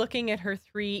see looking at her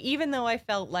three, even though I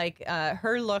felt like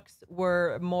her looks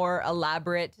were more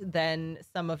elaborate than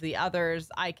some of the others,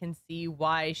 I can see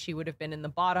why she would have been in the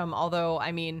bottom. Although,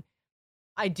 I mean,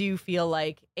 I do feel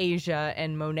like Asia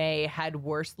and Monet had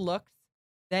worse looks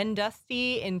than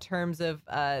Dusty in terms of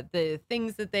the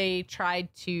things that they tried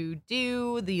to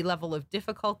do, the level of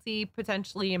difficulty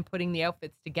potentially in putting the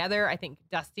outfits together. I think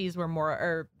Dusty's were more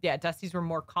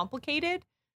complicated,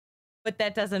 but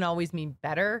that doesn't always mean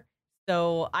better.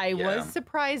 So I was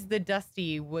surprised that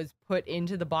Dusty was put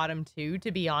into the bottom two,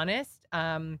 to be honest.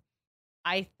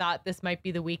 I thought this might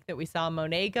be the week that we saw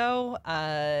Monet go.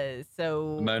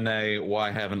 So Monet,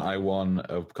 why haven't I won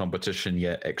a competition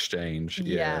yet? Exchange.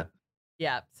 Yeah.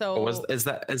 So is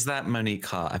that Monique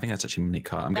Hart? I think that's actually Monique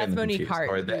Hart. That's Monique Hart.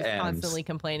 Who's constantly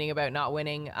complaining about not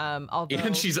winning. Although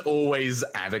and she's always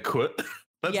adequate.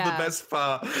 That's the best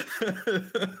part.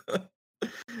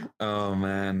 Oh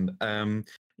man.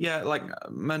 Like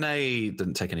Monet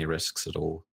didn't take any risks at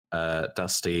all.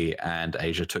 Dusty and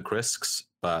Asia took risks,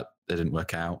 but they didn't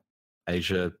work out.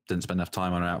 Asia didn't spend enough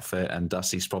time on her outfit, and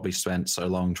Dusty's probably spent so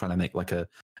long trying to make like a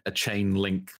chain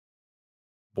link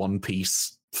one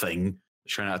piece thing.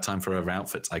 She ran out of time for her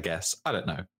outfits, I guess. I don't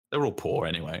know. They're all poor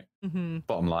anyway. Mm-hmm.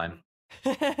 Bottom line.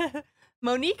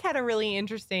 Monique had a really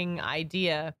interesting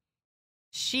idea.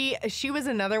 She was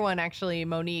another one, actually,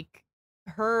 Monique.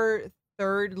 Her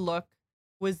third look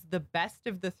was the best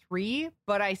of the three,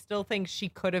 but I still think she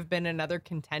could have been another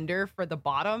contender for the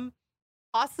bottom,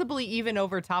 possibly even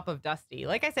over top of Dusty.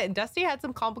 Like I said, Dusty had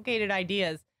some complicated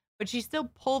ideas, but she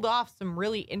still pulled off some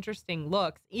really interesting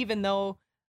looks, even though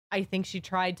I think she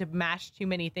tried to mash too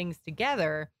many things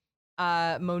together.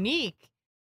 Monique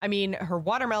I mean, her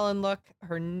watermelon look,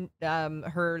 her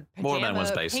Watermelon was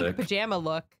pink basic. pajama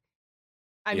look.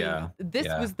 I mean, Yeah, this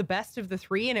yeah. was the best of the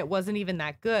three, and it wasn't even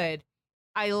that good.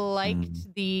 I Mm.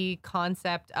 liked the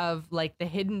concept of like the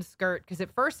hidden skirt because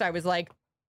at first I was like,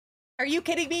 "Are you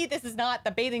kidding me? This is not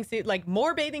the bathing suit. Like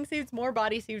more bathing suits, more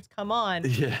bodysuits. Come on!"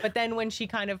 Yeah. But then when she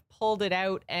kind of pulled it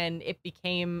out and it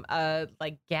became a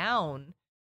like gown,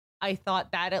 I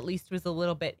thought that at least was a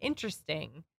little bit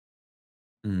interesting,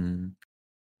 Mm.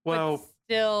 but Well,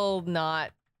 still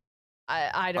not.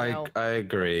 I don't know. I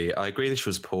agree. I agree that she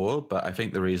was poor, but I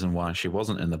think the reason why she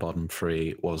wasn't in the bottom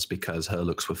three was because her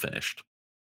looks were finished.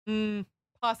 Mm,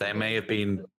 They may possibly. have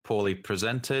been poorly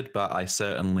presented, but I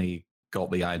certainly got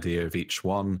the idea of each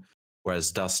one.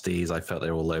 Whereas Dusty's, I felt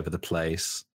they were all over the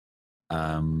place. What's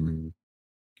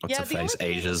Yeah, her the only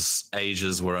face? thing.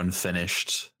 Asia's were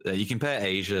unfinished. You compare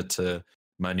Asia to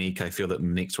Monique. I feel that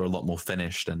Monique's were a lot more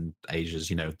finished, and Asia's,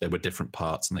 they were different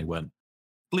parts and they weren't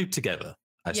glued together.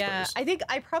 I Yeah, suppose. I think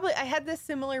I had this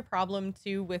similar problem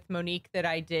too with Monique that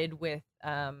I did with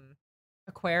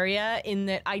Aquaria in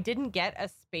that I didn't get a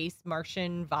space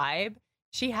Martian vibe.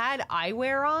 She had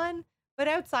eyewear on, but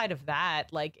outside of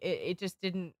that, like it just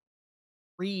didn't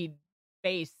read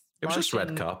space It was just red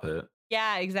Martian. carpet.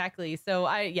 Yeah, exactly. So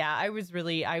I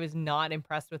was not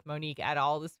impressed with Monique at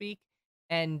all this week.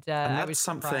 And And I was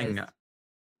surprised.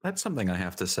 that's something I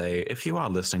have to say. If you are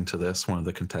listening to this, one of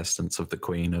the contestants of the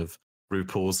Queen of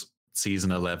RuPaul's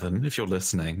season 11, if you're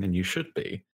listening, and you should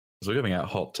be, because we're giving out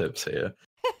hot tips here.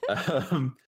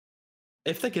 um,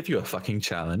 if they give you a fucking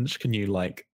challenge, can you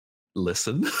like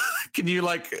listen? Can you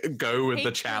like go with the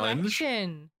Take challenge?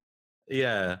 direction.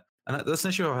 Yeah. And that's an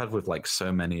issue I've had with like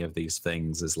so many of these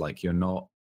things is like you're not,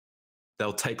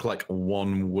 they'll take like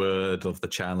one word of the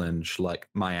challenge, like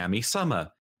Miami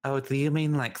summer. Oh, do you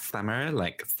mean like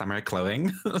summer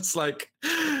clothing? It's like,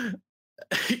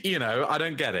 I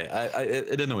don't get it.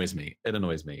 It annoys me. It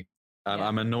annoys me. Yeah.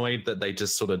 I'm annoyed that they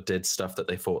just sort of did stuff that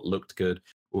they thought looked good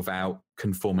without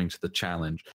conforming to the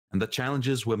challenge. And the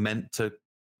challenges were meant to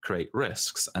create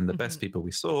risks. And the best people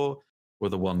we saw were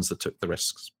the ones that took the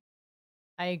risks,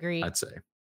 I agree. I'd say.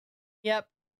 Yep.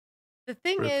 The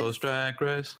thing RuPaul's is, Drag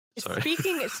Race. Sorry.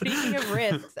 speaking of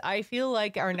risks, I feel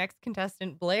like our next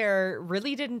contestant Blair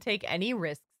really didn't take any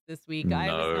risks this week. I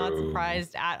was not No.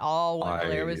 surprised at all when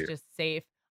Blair was I- just safe.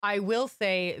 I will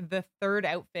say the third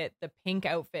outfit, the pink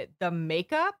outfit, the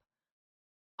makeup,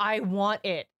 I want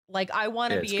it. Like I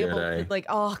want to It's be good, able eh? to like,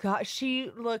 oh god,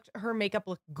 her makeup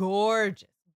looked gorgeous.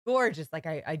 Gorgeous. Like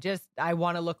I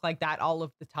want to look like that all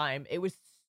of the time. It was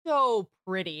so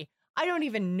pretty. I don't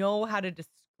even know how to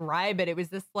describe it. It was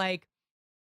this like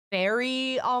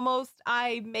fairy almost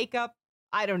eye makeup.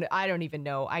 I don't even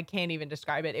know. I can't even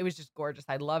describe it. It was just gorgeous.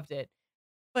 I loved it.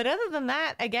 But other than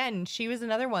that, again, she was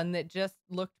another one that just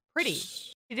looked pretty.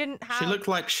 She didn't have She looked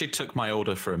like she took my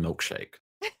order for a milkshake.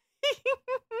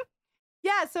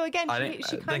 Yeah, so again, I she didn't- I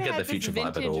she didn't kind of get the had this future vibe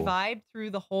at vintage all. vibe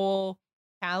through the whole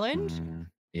challenge, but that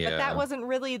Yeah. wasn't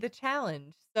really the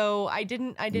challenge. So I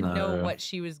didn't know No. what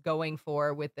she was going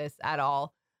for with this at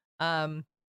all. Um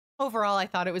Overall, I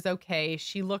thought it was okay.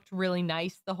 She looked really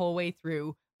nice the whole way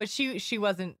through, but she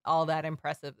wasn't all that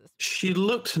impressive this week. She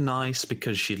looked nice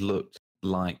because she looked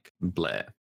like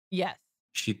Blair. Yes.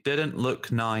 She didn't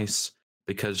look nice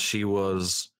because she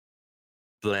was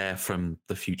Blair from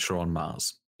the future on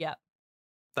Mars. Yep.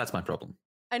 That's my problem.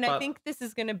 And I But think this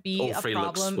is going to be All a three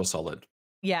looks problem. were solid.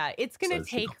 Yeah, it's going So to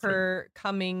she take got through. her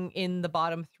coming in the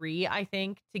bottom 3, I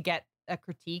think, to get a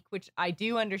critique, which I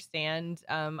do understand.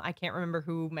 I can't remember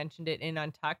who mentioned it in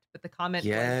Untucked, but the comment was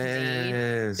made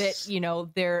that, Yes.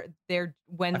 they're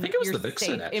when I think it was you're the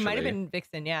Vixen, safe, it might have actually. been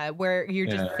Vixen, yeah, where you're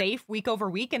just Yeah. safe week over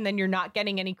week and then you're not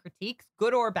getting any critiques,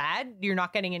 good or bad, you're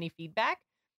not getting any feedback.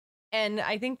 And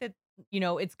I think that,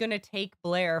 it's going to take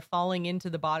Blair falling into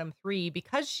the bottom 3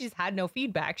 because she's had no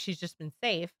feedback. She's just been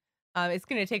safe. It's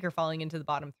going to take her falling into the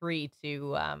bottom 3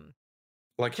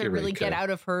 Like to really get Eureka. out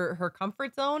of her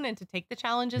comfort zone and to take the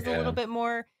challenges a Yeah. little bit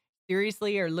more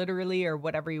seriously or literally or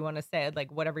whatever you want to say,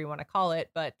 like whatever you want to call it.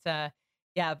 But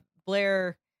yeah,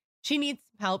 Blair, she needs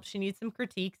some help. She needs some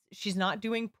critiques. She's not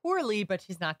doing poorly, but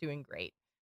she's not doing great.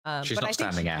 She's But not I think she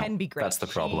standing out. can be great. That's the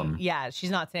problem. Yeah,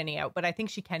 she's not standing out, but I think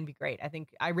she can be great.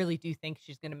 I really do think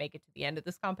she's going to make it to the end of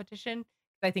this competition.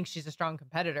 I think she's a strong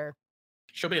competitor.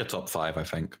 She'll be a top 5, I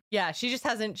think. Yeah, she just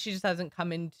hasn't she just hasn't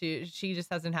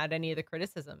had any of the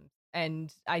criticism.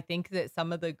 And I think that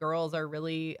some of the girls are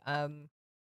really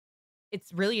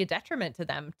it's really a detriment to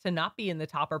them to not be in the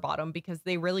top or bottom because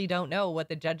they really don't know what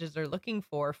the judges are looking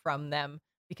for from them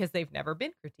because they've never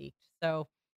been critiqued. So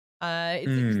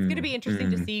It's going to be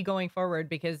interesting to mm. see going forward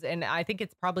because, and I think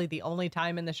it's probably the only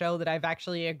time in the show that I've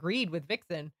actually agreed with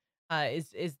Vixen.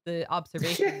 Is the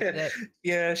observations Yeah, that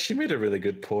yeah, she made a really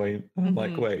good point. I'm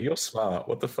like, Mhm. wait, you're smart.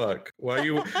 What the fuck? Why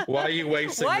are you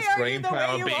wasting Why this are you brain the way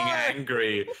power you being are?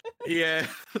 angry? Yeah.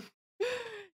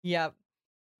 Yep.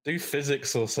 Do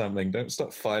physics or something. Don't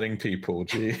stop fighting people.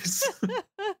 Jeez.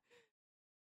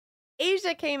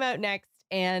 Asia came out next,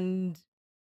 and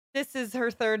this is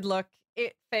her third look.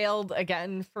 It failed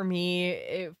again for me.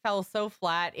 It fell so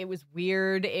flat. It was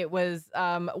weird. It was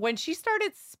when she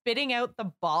started spitting out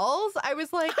the balls, I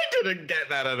was like, I didn't get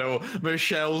that at all.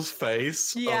 Michelle's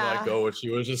face. Oh my yeah. god, she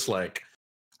was just like,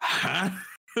 huh?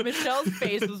 Michelle's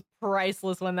face was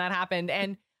priceless when that happened.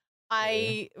 And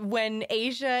Yeah. when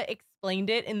Asia explained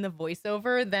it in the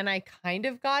voiceover, then I kind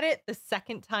of got it the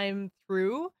second time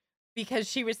through because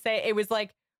she was saying it was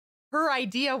like her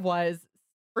idea was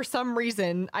for some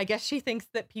reason, I guess she thinks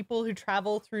that people who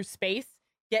travel through space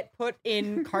get put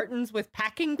in cartons with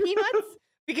packing peanuts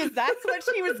because that's what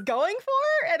she was going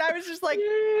for. And I was just like,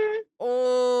 Yeah.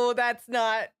 oh, that's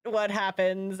not what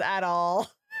happens at all.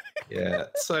 Yeah.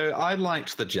 So I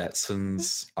liked the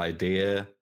Jetsons idea,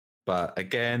 but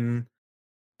again,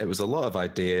 it was a lot of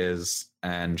ideas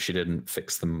and she didn't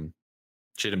fix them.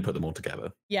 She didn't put them all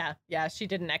together. Yeah, she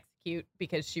didn't execute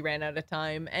because she ran out of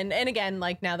time. And again,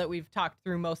 like now that we've talked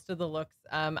through most of the looks,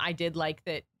 I did like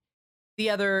that the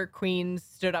other queens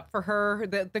stood up for her.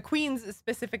 The queens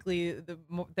specifically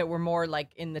that were more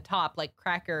like in the top, like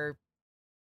Cracker,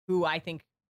 who I think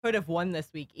could have won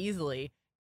this week easily.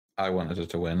 I wanted her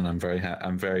to win, and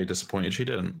I'm very disappointed she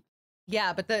didn't.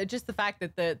 Yeah, but just the fact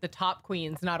that the top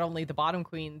queens, not only the bottom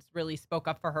queens, really spoke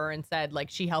up for her and said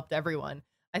like she helped everyone.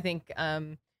 I think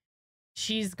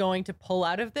she's going to pull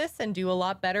out of this and do a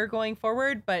lot better going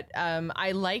forward. But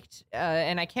I liked,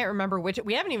 and I can't remember which.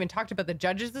 We haven't even talked about the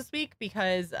judges this week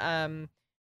because,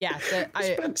 yeah,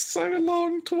 I spent so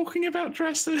long talking about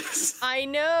dresses. I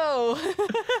know.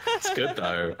 It's good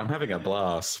though. I'm having a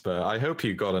blast, but I hope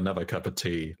you got another cup of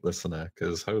tea, listener,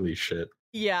 because holy shit.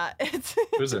 Yeah, it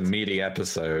was a meaty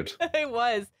episode. It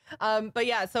was. But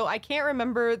yeah, so I can't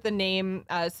remember the name.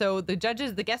 So the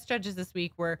guest judges this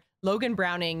week were Logan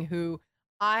Browning, who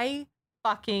I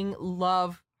fucking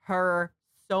love her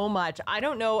so much. I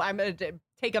don't know. I'm going to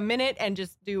take a minute and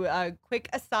just do a quick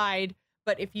aside.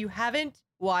 But if you haven't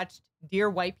watched Dear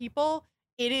White People,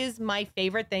 it is my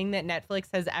favorite thing that Netflix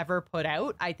has ever put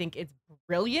out. I think it's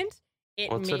brilliant.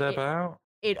 What's it about?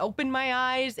 It opened my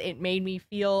eyes. It made me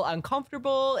feel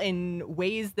uncomfortable in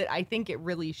ways that I think it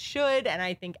really should. And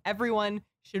I think everyone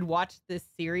should watch this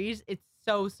series. It's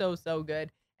so, so, so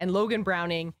good. And Logan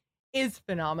Browning is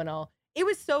phenomenal. It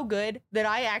was so good that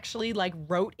I actually like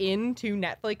wrote into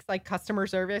Netflix like customer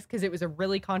service because it was a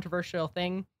really controversial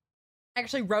thing. I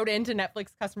actually wrote into Netflix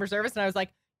customer service and I was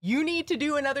like, you need to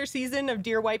do another season of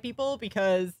Dear White People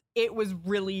because it was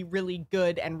really, really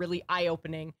good and really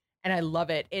eye-opening. And I love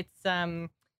it. It's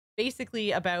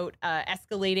basically about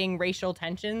escalating racial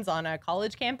tensions on a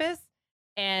college campus.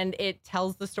 And it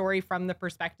tells the story from the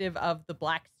perspective of the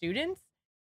Black students.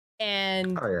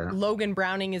 And Logan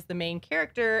Browning is the main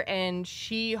character. And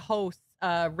she hosts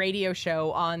a radio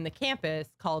show on the campus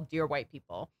called Dear White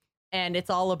People. And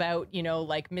it's all about, you know,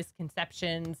 like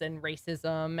misconceptions and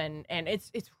racism. And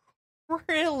it's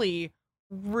really,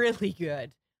 really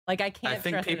good. Like I can't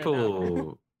stress it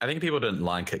enough. I think people didn't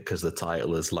like it because the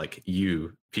title is like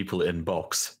 "You people in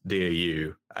box, dear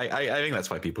you." I think that's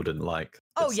why people didn't like.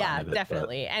 Oh yeah,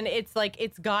 definitely. And it's like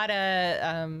it's got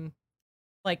a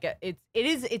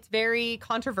it's very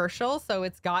controversial, so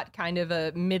it's got kind of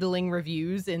a middling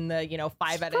reviews in the 5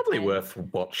 out of 10. Probably worth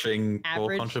watching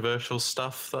more controversial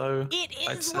stuff though. It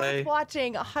is worth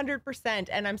watching 100%,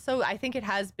 and I think it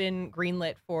has been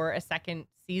greenlit for a second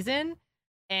season.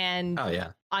 And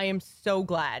I am so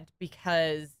glad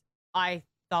because I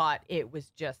thought it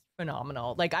was just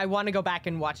phenomenal. Like I want to go back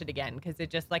and watch it again because it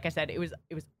just, like I said, it was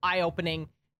eye-opening.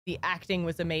 The acting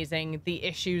was amazing. The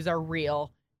issues are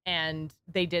real and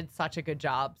they did such a good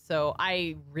job. So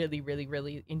I really, really,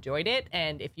 really enjoyed it.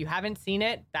 And if you haven't seen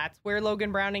it, that's where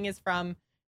Logan Browning is from.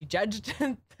 She judged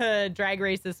the Drag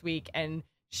Race this week and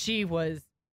she was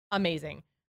amazing.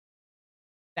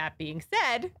 That being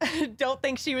said, don't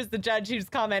think she was the judge whose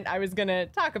comment I was going to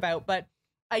talk about, but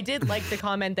I did like the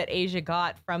comment that Asia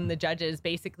got from the judges,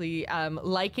 basically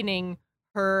likening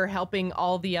her helping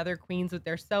all the other queens with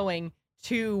their sewing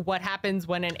to what happens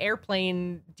when an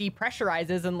airplane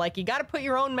depressurizes and like, you got to put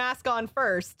your own mask on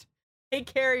first,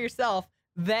 take care of yourself,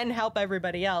 then help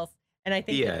everybody else. And I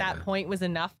think that point was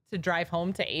enough to drive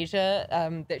home to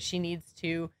Asia that she needs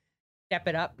to step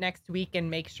it up next week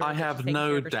and make sure. I that have she's taking care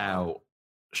no of herself. doubt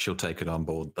she'll take it on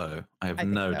board, though. I have I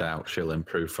think no so. doubt she'll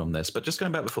improve from this. But just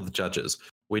going back before the judges,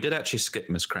 we did actually skip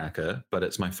Miss Cracker, but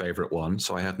it's my favorite one,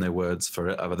 so I have no words for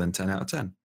it other than 10 out of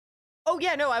 10. Oh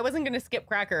yeah, no, I wasn't going to skip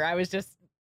Cracker. I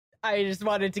just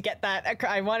wanted to get that.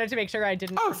 I wanted to make sure I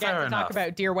didn't forget to talk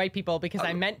about Dear White People because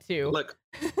I meant to. Look,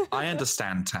 I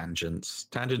understand tangents.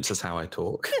 Tangents is how I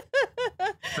talk.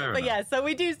 But yeah, so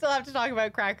we do still have to talk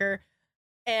about Cracker.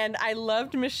 And I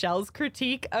loved Michelle's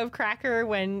critique of Cracker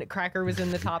when Cracker was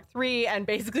in the top 3 and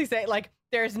basically say, like,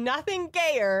 there's nothing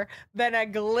gayer than a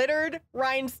glittered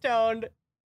rhinestone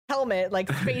helmet,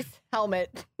 like space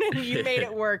helmet. You made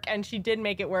it work, and she did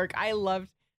make it work. I loved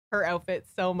her outfit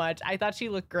so much. I thought she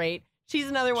looked great. She's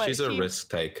another one. She's a risk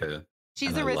taker.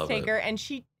 She's a risk taker, and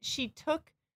she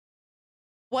took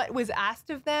what was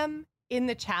asked of them in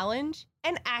the challenge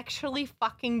and actually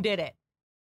fucking did it.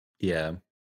 Yeah.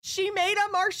 She made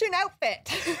a Martian outfit.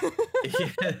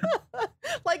 Yeah.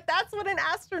 Like, that's what an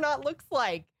astronaut looks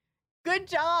like. Good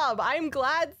job. I'm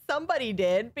glad somebody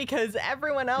did because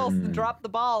everyone else dropped the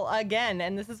ball again.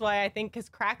 And this is why I think, because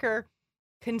Cracker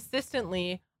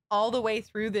consistently all the way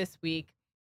through this week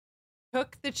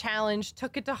took the challenge,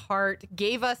 took it to heart,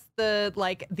 gave us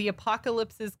the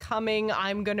apocalypse is coming.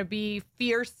 I'm going to be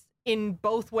fierce in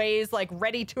both ways, like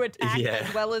ready to attack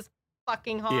as well as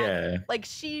fucking hot. Yeah. Like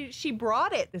she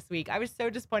brought it this week. I was so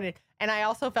disappointed. And I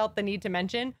also felt the need to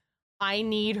mention, I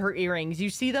need her earrings. You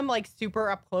see them like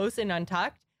super up close and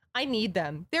untucked. I need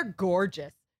them. They're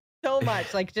gorgeous. So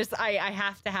much. Like, just I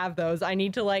have to have those. I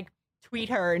need to like tweet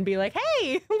her and be like,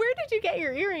 hey, where did you get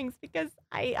your earrings? Because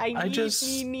I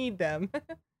need them.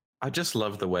 I just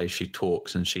love the way she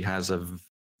talks, and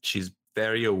she's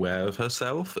very aware of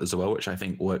herself as well, which I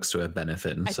think works to her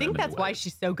benefit in I so think many that's ways. why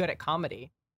she's so good at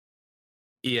comedy.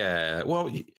 Yeah, well,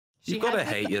 you've got to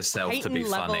hate yourself to be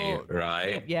funny,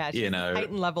 right? Yeah, she's a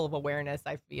heightened level of awareness,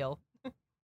 I feel.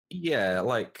 Yeah,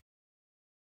 like,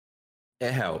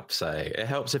 it helps, It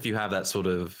helps if you have that sort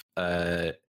of,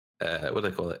 what do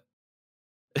they call it?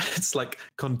 It's like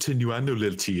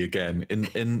continuity again,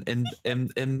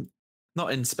 in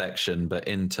not inspection, but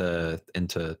into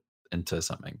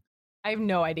something. I have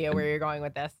no idea where you're going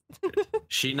with this.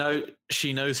 She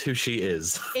knows who she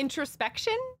is.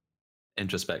 Introspection?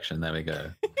 Introspection, there we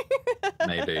go.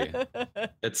 Maybe.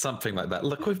 It's something like that.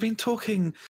 Look, we've been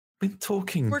talking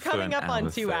We're coming up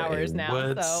on 2 hours now,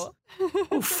 words. So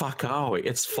oh fuck, are we?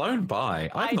 It's flown by.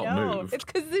 I've not moved. It's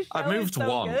because the show I moved is so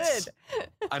once. good.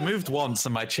 I moved once,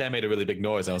 and my chair made a really big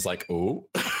noise. And I was like, "Oh,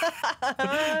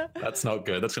 that's not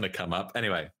good. That's going to come up."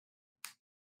 Anyway,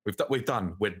 we're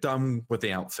done. We're done with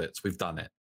the outfits. We've done it.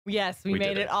 Yes, we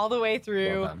made it all the way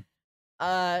through.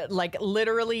 Well, like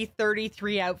literally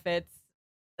 33 outfits.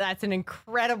 That's an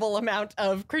incredible amount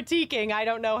of critiquing. I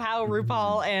don't know how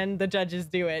RuPaul and the judges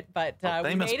do it, but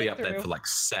they must be up through. there for like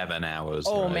 7 hours.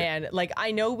 Oh right? Man, like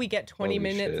I know we get 20 Holy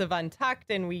minutes shit. of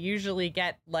Untucked, and we usually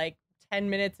get like 10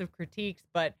 minutes of critiques,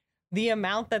 but the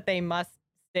amount that they must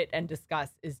sit and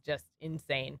discuss is just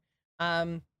insane.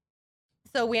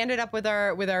 So we ended up with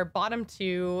our bottom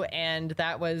 2, and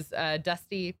that was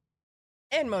Dusty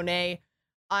and Monet.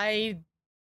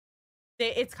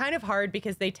 It's kind of hard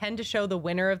because they tend to show the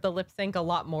winner of the lip sync a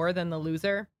lot more than the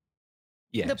loser.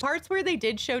 Yeah. The parts where they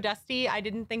did show Dusty, I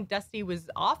didn't think Dusty was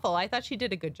awful. I thought she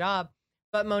did a good job,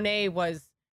 but Monet was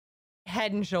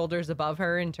head and shoulders above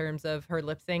her in terms of her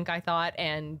lip sync, I thought.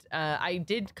 And I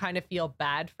did kind of feel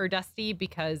bad for Dusty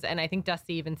because, and I think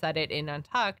Dusty even said it in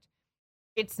Untucked,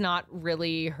 it's not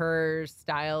really her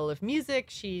style of music.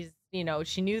 She's,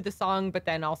 she knew the song, but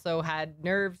then also had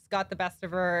nerves got the best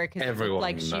of her because it looked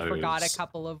like she forgot a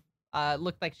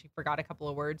couple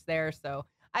of words there. So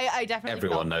I definitely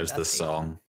everyone knows the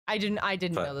song. I didn't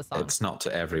know the song. It's not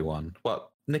to everyone.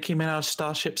 What? Nicki Minaj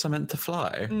Starships Are Meant to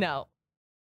Fly? No.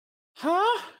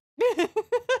 Huh?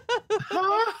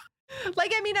 Huh?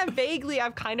 Like, I mean,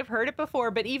 I've kind of heard it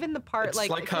before, but even the part it's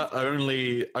like her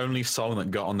only song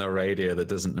that got on the radio that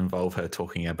doesn't involve her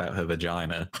talking about her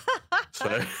vagina.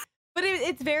 So. But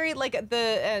it's very like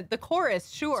the chorus,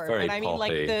 sure. But I mean,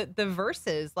 poppy. like the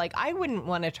verses, like I wouldn't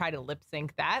want to try to lip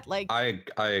sync that. Like I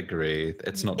agree.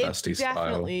 It's not Dusty's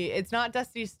style. It's not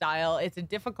Dusty's style. It's a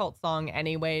difficult song,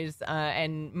 anyways.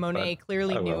 And Monet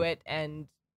clearly knew it, and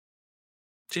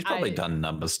she's probably done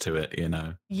numbers to it,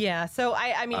 Yeah. So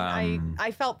I mean,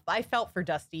 I felt for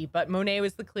Dusty, but Monet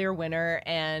was the clear winner,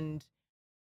 and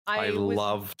I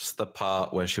loved the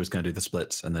part where she was going to do the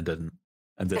splits and then didn't.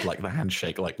 And did like the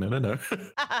handshake, like, no.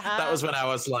 That was when I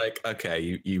was like,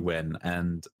 okay, you win.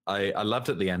 And I loved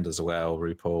at the end as well.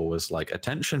 RuPaul was like,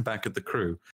 attention back at the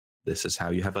crew. This is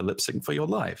how you have a lip sync for your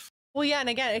life. Well, yeah, and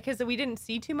again, because we didn't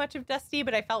see too much of Dusty,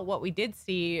 but I felt what we did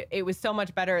see, it was so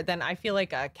much better than I feel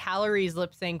like Calories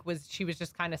lip sync was. She was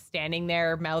just kind of standing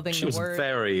there mouthing She the was words.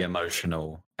 very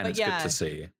emotional, and But it's yeah. good to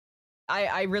see.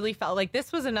 I really felt like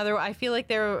this was another. I feel like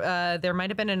there might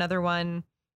have been another one.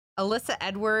 Alyssa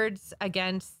Edwards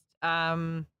against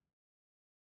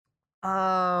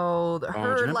Oh, do you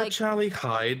her remember like Charlie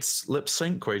Hyde's lip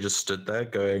sync where he just stood there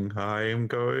going, I'm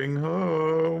going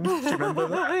home? Do you remember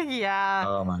that? yeah.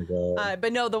 Oh my god.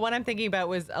 But no, the one I'm thinking about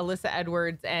was Alyssa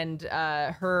Edwards and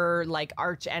her like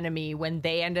arch enemy when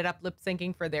they ended up lip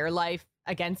syncing for their life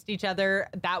against each other.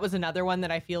 That was another one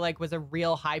that I feel like was a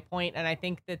real high point, and I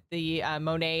think that the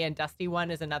Monet and Dusty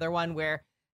one is another one where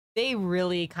they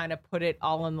really kind of put it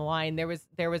all on the line. There was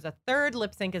a third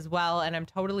lip sync as well, and I'm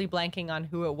totally blanking on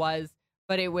who it was,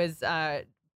 but it was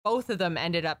both of them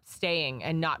ended up staying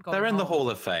and not going. They're in the home. Hall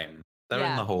of Fame. They're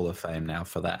in the Hall of Fame now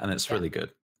for that, and it's really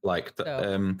good. Like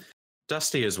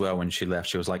Dusty as well, when she left,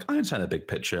 she was like, I understand the big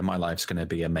picture. My life's going to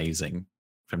be amazing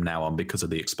from now on because of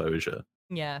the exposure.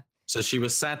 Yeah. So she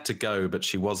was sad to go, but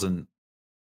she wasn't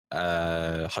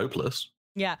hopeless.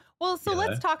 Yeah. Well, so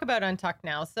let's talk about Untucked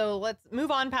now. So let's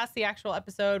move on past the actual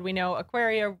episode. We know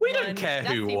Aquaria. We don't care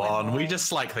who won. We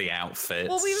just like the outfits.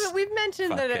 Well, we've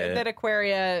mentioned that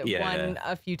Aquaria won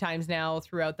a few times now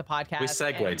throughout the podcast. We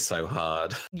segued so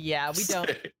hard. Yeah, we don't.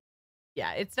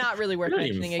 Yeah, it's not really worth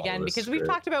mentioning again because we've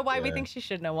talked about why we think she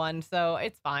shouldn't have won. So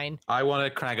it's fine. I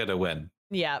wanted Cracker to win.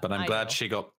 Yeah, but I'm glad she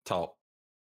got top.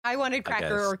 I wanted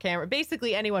Cracker or Cameron.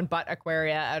 Basically, anyone but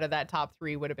Aquaria out of that top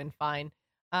three would have been fine.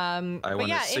 I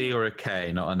want a C or a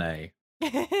K, not an A.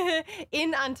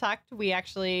 In Untucked, we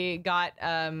actually got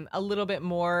a little bit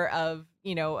more of,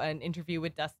 an interview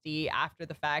with Dusty after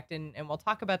the fact, and we'll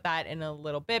talk about that in a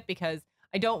little bit because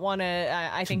I don't want to.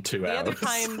 I think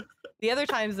the other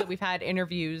times that we've had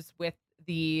interviews with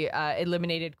the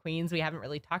eliminated queens, we haven't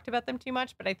really talked about them too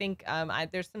much, but I think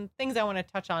there's some things I want to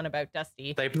touch on about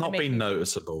Dusty. They've not been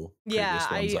noticeable. Yeah,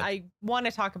 I want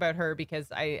to talk about her because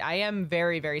I am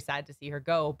very, very sad to see her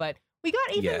go, but we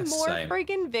got even more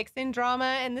friggin' Vixen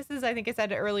drama, and this is, I think I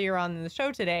said it earlier on in the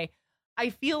show today, I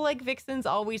feel like Vixen's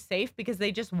always safe because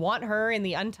they just want her in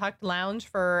the Untucked lounge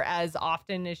for as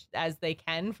often as they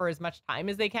can, for as much time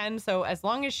as they can, so as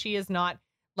long as she is not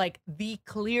like the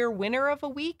clear winner of a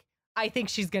week, I think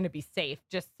she's going to be safe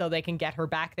just so they can get her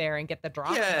back there and get the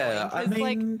drama. Yeah, I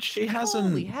mean, she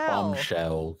hasn't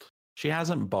bombshelled. She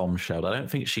hasn't bombshelled. I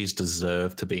don't think she's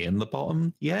deserved to be in the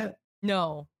bottom yet.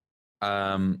 No.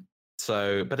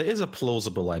 So, but it is a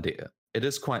plausible idea. It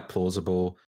is quite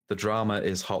plausible. The drama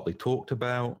is hotly talked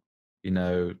about.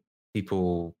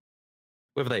 People,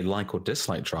 whether they like or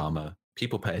dislike drama,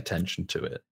 people pay attention to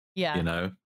it.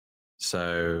 Yeah.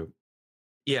 So,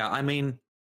 yeah, I mean,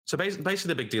 so basically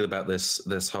the big deal about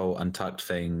this whole Untucked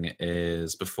thing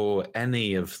is before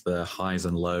any of the highs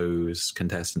and lows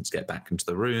contestants get back into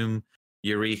the room,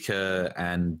 Eureka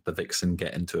and the Vixen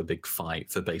get into a big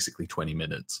fight for basically 20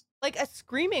 minutes. Like a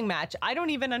screaming match. I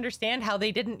don't even understand how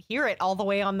they didn't hear it all the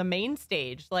way on the main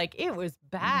stage. Like it was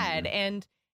bad and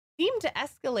seemed to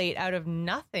escalate out of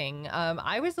nothing.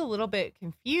 I was a little bit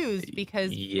confused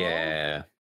because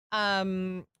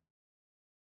not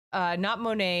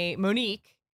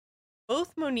Monique.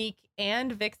 Both Monique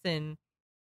and Vixen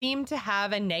seem to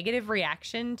have a negative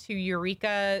reaction to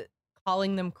Eureka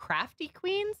calling them crafty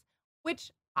queens, which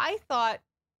I thought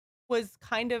was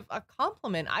kind of a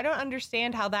compliment. I don't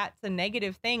understand how that's a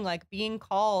negative thing. Like being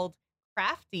called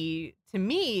crafty to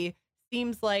me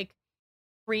seems like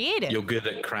creative. You're good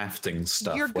at crafting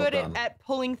stuff. You're good at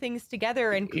pulling things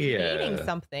together and creating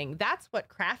something. That's what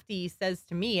crafty says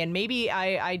to me. And maybe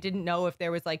I didn't know if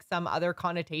there was like some other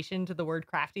connotation to the word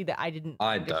crafty that I didn't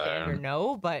understand or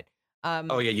know, but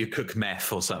oh yeah, you cook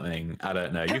meth or something. I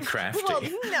don't know. You're crafty. Well,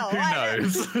 no, who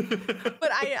knows?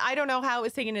 But I don't know how it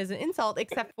was taken as an insult,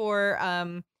 except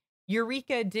for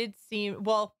Eureka did seem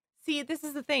see, this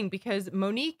is the thing, because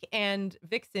Monique and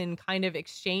Vixen kind of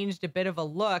exchanged a bit of a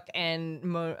look, and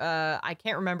I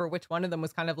can't remember which one of them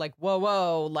was kind of like,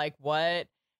 whoa, like what?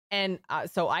 And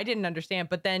so I didn't understand.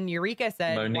 But then Eureka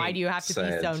said, Monique, why do you have to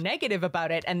be so negative about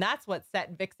it? And that's what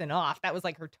set Vixen off. That was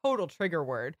like her total trigger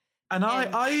word. And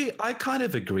I kind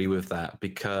of agree with that,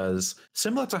 because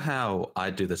similar to how I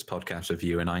do this podcast with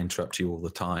you and I interrupt you all the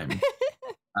time,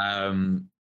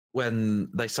 when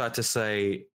they started to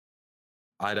say,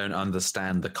 I don't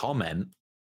understand the comment,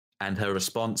 and her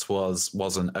response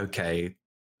wasn't okay,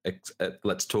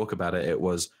 let's talk about it. It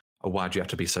was, oh, why do you have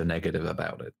to be so negative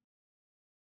about it?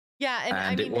 Yeah, and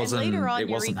I mean, it wasn't, later on, it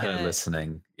wasn't her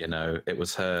listening, it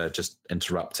was her just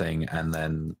interrupting and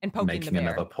then making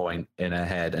another point in her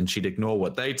head, and she'd ignore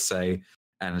what they'd say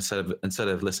And instead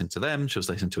of listening to them, she was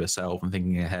listening to herself and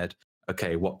thinking ahead,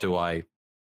 okay, what do I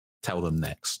tell them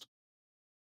next?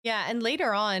 Yeah, and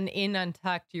later on in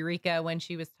Untucked, Eureka, when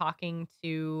she was talking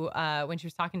to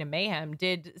Mayhem,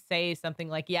 did say something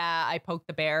like, "Yeah, I poked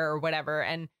the bear" or whatever.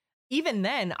 And even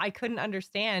then, I couldn't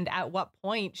understand at what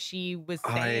point she was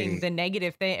saying the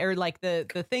negative thing, or like the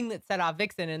thing that set off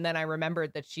Vixen. And then I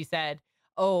remembered that she said,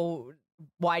 "Oh,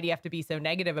 why do you have to be so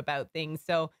negative about things?"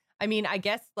 So I mean, I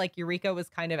guess like Eureka was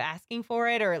kind of asking for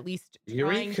it, or at least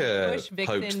trying to Eureka push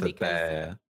poked Vixen, the because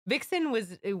bear. Vixen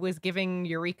was giving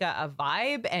Eureka a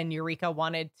vibe, and Eureka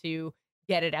wanted to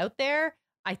get it out there.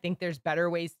 I think there's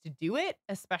better ways to do it,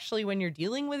 especially when you're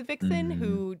dealing with Vixen, Mm,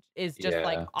 who is just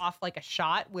like yeah. off like a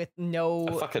shot with A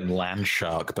no fucking land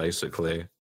shark, basically.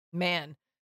 man.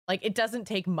 Like it doesn't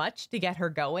take much to get her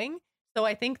going. So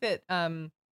I think that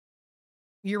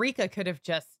Eureka could have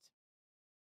just,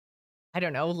 I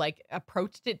don't know, like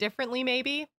approached it differently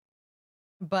maybe.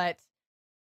 But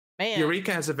man,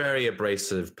 Eureka has a very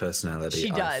abrasive personality.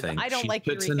 she I does. think I don't she like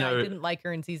puts Eureka. a I note. didn't like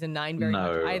her in season 9 very much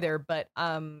No, either, but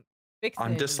Vixen,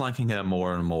 I'm disliking her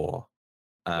more and more.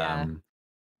 yeah.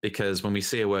 Because when we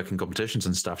see her work in competitions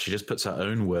and stuff, she just puts her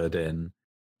own word in.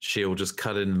 She'll just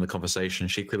cut in the conversation.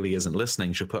 She clearly isn't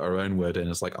listening. She'll put her own word in.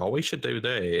 It's like, oh, we should do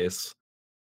this.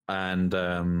 And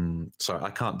sorry, I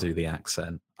can't do the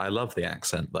accent. I love the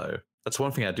accent though. That's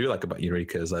one thing I do like about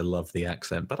Eureka is I love the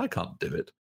accent, but I can't do it.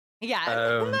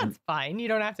 Yeah, that's fine. You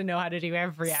don't have to know how to do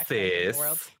every accent in the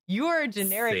world. Your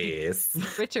generic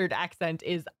Richard accent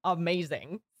is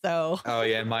amazing. So oh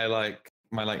yeah, my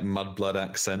mudblood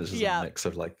accent is just a mix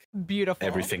of like beautiful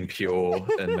everything pure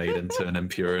and made into an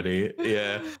impurity.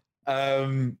 Yeah.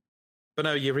 But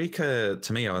no, Eureka,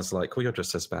 to me, I was like, well, you're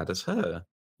just as bad as her.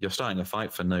 You're starting a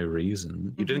fight for no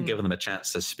reason. You didn't give them a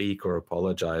chance to speak or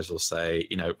apologize or say,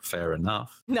 fair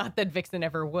enough. Not that Vixen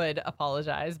ever would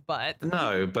apologize, but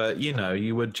no, but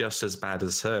you were just as bad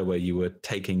as her, where you were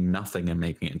taking nothing and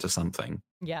making it into something.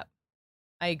 Yep,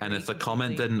 I agree. And if the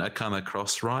comment didn't come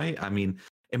across right, I mean,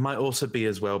 it might also be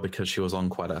as well because she was on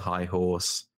quite a high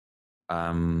horse.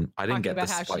 I didn't get about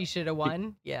how she should have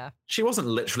won. Yeah, she wasn't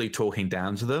literally talking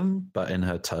down to them, but in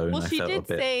her tone, well, I felt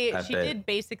she did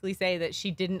basically say that she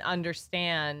didn't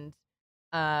understand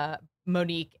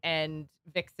Monique and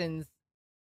Vixen's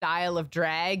style of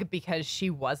drag because she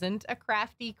wasn't a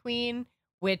crafty queen,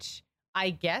 which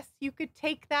I guess you could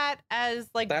take that as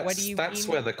like, what do you mean? That's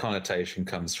where the connotation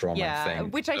comes from, yeah, I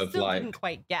think. Which I still didn't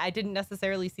quite get. I didn't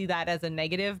necessarily see that as a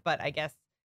negative, but I guess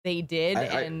they did,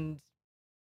 and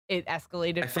it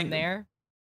escalated from there.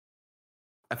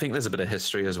 I think there's a bit of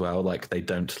history as well. Like they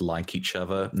don't like each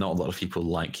other. Not a lot of people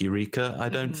like Eureka. I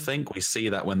don't think we see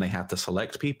that when they have to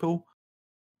select people.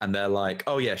 And they're like,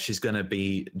 oh yeah, she's going to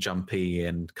be jumpy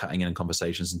and cutting in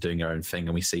conversations and doing her own thing.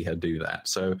 And we see her do that.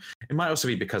 So it might also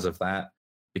be because of that,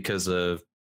 because of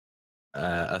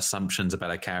assumptions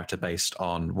about a character based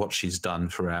on what she's done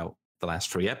throughout the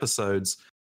last 3 episodes.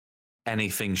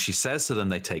 Anything she says to them,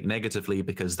 they take negatively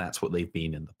because that's what they've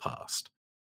been in the past.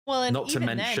 Well, and not even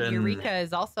to mention, then, Eureka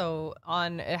is also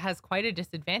has quite a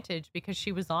disadvantage because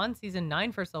she was on season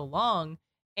 9 for so long.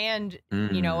 And,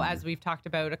 as we've talked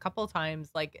about a couple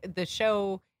times, like the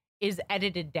show is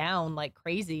edited down like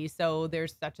crazy. So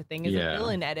there's such a thing as a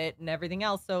villain edit and everything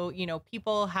else. So,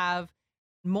 people have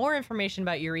more information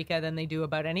about Eureka than they do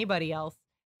about anybody else.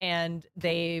 And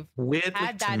they've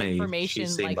had that information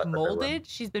like molded.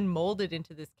 She's been molded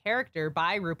into this character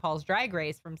by RuPaul's Drag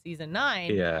Race from season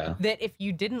 9. Yeah. That if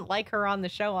you didn't like her on the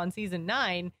show on season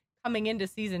 9, coming into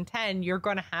season 10, you're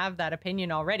going to have that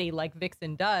opinion already, like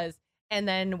Vixen does. And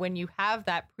then when you have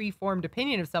that preformed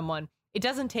opinion of someone, it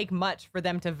doesn't take much for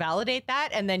them to validate that.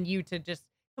 And then you to just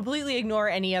completely ignore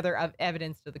any other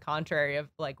evidence to the contrary of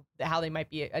like how they might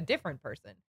be a different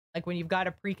person. Like when you've got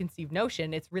a preconceived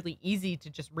notion, it's really easy to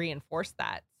just reinforce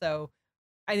that. So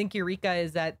I think Eureka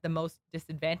is at the most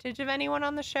disadvantage of anyone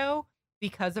on the show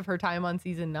because of her time on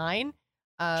season 9.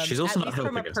 She's also at not least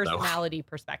from a herself. personality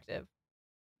perspective.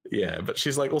 Yeah, but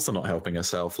she's like also not helping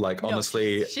herself. Like, no,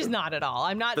 honestly, she's not at all.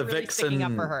 I'm not really sticking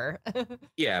up for her.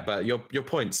 Yeah, but your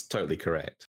point's totally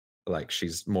correct. Like,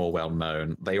 she's more well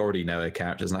known. They already know her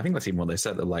characters, and I think that's even what they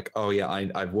said. They're like, oh yeah,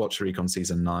 I've watched Recon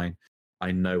season 9.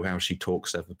 I know how she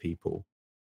talks to other people.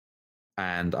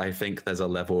 And I think there's a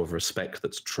level of respect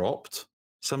that's dropped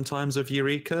sometimes of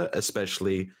Eureka,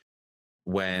 especially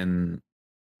when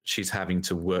she's having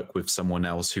to work with someone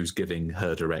else who's giving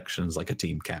her directions like a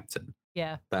team captain.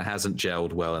 Yeah. That hasn't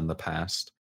gelled well in the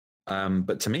past.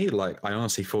 But to me, like, I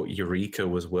honestly thought Eureka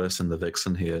was worse than the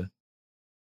Vixen here.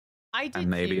 I did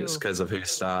and maybe too. It's because of who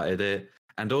started it.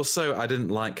 And also, I didn't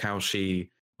like how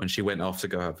when she went off to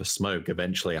go have a smoke,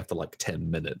 eventually after like 10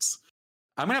 minutes,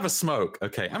 I'm gonna have a smoke.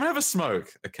 Okay, I'm gonna have a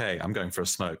smoke. Okay, I'm going for a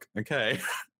smoke. Okay.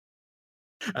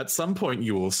 At some point,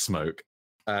 you will smoke.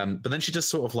 But then she just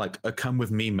sort of like, come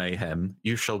with me, Mayhem.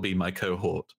 You shall be my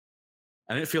cohort.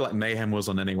 I didn't feel like Mayhem was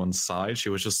on anyone's side. She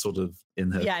was just sort of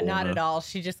in her corner. Not at all.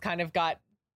 She just kind of got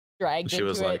dragged into it. She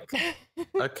was like,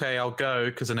 okay, I'll go,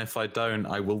 because then if I don't,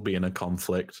 I will be in a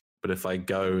conflict. But if I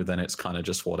go, then it's kind of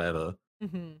just whatever.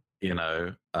 You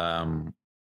know?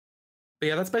 But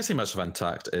yeah, that's basically most of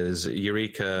Untucked is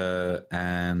Eureka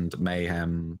and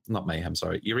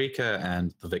Eureka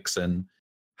and the Vixen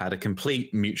had a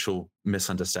complete mutual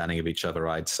misunderstanding of each other,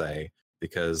 I'd say,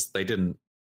 because they didn't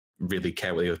really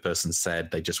care what the other person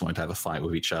said. They just wanted to have a fight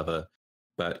with each other.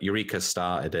 But Eureka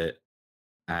started it,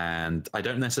 and I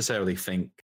don't necessarily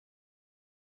think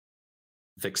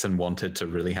Vixen wanted to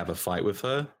really have a fight with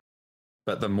her.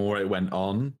 But the more it went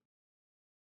on,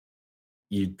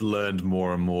 you learned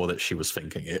more and more that she was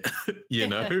thinking it, you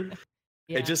know?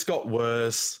 Yeah. It just got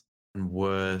worse and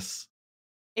worse.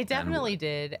 It definitely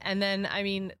did. And then, I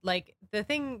mean, like, the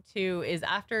thing, too, is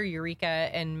after Eureka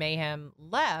and Mayhem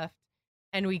left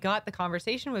and we got the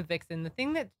conversation with Vixen, the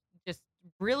thing that just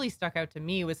really stuck out to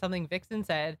me was something Vixen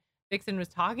said. Vixen was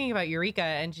talking about Eureka,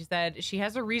 and she said she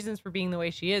has her reasons for being the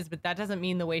way she is, but that doesn't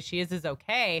mean the way she is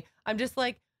okay. I'm just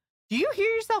like, do you hear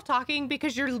yourself talking?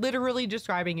 Because you're literally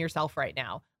describing yourself right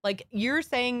now. Like, you're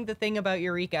saying the thing about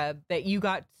Eureka that you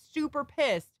got super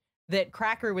pissed that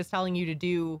Cracker was telling you to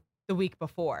do the week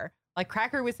before. Like,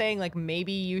 Cracker was saying, like,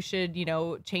 maybe you should, you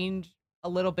know, change a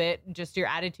little bit just your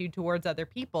attitude towards other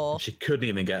people. She couldn't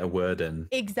even get a word in.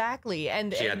 Exactly.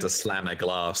 And she had to slam a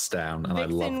glass down, and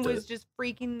Vixen I loved it. was just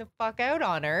freaking the fuck out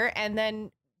on her. And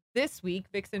then this week,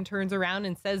 Vixen turns around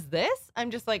and says this. I'm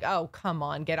just like, oh, come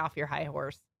on, get off your high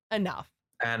horse. Enough.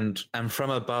 And from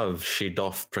above, she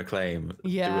doth proclaim,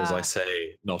 do as I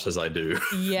say, not as I do.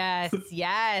 Yes,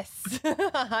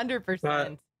 100%.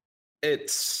 But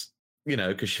it's, you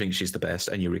know, because she thinks she's the best,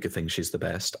 and Eureka thinks she's the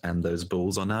best, and those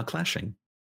bulls are now clashing.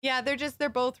 Yeah, they're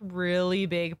both really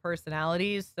big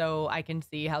personalities, so I can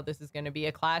see how this is going to be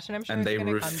a clash, and I'm sure. And they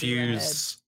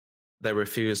refuse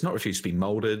to be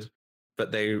molded, but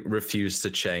they refuse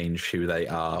to change who they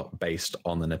are based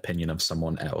on an opinion of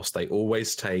someone else. They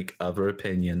always take other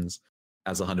opinions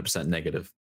as 100%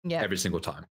 negative. Yeah. Every single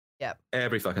time. Yeah.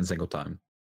 Every fucking single time.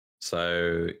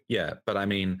 So, yeah. But I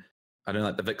mean, I don't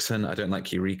like the Vixen. I don't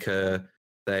like Eureka.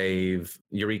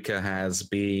 Eureka has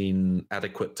been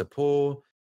adequate to poor.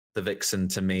 The Vixen,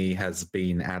 to me, has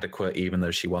been adequate, even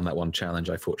though she won that one challenge.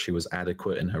 I thought she was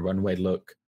adequate in her runway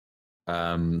look.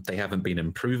 They haven't been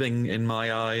improving in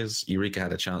my eyes. Eureka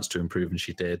had a chance to improve, and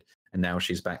she did. And now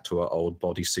she's back to her old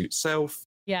bodysuit self.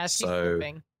 Yeah, she's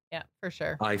slipping. Yeah, for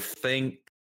sure. I think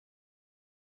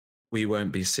we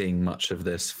won't be seeing much of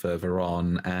this further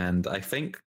on. And I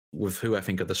think with who I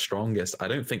think are the strongest, I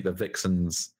don't think the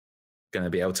Vixen's going to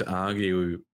be able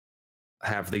to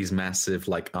have these massive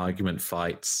like argument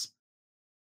fights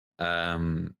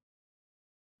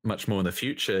much more in the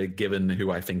future, given who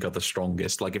I think are the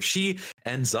strongest. Like, if she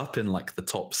ends up in like the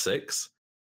top 6,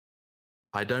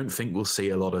 I don't think we'll see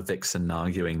a lot of Vixen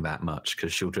arguing that much,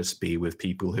 because she'll just be with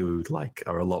people who like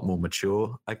are a lot more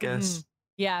mature, I guess.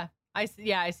 Yeah, I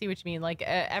see what you mean. Like,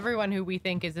 everyone who we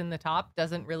think is in the top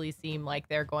doesn't really seem like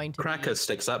they're going to. Cracker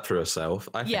sticks up for herself.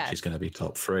 I think she's going to be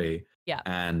top 3. Yeah,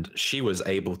 and she was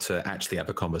able to actually have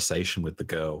a conversation with the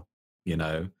girl, you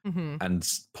know, and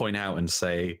point out and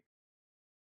say,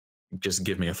 just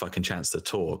give me a fucking chance to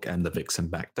talk, and the Vixen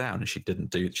backed down, and she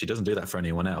doesn't do that for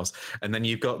anyone else. And then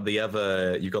you've got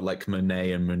like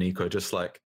Monet and Monique are just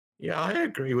like, yeah, I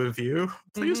agree with you.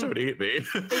 Please don't eat me.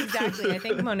 Exactly. I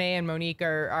think Monet and Monique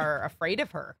are afraid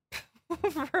of her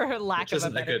for lack of a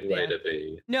better good way to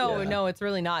be. No, it's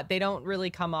really not. They don't really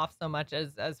come off so much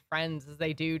as friends as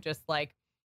they do just like,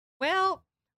 well,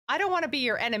 I don't want to be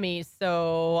your enemy,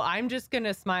 so I'm just going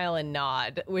to smile and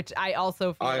nod, which I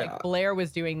also feel like Blair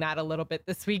was doing that a little bit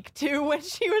this week, too, when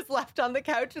she was left on the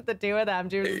couch with the two of them.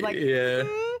 She was like,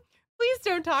 please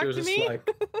don't talk to me. Like,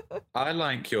 I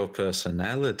like your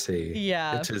personality.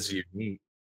 Yeah. It is unique.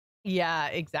 Yeah,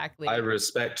 exactly. I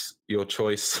respect your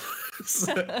choice.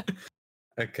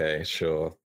 Okay,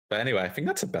 sure. But anyway, I think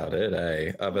that's about it,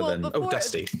 eh? Other than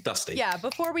Dusty. Yeah,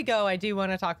 before we go, I do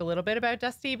want to talk a little bit about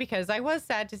Dusty, because I was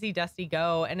sad to see Dusty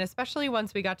go, and especially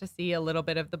once we got to see a little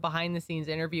bit of the behind the scenes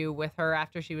interview with her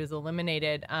after she was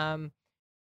eliminated.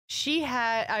 She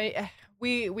had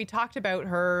we talked about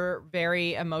her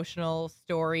very emotional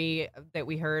story that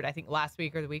we heard, I think last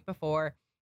week or the week before,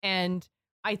 and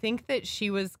I think that she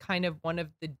was kind of one of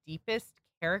the deepest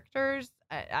characters.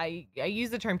 I use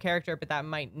the term character, but that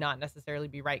might not necessarily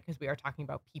be right because we are talking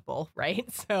about people, right?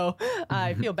 So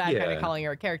I feel bad kind of Yeah. calling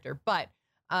her a character. But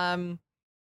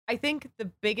I think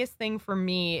the biggest thing for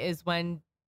me is when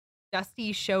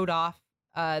Dusty showed off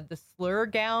the slur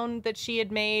gown that she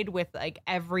had made with like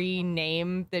every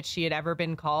name that she had ever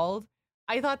been called.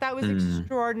 I thought that was Mm.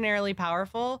 extraordinarily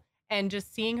powerful. And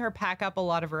just seeing her pack up a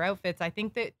lot of her outfits, I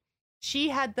think that she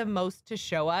had the most to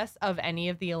show us of any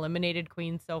of the eliminated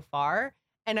queens so far.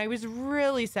 And I was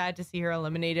really sad to see her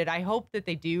eliminated. I hope that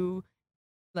they do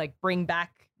like bring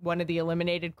back one of the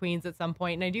eliminated queens at some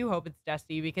point. And I do hope it's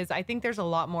Dusty because I think there's a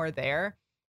lot more there.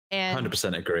 And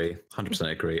 100% agree.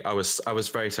 100% agree. I was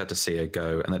very sad to see her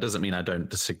go, and that doesn't mean I don't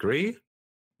disagree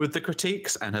with the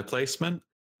critiques and her placement,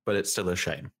 but it's still a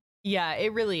shame. yeah,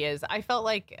 it really is. I felt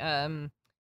like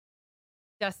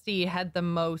Dusty had the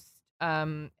most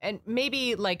and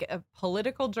maybe like a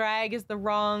political drag is the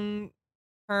wrong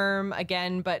term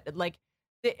again, but like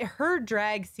her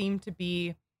drag seemed to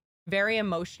be very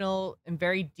emotional and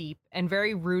very deep and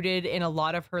very rooted in a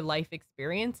lot of her life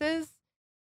experiences.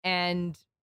 And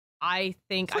I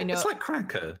think I know. It's like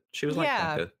Cracker. She was like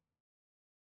Yeah. Cracker.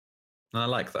 And I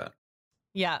like that.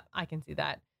 Yeah, I can see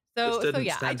that. Just So didn't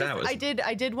yeah, stand out as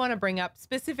I did want to bring up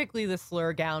specifically the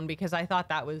slur gown because I thought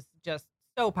that was just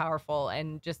so powerful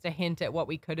and just a hint at what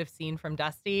we could have seen from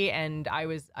Dusty. And I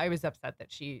was upset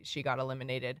that she got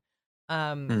eliminated.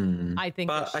 I think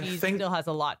But that I she think- still has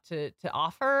a lot to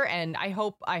offer, and I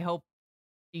hope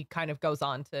she kind of goes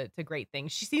on to great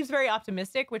things. She seems very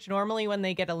optimistic, which normally when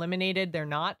they get eliminated, they're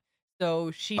not.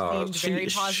 So she seemed very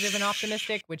positive and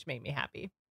optimistic, which made me happy.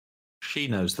 She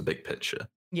knows the big picture.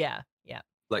 Yeah, yeah.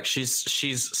 Like she's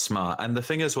smart. And the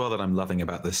thing as well that I'm loving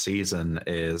about this season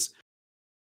is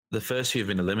the first few have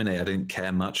been eliminated, I didn't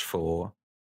care much for.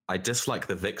 I dislike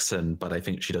the Vixen, but I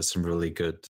think she does some really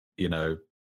good,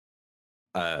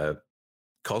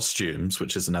 costumes,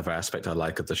 which is another aspect I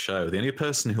like of the show. The only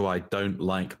person who I don't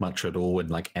like much at all in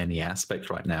like any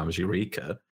aspect right now is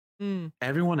Eureka.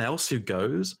 Everyone else who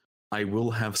goes, I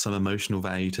will have some emotional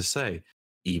value to say.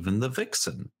 Even the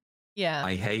Vixen. Yeah.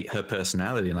 I hate her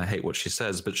personality and I hate what she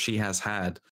says, but she has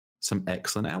had some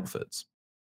excellent outfits.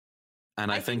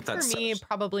 And I think that's for me,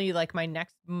 probably like my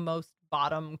next most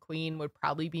bottom queen would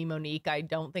probably be Monique. I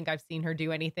don't think I've seen her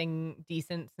do anything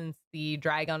decent since the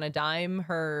drag on a dime.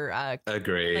 Her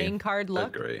playing card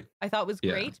look I thought was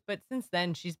great, but since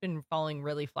then she's been falling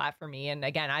really flat for me. And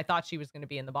again, I thought she was going to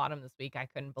be in the bottom this week. I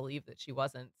couldn't believe that she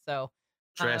wasn't. So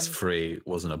Dress Free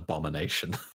was an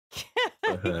abomination.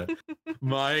 For her.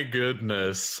 My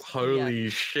goodness, holy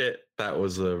shit, that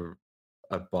was a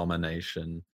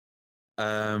abomination.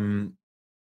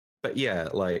 But yeah,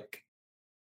 like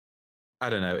I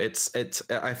don't know. It's.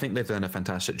 I think they've done a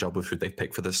fantastic job with who they've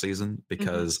picked for this season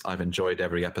because I've enjoyed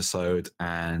every episode,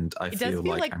 and I feel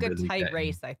like a really tight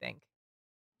race. I think.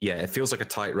 Yeah, it feels like a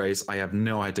tight race. I have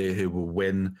no idea who will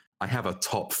win. I have a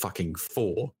top fucking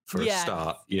 4 for a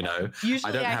start. Usually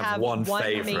I don't have one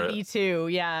favorite, maybe 2.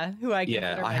 Yeah, who I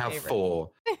I have favorite.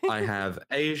 4. I have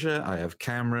Asia, I have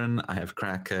Cameron, I have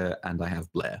Cracker, and I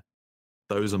have Blair.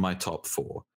 Those are my top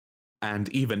 4. And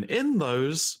even in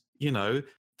those,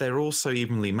 they're also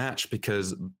evenly matched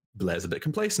because Blair's a bit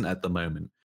complacent at the moment.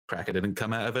 Cracker didn't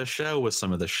come out of her shell with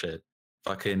some of the shit.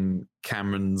 Fucking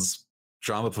Cameron's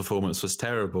drama performance was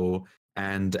terrible,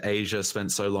 and Asia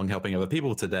spent so long helping other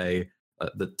people this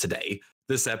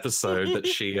episode that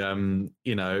she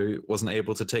wasn't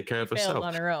able to take care of herself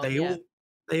on her own.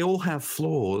 They all have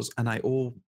flaws, and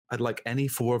I'd like any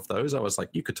 4 of those. I was like,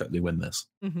 you could totally win this.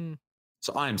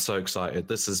 So I am so excited.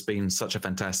 This has been such a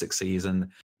fantastic season,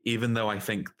 even though I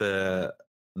think the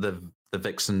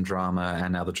Vixen drama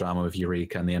and now the drama with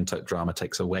Eureka and the Untucked drama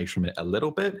takes away from it a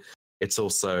little bit. It's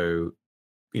also,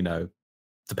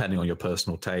 depending on your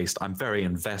personal taste, I'm very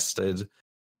invested.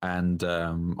 And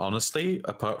honestly,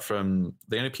 apart from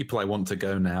the only people I want to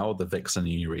go now, the Vixen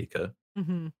and Eureka,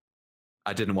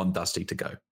 I didn't want Dusty to go.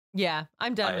 Yeah,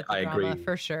 I'm done with the drama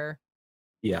for sure.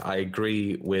 Yeah, I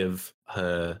agree with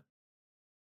her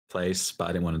place, but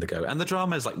I didn't want him to go. And the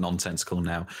drama is like nonsensical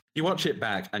now. You watch it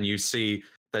back and you see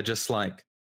they're just like,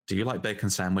 do you like bacon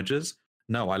sandwiches?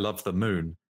 No, I love the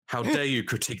moon. How dare you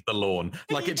critique the lawn?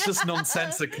 Like, it's just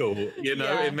nonsensical,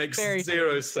 it makes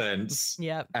zero sense.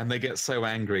 Yeah. And they get so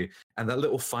angry. And that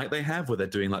little fight they have where they're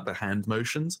doing like the hand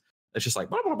motions, it's just like,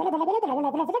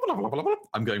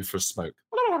 I'm going for a smoke.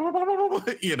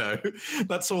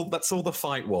 That's all the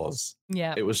fight was.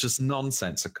 Yeah. It was just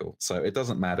nonsensical. So it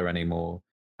doesn't matter anymore.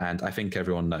 And I think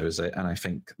everyone knows it. And I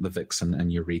think the Vixen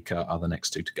and Eureka are the next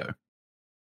 2 to go.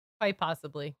 Quite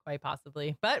possibly, quite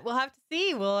possibly. But we'll have to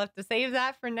see. We'll have to save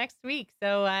that for next week.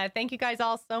 So thank you guys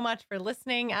all so much for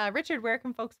listening. Richard, where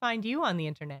can folks find you on the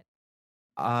internet?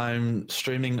 I'm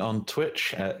streaming on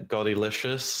Twitch at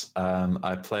Goddylicious.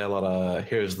 I play a lot of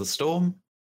Heroes of the Storm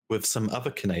with some other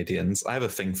Canadians. I have a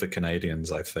thing for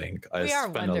Canadians, I think. We are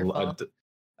wonderful.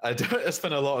 I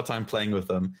spend a lot of time playing with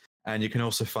them. And you can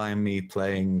also find me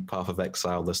playing Path of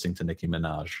Exile, listening to Nicki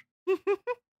Minaj.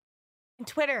 And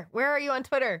Twitter. Where are you on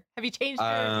Twitter? Have you changed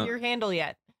your handle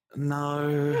yet? No.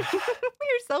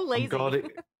 You're so lazy.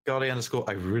 Goddy_.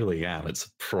 I really am. It's a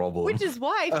problem. Which is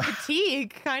why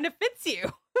fatigue kind of fits you.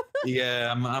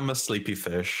 Yeah, I'm a sleepy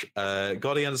fish.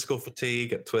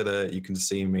 Goddy_fatigue at Twitter. You can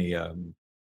see me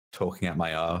talking at my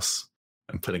ass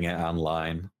and putting it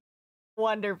online.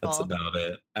 Wonderful. That's about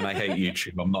it. And I hate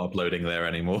YouTube. I'm not uploading there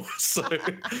anymore. So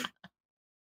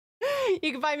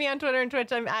you can find me on Twitter and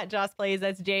Twitch. I'm at Joss Plays.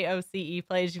 That's JOCE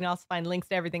Plays. You can also find links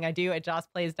to everything I do at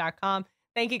jossplays.com.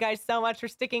 Thank you guys so much for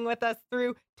sticking with us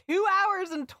through 2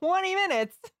 hours and 20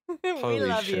 minutes. We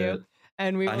love you.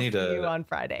 And we will see you on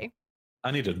Friday.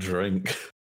 I need a drink.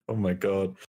 Oh my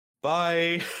God.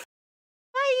 Bye.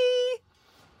 Bye.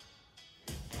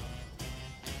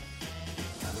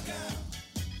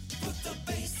 Put the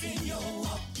bass in your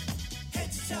walk,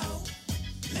 head to toe.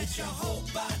 Let your whole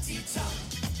body talk.